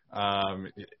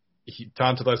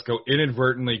 Tom Telesco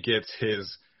inadvertently gets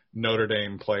his Notre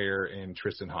Dame player in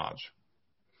Tristan Hodge.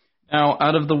 Now,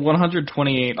 out of the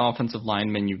 128 offensive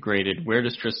linemen you graded, where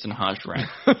does Tristan Hodge rank?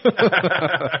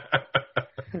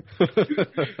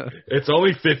 It's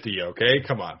only 50, okay?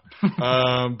 Come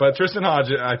on. But Tristan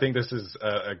Hodge, I think this is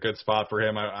a good spot for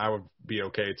him. I would be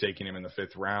okay taking him in the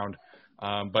 5th round.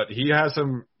 But he has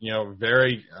some,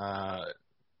 very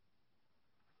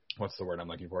what's the word I'm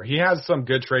looking for? He has some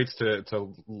good traits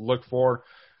to look for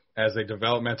as a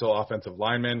developmental offensive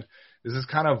lineman. This is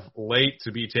kind of late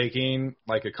to be taking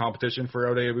like a competition for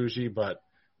Ode Abushi, but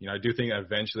I do think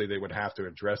eventually they would have to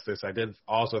address this. I did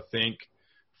also think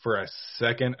for a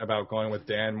second about going with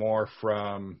Dan Moore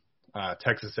from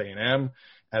Texas A&M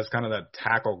as kind of that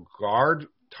tackle guard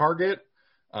target.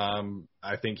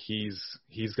 I think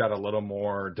he's got a little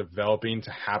more developing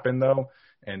to happen though,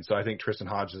 and so I think Tristan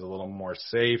Hodge is a little more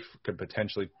safe. Could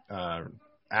potentially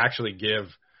actually give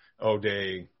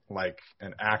Ode like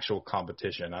an actual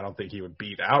competition. I don't think he would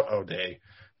beat out Ode,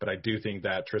 but I do think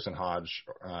that Tristan Hodge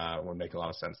would make a lot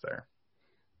of sense there.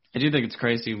 I do think it's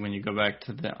crazy when you go back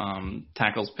to the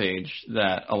tackles page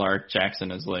that Alaric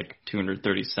Jackson is like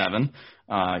 237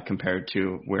 compared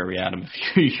to where we had him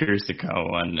a few years ago.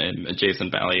 And Jason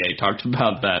Valier talked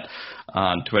about that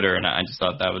on Twitter, and I just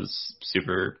thought that was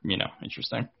super,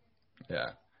 interesting.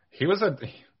 Yeah. He was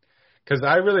because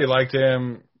I really liked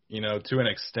him, to an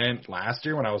extent last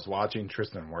year when I was watching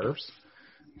Tristan Wirfs.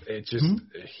 It just,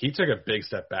 he took a big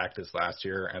step back this last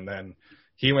year, and then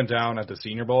he went down at the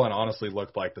Senior Bowl and honestly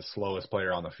looked like the slowest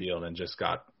player on the field and just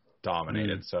got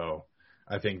dominated. So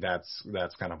I think that's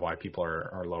kind of why people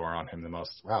are lower on him the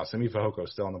most. Wow, Simi Fehoko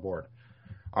still on the board.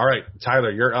 All right,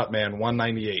 Tyler, you're up, man,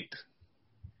 198.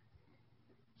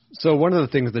 So one of the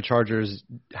things the Chargers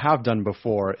have done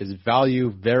before is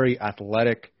value very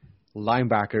athletic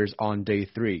linebackers on day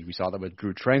 3. We saw that with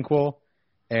Drew Tranquill,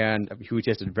 and who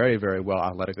tested very, very well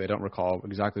athletically. I don't recall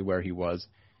exactly where he was.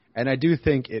 And I do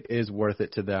think it is worth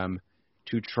it to them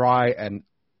to try and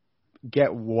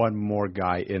get one more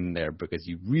guy in there because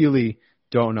you really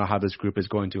don't know how this group is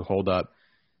going to hold up.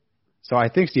 So I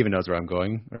think Steven knows where I'm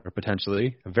going, or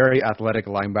potentially. A very athletic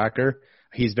linebacker.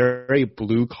 He's very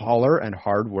blue-collar and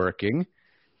hardworking.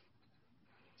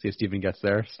 See if Steven gets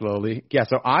there slowly. Yeah,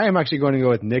 so I am actually going to go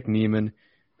with Nick Niemann,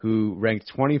 who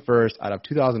ranked 21st out of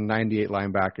 2,098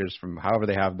 linebackers from however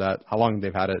they have that, how long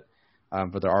they've had it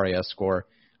for their RAS score.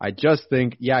 I just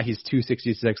think, yeah, he's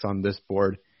 266 on this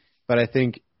board, but I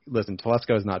think, listen,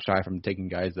 Telesco is not shy from taking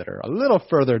guys that are a little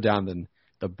further down than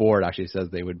the board actually says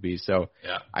they would be. So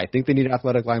yeah. I think they need an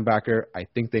athletic linebacker. I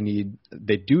think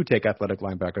they do take athletic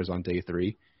linebackers on day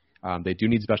 3. They do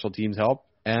need special teams help,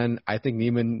 and I think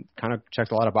Niemann kind of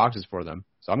checks a lot of boxes for them.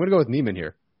 So I'm going to go with Niemann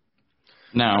here.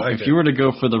 Now, if you were to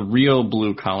go for the real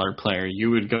blue-collar player,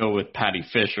 you would go with Patty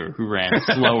Fisher, who ran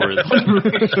slower than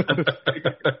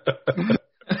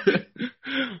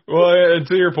Well,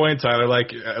 to your point, Tyler, like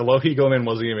Alohi Gilman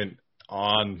wasn't even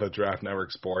on the Draft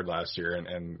Network's board last year,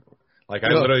 and like I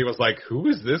literally was like, who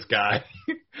is this guy?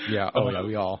 Yeah, yeah,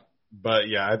 we all. But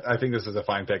yeah, I think this is a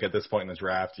fine pick at this point in the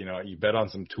draft. You bet on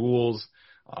some tools,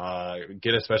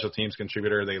 get a special teams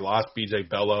contributor. They lost B.J.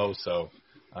 Bello, so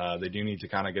they do need to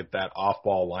kind of get that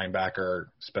off-ball linebacker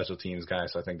special teams guy.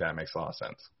 So I think that makes a lot of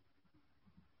sense.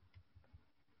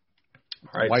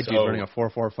 All right, White dude running a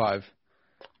 4.45.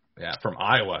 Yeah, from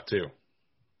Iowa too.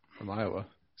 From Iowa.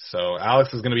 So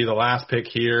Alex is going to be the last pick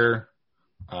here.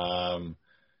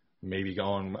 Maybe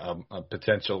going a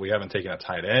potential. We haven't taken a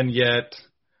tight end yet.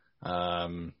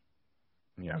 Granted,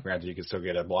 you can still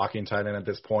get a blocking tight end at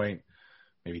this point.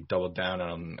 Maybe double down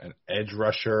on an edge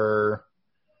rusher.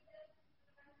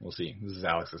 We'll see. This is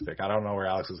Alex's pick. I don't know where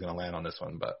Alex is going to land on this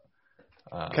one, but.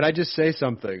 Can I just say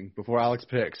something before Alex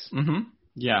picks? Mm-hmm.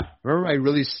 Yeah. Remember my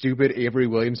really stupid Avery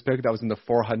Williams pick that was in the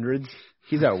 400s?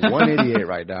 He's at 188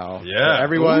 right now. Yeah. So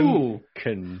everyone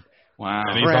can. Wow.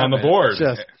 And he's on the board.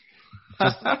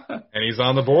 And he's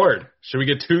on the board. Should we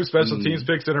get 2 special teams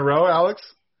picks in a row, Alex?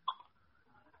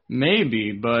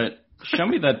 Maybe, but Show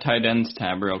me that tight ends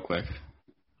tab real quick.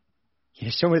 Yeah,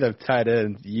 show me the tight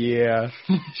ends. Yeah.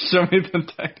 Show me the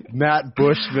tight ends. Matt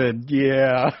Bushman.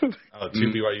 Yeah. Oh,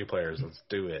 2 BYU players. Let's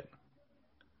do it.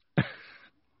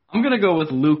 I'm going to go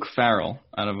with Luke Farrell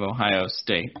out of Ohio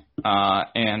State.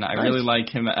 And I really like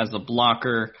him as a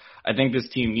blocker. I think this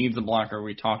team needs a blocker.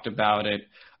 We talked about it.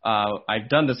 I've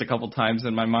done this a couple times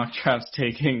in my mock drafts,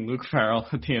 taking Luke Farrell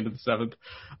at the end of the 7th.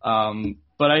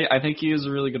 But I think he is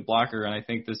a really good blocker, and I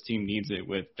think this team needs it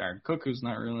with Jared Cook, who's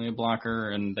not really a blocker,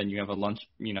 and then you have a bunch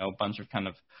of kind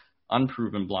of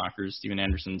unproven blockers. Steven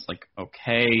Anderson's like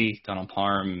okay, Donald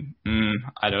Parham,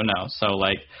 I don't know. So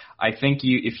like I think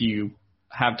if you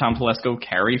have Tom Telesco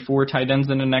carry 4 tight ends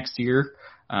in the next year,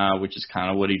 which is kind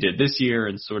of what he did this year,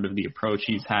 and sort of the approach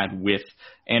he's had with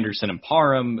Anderson and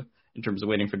Parham in terms of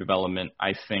waiting for development,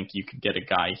 I think you could get a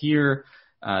guy here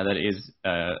that is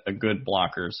a good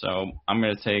blocker. So I'm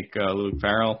going to take Luke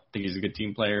Farrell. I think he's a good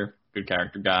team player, good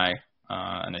character guy,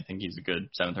 and I think he's a good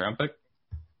 7th round pick.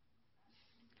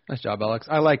 Nice job, Alex.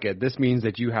 I like it. This means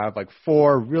that you have like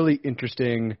 4 really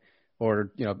interesting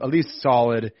or, at least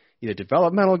solid either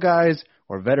developmental guys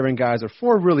or veteran guys or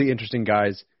 4 really interesting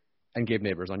guys and Gabe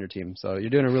Neighbors on your team. So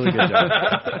you're doing a really good job.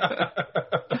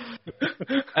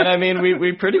 And I mean,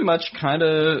 we pretty much kind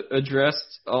of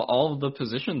addressed all of the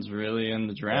positions really in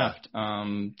the draft.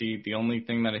 The only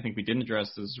thing that I think we didn't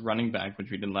address is running back, which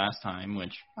we did last time,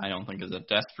 which I don't think is a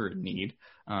desperate need,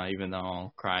 even though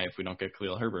I'll cry if we don't get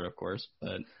Khalil Herbert, of course.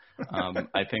 But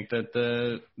I think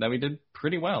that we did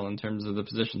pretty well in terms of the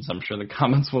positions. I'm sure the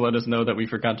comments will let us know that we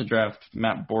forgot to draft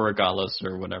Matt Borregales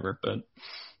or whatever, but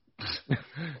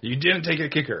you didn't take a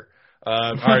kicker.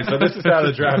 All right, so this is how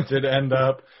the draft did end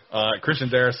up. Christian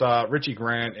Darrisaw, Richie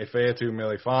Grant, Ifeatu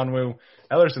Melifonwu,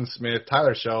 Ellerson Smith,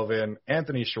 Tyler Shelvin,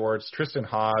 Anthony Schwartz, Tristan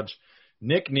Hodge,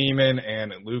 Nick Neiman,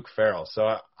 and Luke Farrell.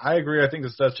 So I agree. I think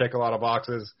this does check a lot of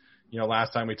boxes.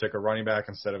 Last time we took a running back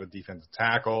instead of a defensive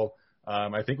tackle.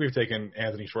 I think we've taken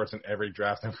Anthony Schwartz in every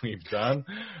draft that we've done.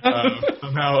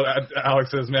 Somehow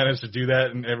Alex has managed to do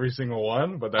that in every single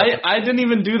one. But I didn't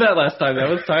even do that last time. That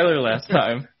was Tyler last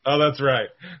time. Oh, that's right.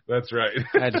 That's right.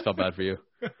 I just felt bad for you.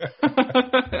 Put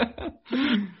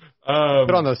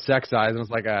on those sex eyes and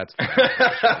was like, it's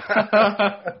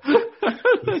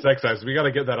the sex eyes. We got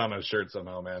to get that on a shirt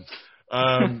somehow, man.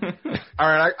 All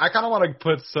right, I kind of want to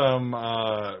put some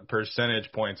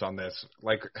percentage points on this.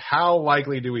 Like, how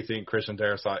likely do we think Christian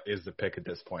Darrisaw is the pick at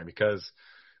this point? Because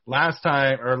last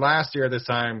year this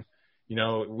time,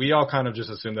 we all kind of just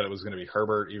assumed that it was going to be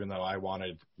Herbert, even though I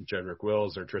wanted Jedrick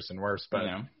Wills or Tristan Wirfs. But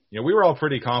we were all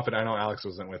pretty confident. I know Alex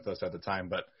wasn't with us at the time,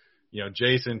 but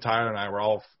Jason, Tyler, and I were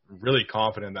all really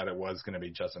confident that it was going to be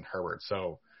Justin Herbert.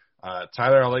 So,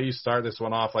 Tyler, I'll let you start this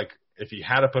one off. Like, if you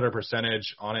had to put a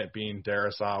percentage on it being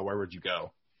Darrisaw, where would you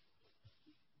go?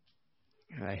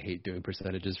 I hate doing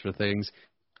percentages for things.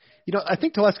 I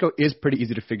think Telesco is pretty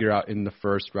easy to figure out in the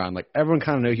first round. Like, everyone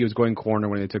kind of knew he was going corner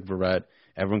when they took Verrett.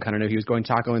 Everyone kind of knew he was going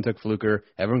tackle when they took Fluker.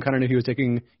 Everyone kind of knew he was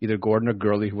taking either Gordon or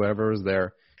Gurley, whoever was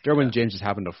there. Derwin James just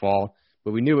happened to fall.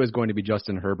 But we knew it was going to be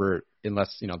Justin Herbert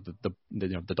unless,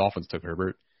 the Dolphins took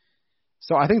Herbert.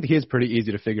 So I think he is pretty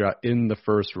easy to figure out in the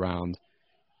first round.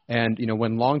 And,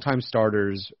 when longtime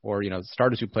starters or,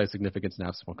 starters who play significant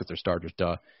snaps, well, because they're starters,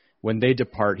 when they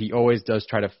depart, he always does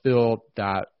try to fill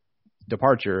that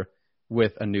departure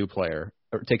with a new player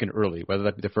or taken early, whether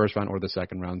that be the first round or the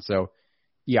second round. So,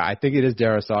 yeah, I think it is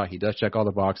Darrisaw. He does check all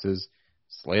the boxes.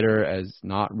 Slater is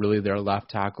not really their left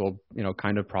tackle,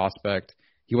 kind of prospect.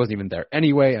 He wasn't even there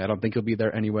anyway. I don't think he'll be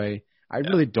there anyway. I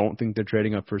really don't think they're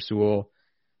trading up for Sewell.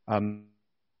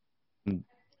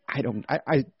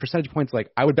 I percentage points,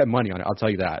 like, I would bet money on it. I'll tell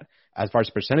you that. As far as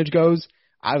percentage goes,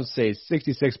 I would say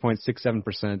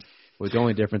 66.67%, with the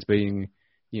only difference being,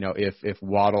 if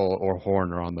Waddle or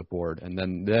Horn are on the board, and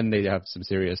then they have some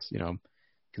serious,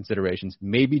 considerations.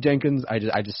 Maybe Jenkins. I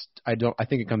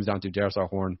think it comes down to Darrisaw,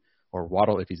 Horn, or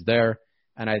Waddle if he's there,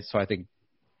 and so I think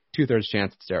 2/3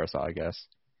 chance it's Darrisaw, I guess.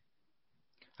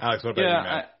 Alex, what about you,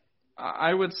 man?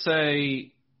 I would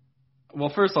say. Well,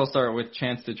 first I'll start with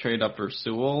chance to trade up for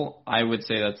Sewell. I would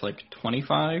say that's like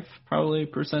 25%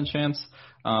 chance.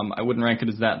 I wouldn't rank it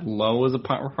as that low as a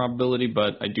probability,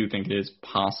 but I do think it is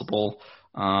possible.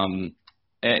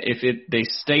 If they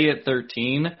stay at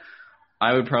 13,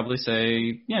 I would probably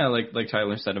say, like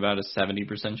Tyler said, about a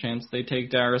 70% chance they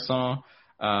take Darrisaw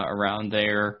around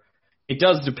there. It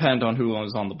does depend on who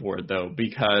is on the board, though,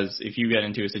 because if you get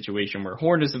into a situation where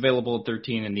Horn is available at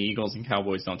 13 and the Eagles and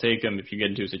Cowboys don't take him, if you get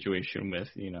into a situation with,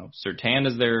 Surtain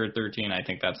is there at 13, I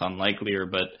think that's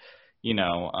unlikelier. But, we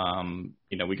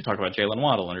could talk about Jalen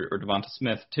Waddle or Devonta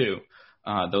Smith, too.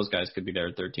 Those guys could be there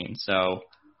at 13. So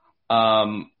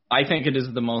I think it is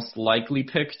the most likely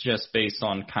pick just based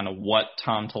on kind of what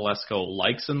Tom Telesco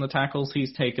likes in the tackles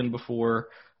he's taken before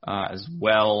as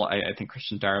well. I think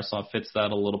Christian Darrisaw fits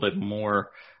that a little bit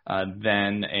more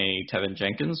than a Tevin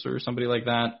Jenkins or somebody like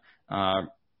that.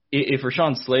 If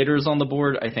Rashawn Slater is on the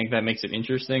board, I think that makes it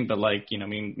interesting. But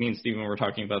me and Steven were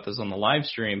talking about this on the live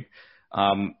stream.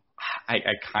 I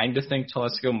kind of think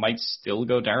Telesco might still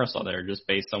go Darrisaw there just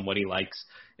based on what he likes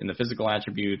in the physical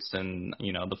attributes and,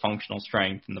 the functional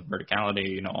strength and the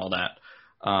verticality, all that.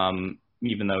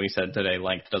 Even though he said today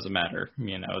length doesn't matter.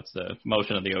 It's the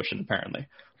motion of the ocean apparently.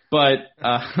 But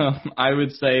I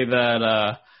would say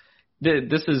that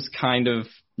this is kind of,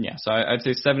 so I'd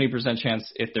say 70%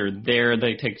 chance if they're there,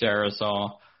 they take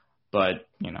Darrisaw. But,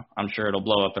 I'm sure it'll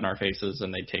blow up in our faces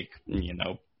and they take,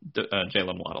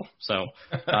 Jalen Waddle. So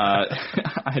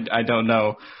I don't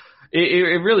know.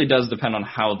 It really does depend on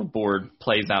how the board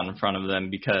plays out in front of them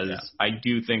because I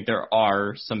do think there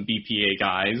are some BPA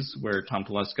guys where Tom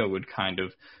Telesco would kind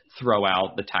of throw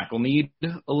out the tackle need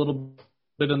a little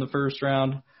bit in the first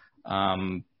round.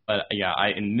 But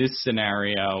in this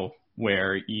scenario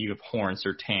where you have Horn,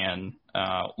 Surtain,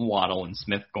 Waddle, and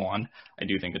Smith gone, I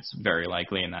do think it's very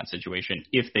likely in that situation,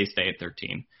 if they stay at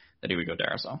 13, that he would go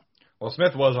Darrisaw. Well,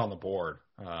 Smith was on the board.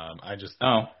 So I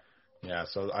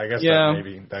guess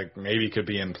that maybe could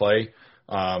be in play.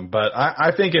 But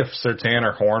I think if Surtain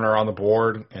or Horn are on the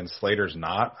board and Slater's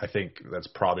not, I think that's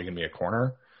probably going to be a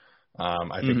corner.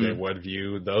 I think they would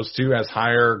view those two as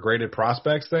higher graded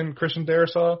prospects than Christian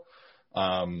Darrisaw.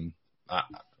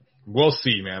 We'll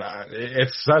see, man.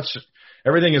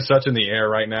 Everything is such in the air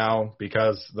right now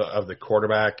because of the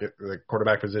quarterback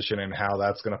position and how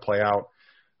that's going to play out.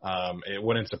 It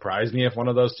wouldn't surprise me if one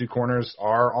of those two corners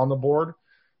are on the board.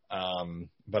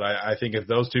 But I think if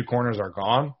those two corners are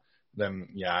gone, then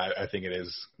I think it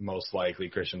is most likely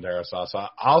Christian Darrisaw. So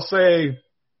I'll say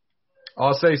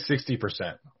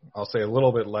 60%. I'll say a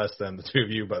little bit less than the two of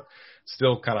you, but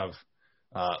still kind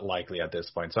of likely at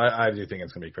this point. So I do think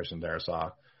it's going to be Christian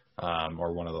Darrisaw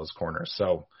or one of those corners.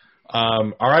 So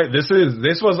all right, this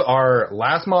was our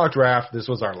last mock draft. This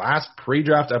was our last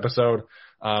pre-draft episode.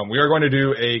 We are going to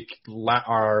do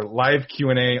our live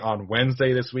Q&A on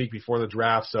Wednesday this week before the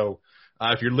draft. So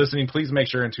if you're listening, please make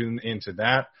sure and tune into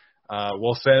that.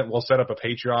 We'll set up a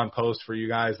Patreon post for you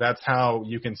guys. That's how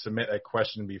you can submit a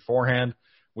question beforehand,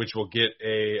 which will get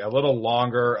a little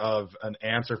longer of an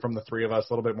answer from the three of us,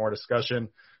 a little bit more discussion.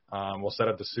 We'll set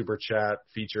up the super chat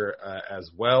feature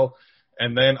as well.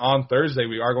 And then on Thursday,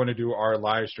 we are going to do our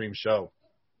live stream show.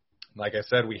 Like I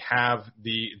said, we have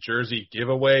the jersey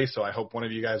giveaway, so I hope one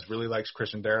of you guys really likes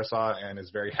Christian Darrisaw and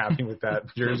is very happy with that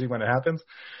jersey when it happens.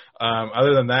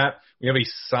 Other than that, we have a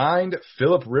signed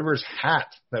Phillip Rivers hat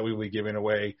that we will be giving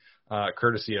away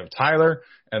courtesy of Tyler.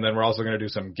 And then we're also going to do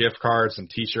some gift cards, some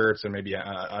T-shirts, and maybe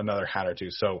another hat or two.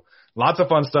 So lots of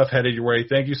fun stuff headed your way.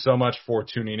 Thank you so much for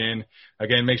tuning in.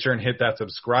 Again, make sure and hit that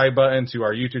subscribe button to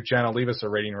our YouTube channel. Leave us a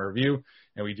rating and review.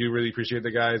 And we do really appreciate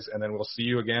the guys. And then we'll see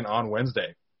you again on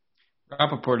Wednesday.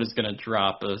 Rappaport is going to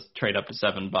drop a trade up to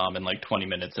 7 bomb in like 20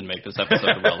 minutes and make this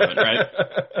episode irrelevant, right?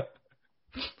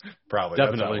 Probably.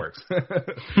 Definitely. That's how it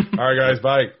works. All right, guys.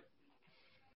 Bye.